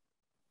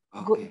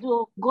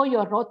go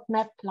your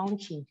roadmap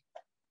launching.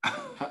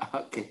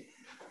 Okay.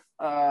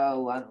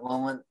 One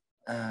moment.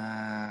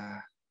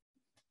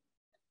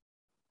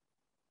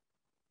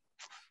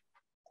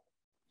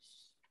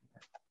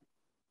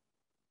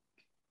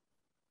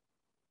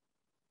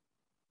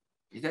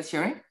 Is that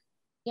sharing?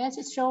 Yes,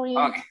 it's showing.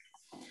 Okay.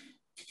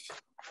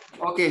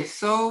 Okay,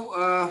 so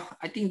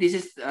I think this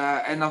is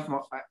end of my,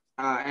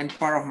 end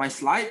part of my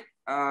slide.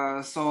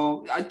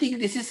 So I think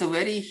this is a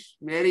very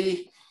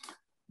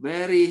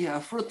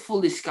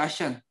fruitful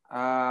discussion.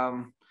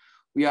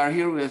 We are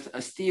here with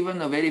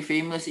Stephen, a very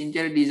famous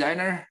interior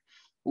designer,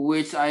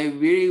 which I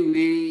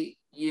very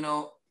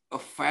a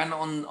fan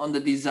on the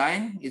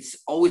design. It's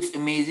always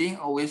amazing,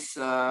 always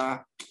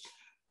what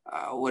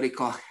do you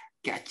call,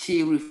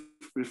 catchy,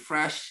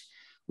 refresh.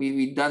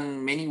 We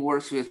done many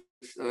works with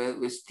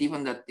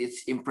Stephen that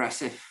it's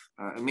impressive,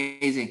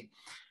 amazing.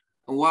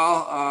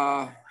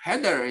 While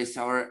Heather is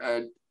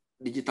our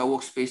digital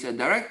workspace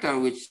director,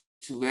 which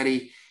is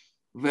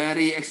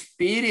very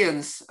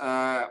experienced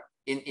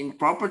in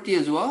property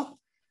as well.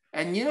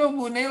 And you know,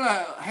 Bu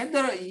Nela,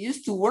 Heather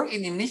used to work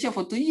in Indonesia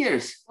for 2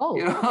 years. Oh.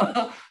 You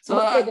know, so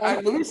Okay,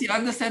 I believe she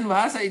understands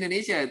Bahasa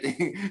Indonesia, I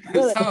think.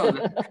 Some of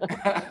them.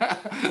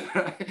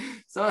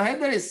 So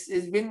Heather is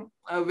been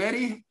a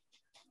very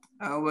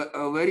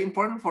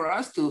important for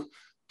us to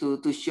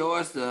show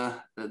us the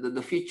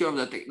future of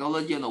the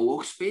technology on the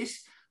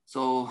workspace.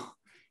 So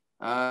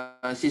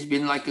she's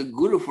been like a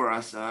guru for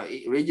us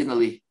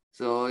regionally.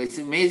 So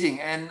it's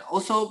amazing. And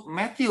also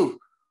Matthew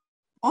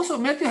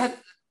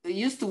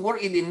used to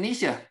work in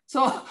Indonesia.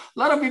 So a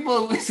lot of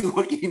people used to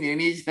work in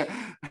Indonesia.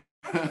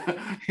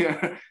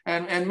 Yeah.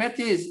 And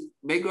Matthew's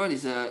background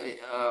is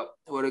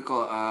what do you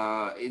call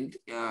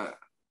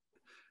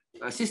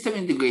system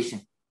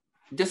integration,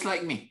 just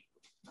like me.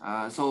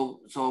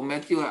 So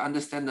Matthew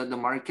understands the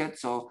market.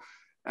 So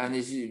and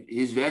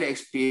he's very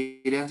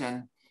experienced,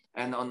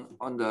 and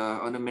on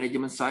the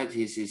management side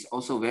he's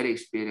also very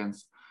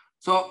experienced.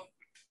 So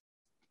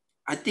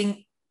I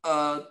think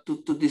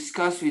to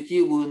discuss with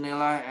you, Bu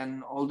Nela,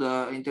 and all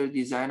the interior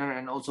designer,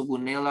 and also Bu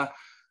Nela,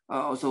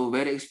 also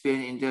very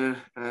experienced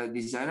interior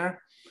designer.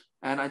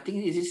 And I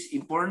think it is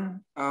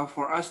important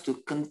for us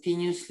to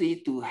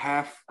continuously to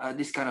have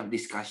this kind of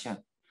discussion.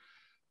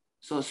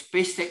 So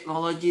space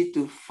technology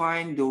to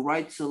find the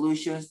right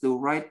solutions, the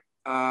right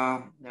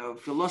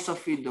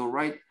philosophy, the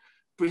right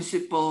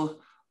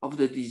principle of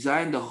the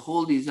design, the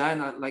whole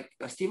design, like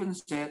Stephen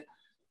said,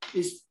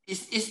 is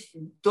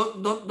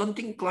don't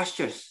think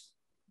clusters.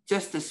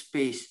 Just the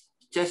space,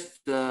 just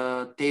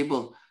the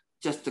table,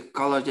 just the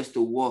color, just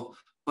the wall.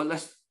 But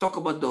let's talk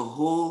about the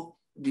whole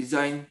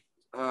design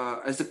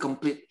as a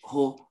complete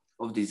whole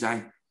of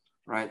design,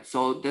 right?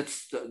 So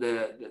that's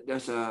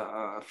there's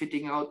a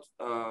fitting out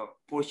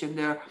portion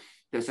there.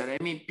 There's an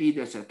MEP,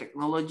 there's a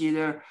technology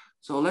there.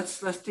 So let's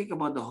think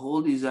about the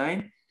whole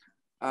design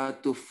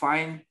to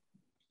find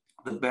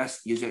the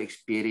best user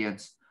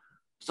experience.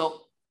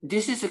 So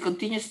this is a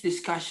continuous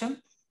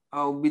discussion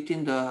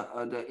between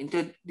the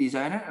interior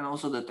designer and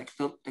also the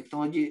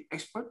technology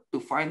expert to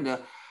find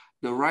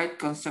the right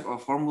concept or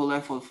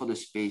formula for the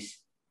space.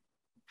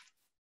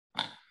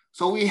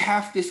 So we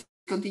have this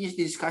continuous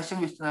discussion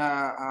with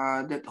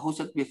that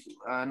hosted with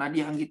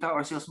Nadia Anggita,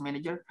 our sales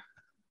manager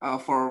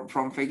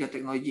from Vega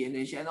Technology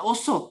Indonesia, and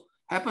also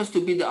happens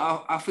to be the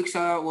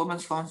Afixa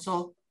Women's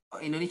Council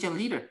Indonesian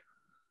leader.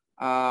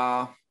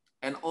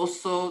 And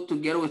also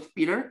together with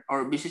Peter,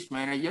 our business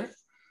manager.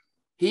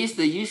 He's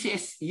the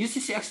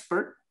UCC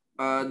expert,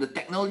 the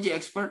technology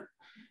expert,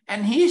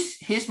 and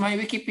he's my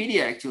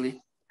Wikipedia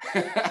actually.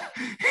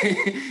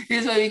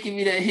 He's my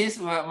Wikipedia. He's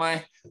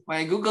my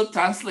Google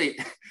Translate.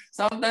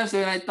 Sometimes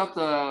when I talk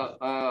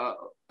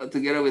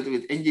together with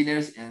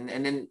engineers, and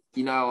then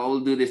I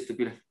will do this to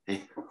Peter.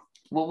 Hey,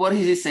 what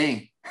is he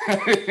saying?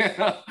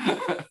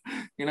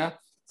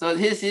 So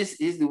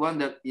he's the one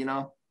that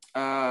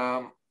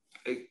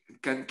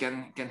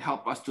can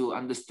help us to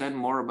understand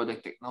more about the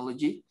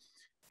technology.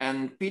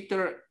 And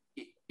Peter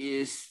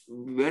is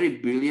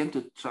very brilliant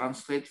to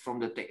translate from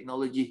the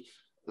technology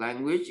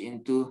language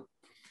into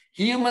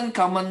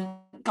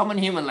common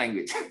human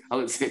language, I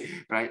would say,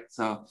 right?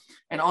 So,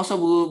 and also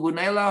Bu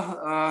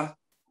Nela,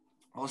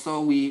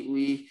 also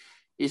we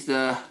is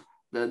the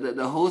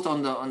host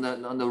on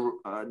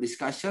the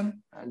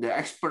discussion, the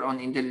expert on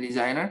interior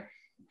designer.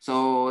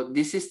 So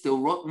this is the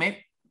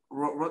roadmap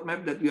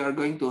that we are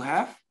going to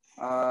have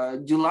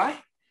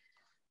July.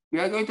 We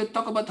are going to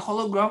talk about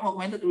hologram,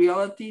 augmented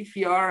reality,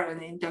 VR,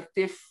 and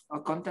interactive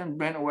content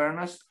brand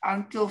awareness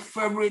until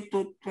February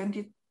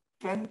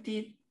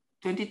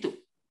 2022.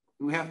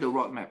 We have the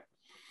roadmap.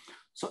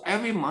 So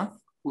every month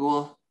we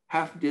will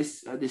have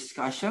this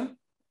discussion.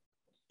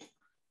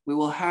 We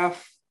will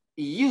have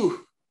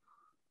you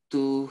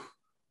to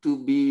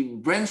be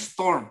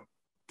brainstorm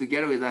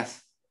together with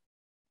us.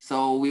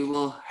 So we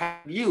will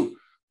have you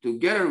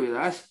together with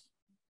us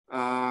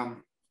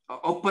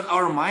open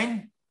our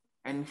mind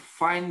and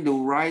find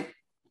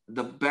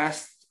the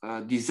best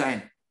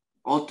design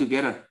all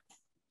together.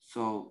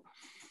 So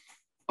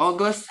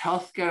August,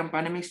 healthcare and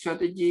pandemic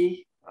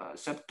strategy,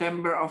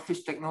 September,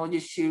 office technology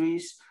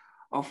series,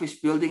 office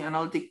building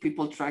analytic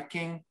people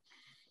tracking,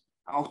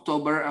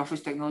 October,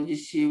 office technology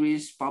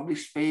series, public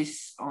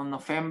space on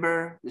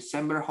November,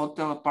 December,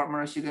 hotel,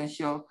 apartment,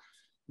 residential,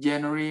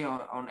 January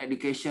on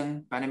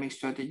education, pandemic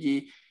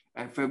strategy,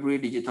 and February,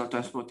 digital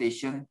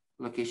transportation,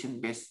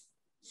 location-based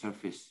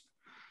service.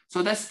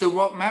 So that's the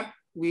roadmap.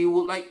 We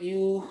would like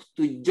you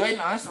to join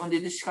us on the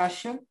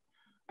discussion.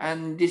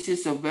 And this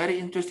is a very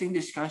interesting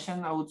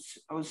discussion, I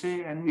would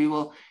say, and we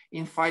will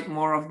invite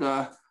more of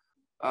the,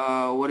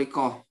 what do you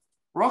call,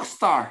 rock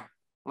star,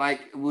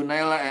 like Bu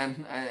Naila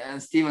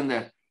and Steven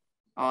there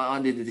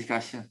on the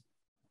discussion.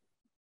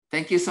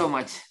 Thank you so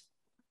much,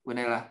 Bu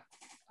Naila.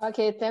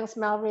 Okay, thanks,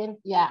 Melvin.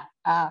 Yeah,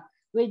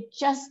 we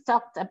just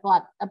talked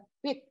about a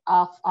bit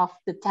of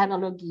the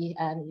technology,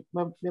 and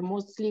we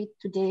mostly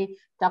today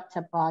talked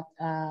about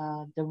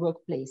the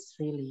workplace,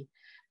 really.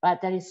 But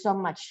there is so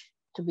much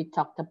to be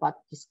talked about,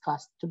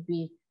 discussed,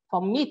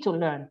 for me to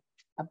learn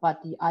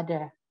about the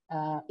other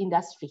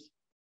industry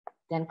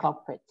than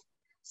corporate.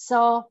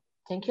 So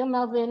thank you,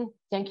 Melvin.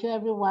 Thank you,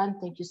 everyone.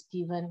 Thank you,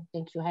 Stephen.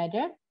 Thank you,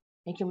 Heather.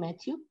 Thank you,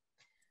 Matthew,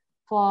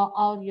 for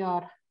all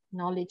your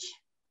knowledge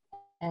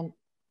and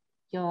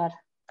your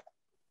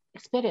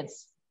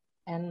experience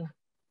and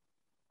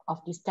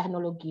of this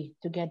technology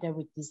together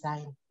with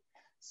design.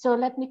 So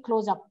let me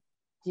close up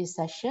this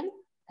session.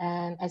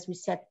 And as we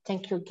said,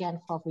 thank you again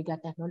for Vega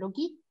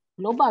Technology,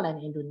 Global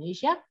and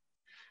Indonesia,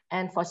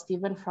 and for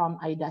Stephen from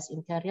AIDAS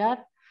Interior,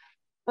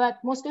 but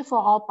mostly for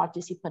all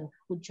participants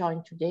who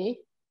joined today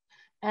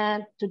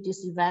and to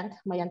this event,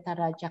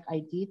 Mayantara JAK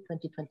ID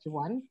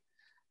 2021.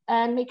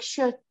 And make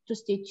sure to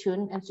stay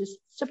tuned and to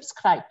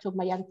subscribe to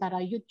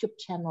Mayantara YouTube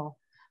channel.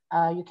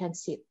 You can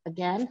see it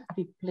again,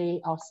 replay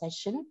our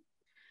session.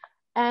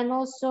 And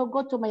also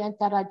go to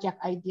Mayantara JAK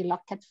ID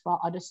Locket for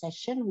other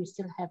session. We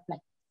still have like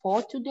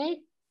 4 today,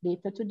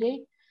 later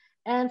today.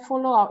 And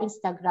follow our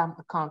Instagram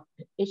account,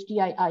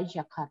 HDII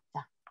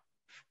Jakarta.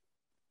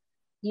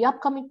 The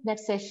upcoming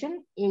next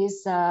session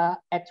is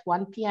at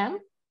 1 p.m.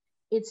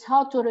 It's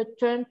how to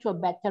return to a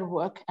better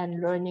work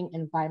and learning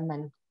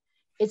environment.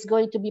 It's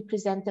going to be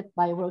presented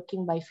by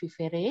Working by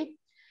Fifere.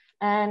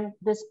 And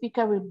the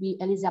speaker will be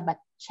Elizabeth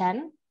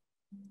Chen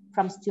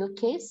from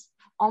Steelcase,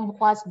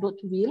 Omwas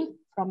Dotwil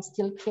from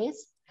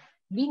Steelcase,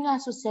 Binga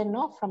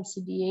Suseno from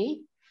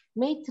CDA,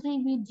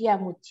 Maitri Vidya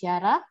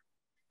Mutiara,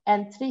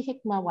 and Tri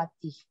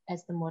Hikmawati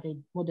as the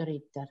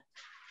moderator.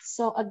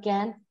 So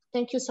again,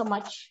 thank you so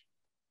much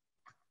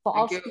for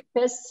all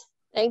speakers.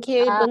 Thank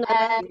you. And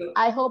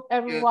I hope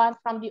everyone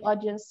from the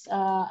audience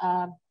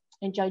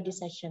enjoyed this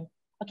session.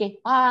 Okay,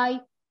 bye.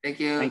 Thank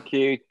you. Thank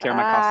you.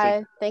 Terima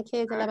kasih. Bye. Thank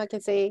you. Terima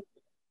kasih.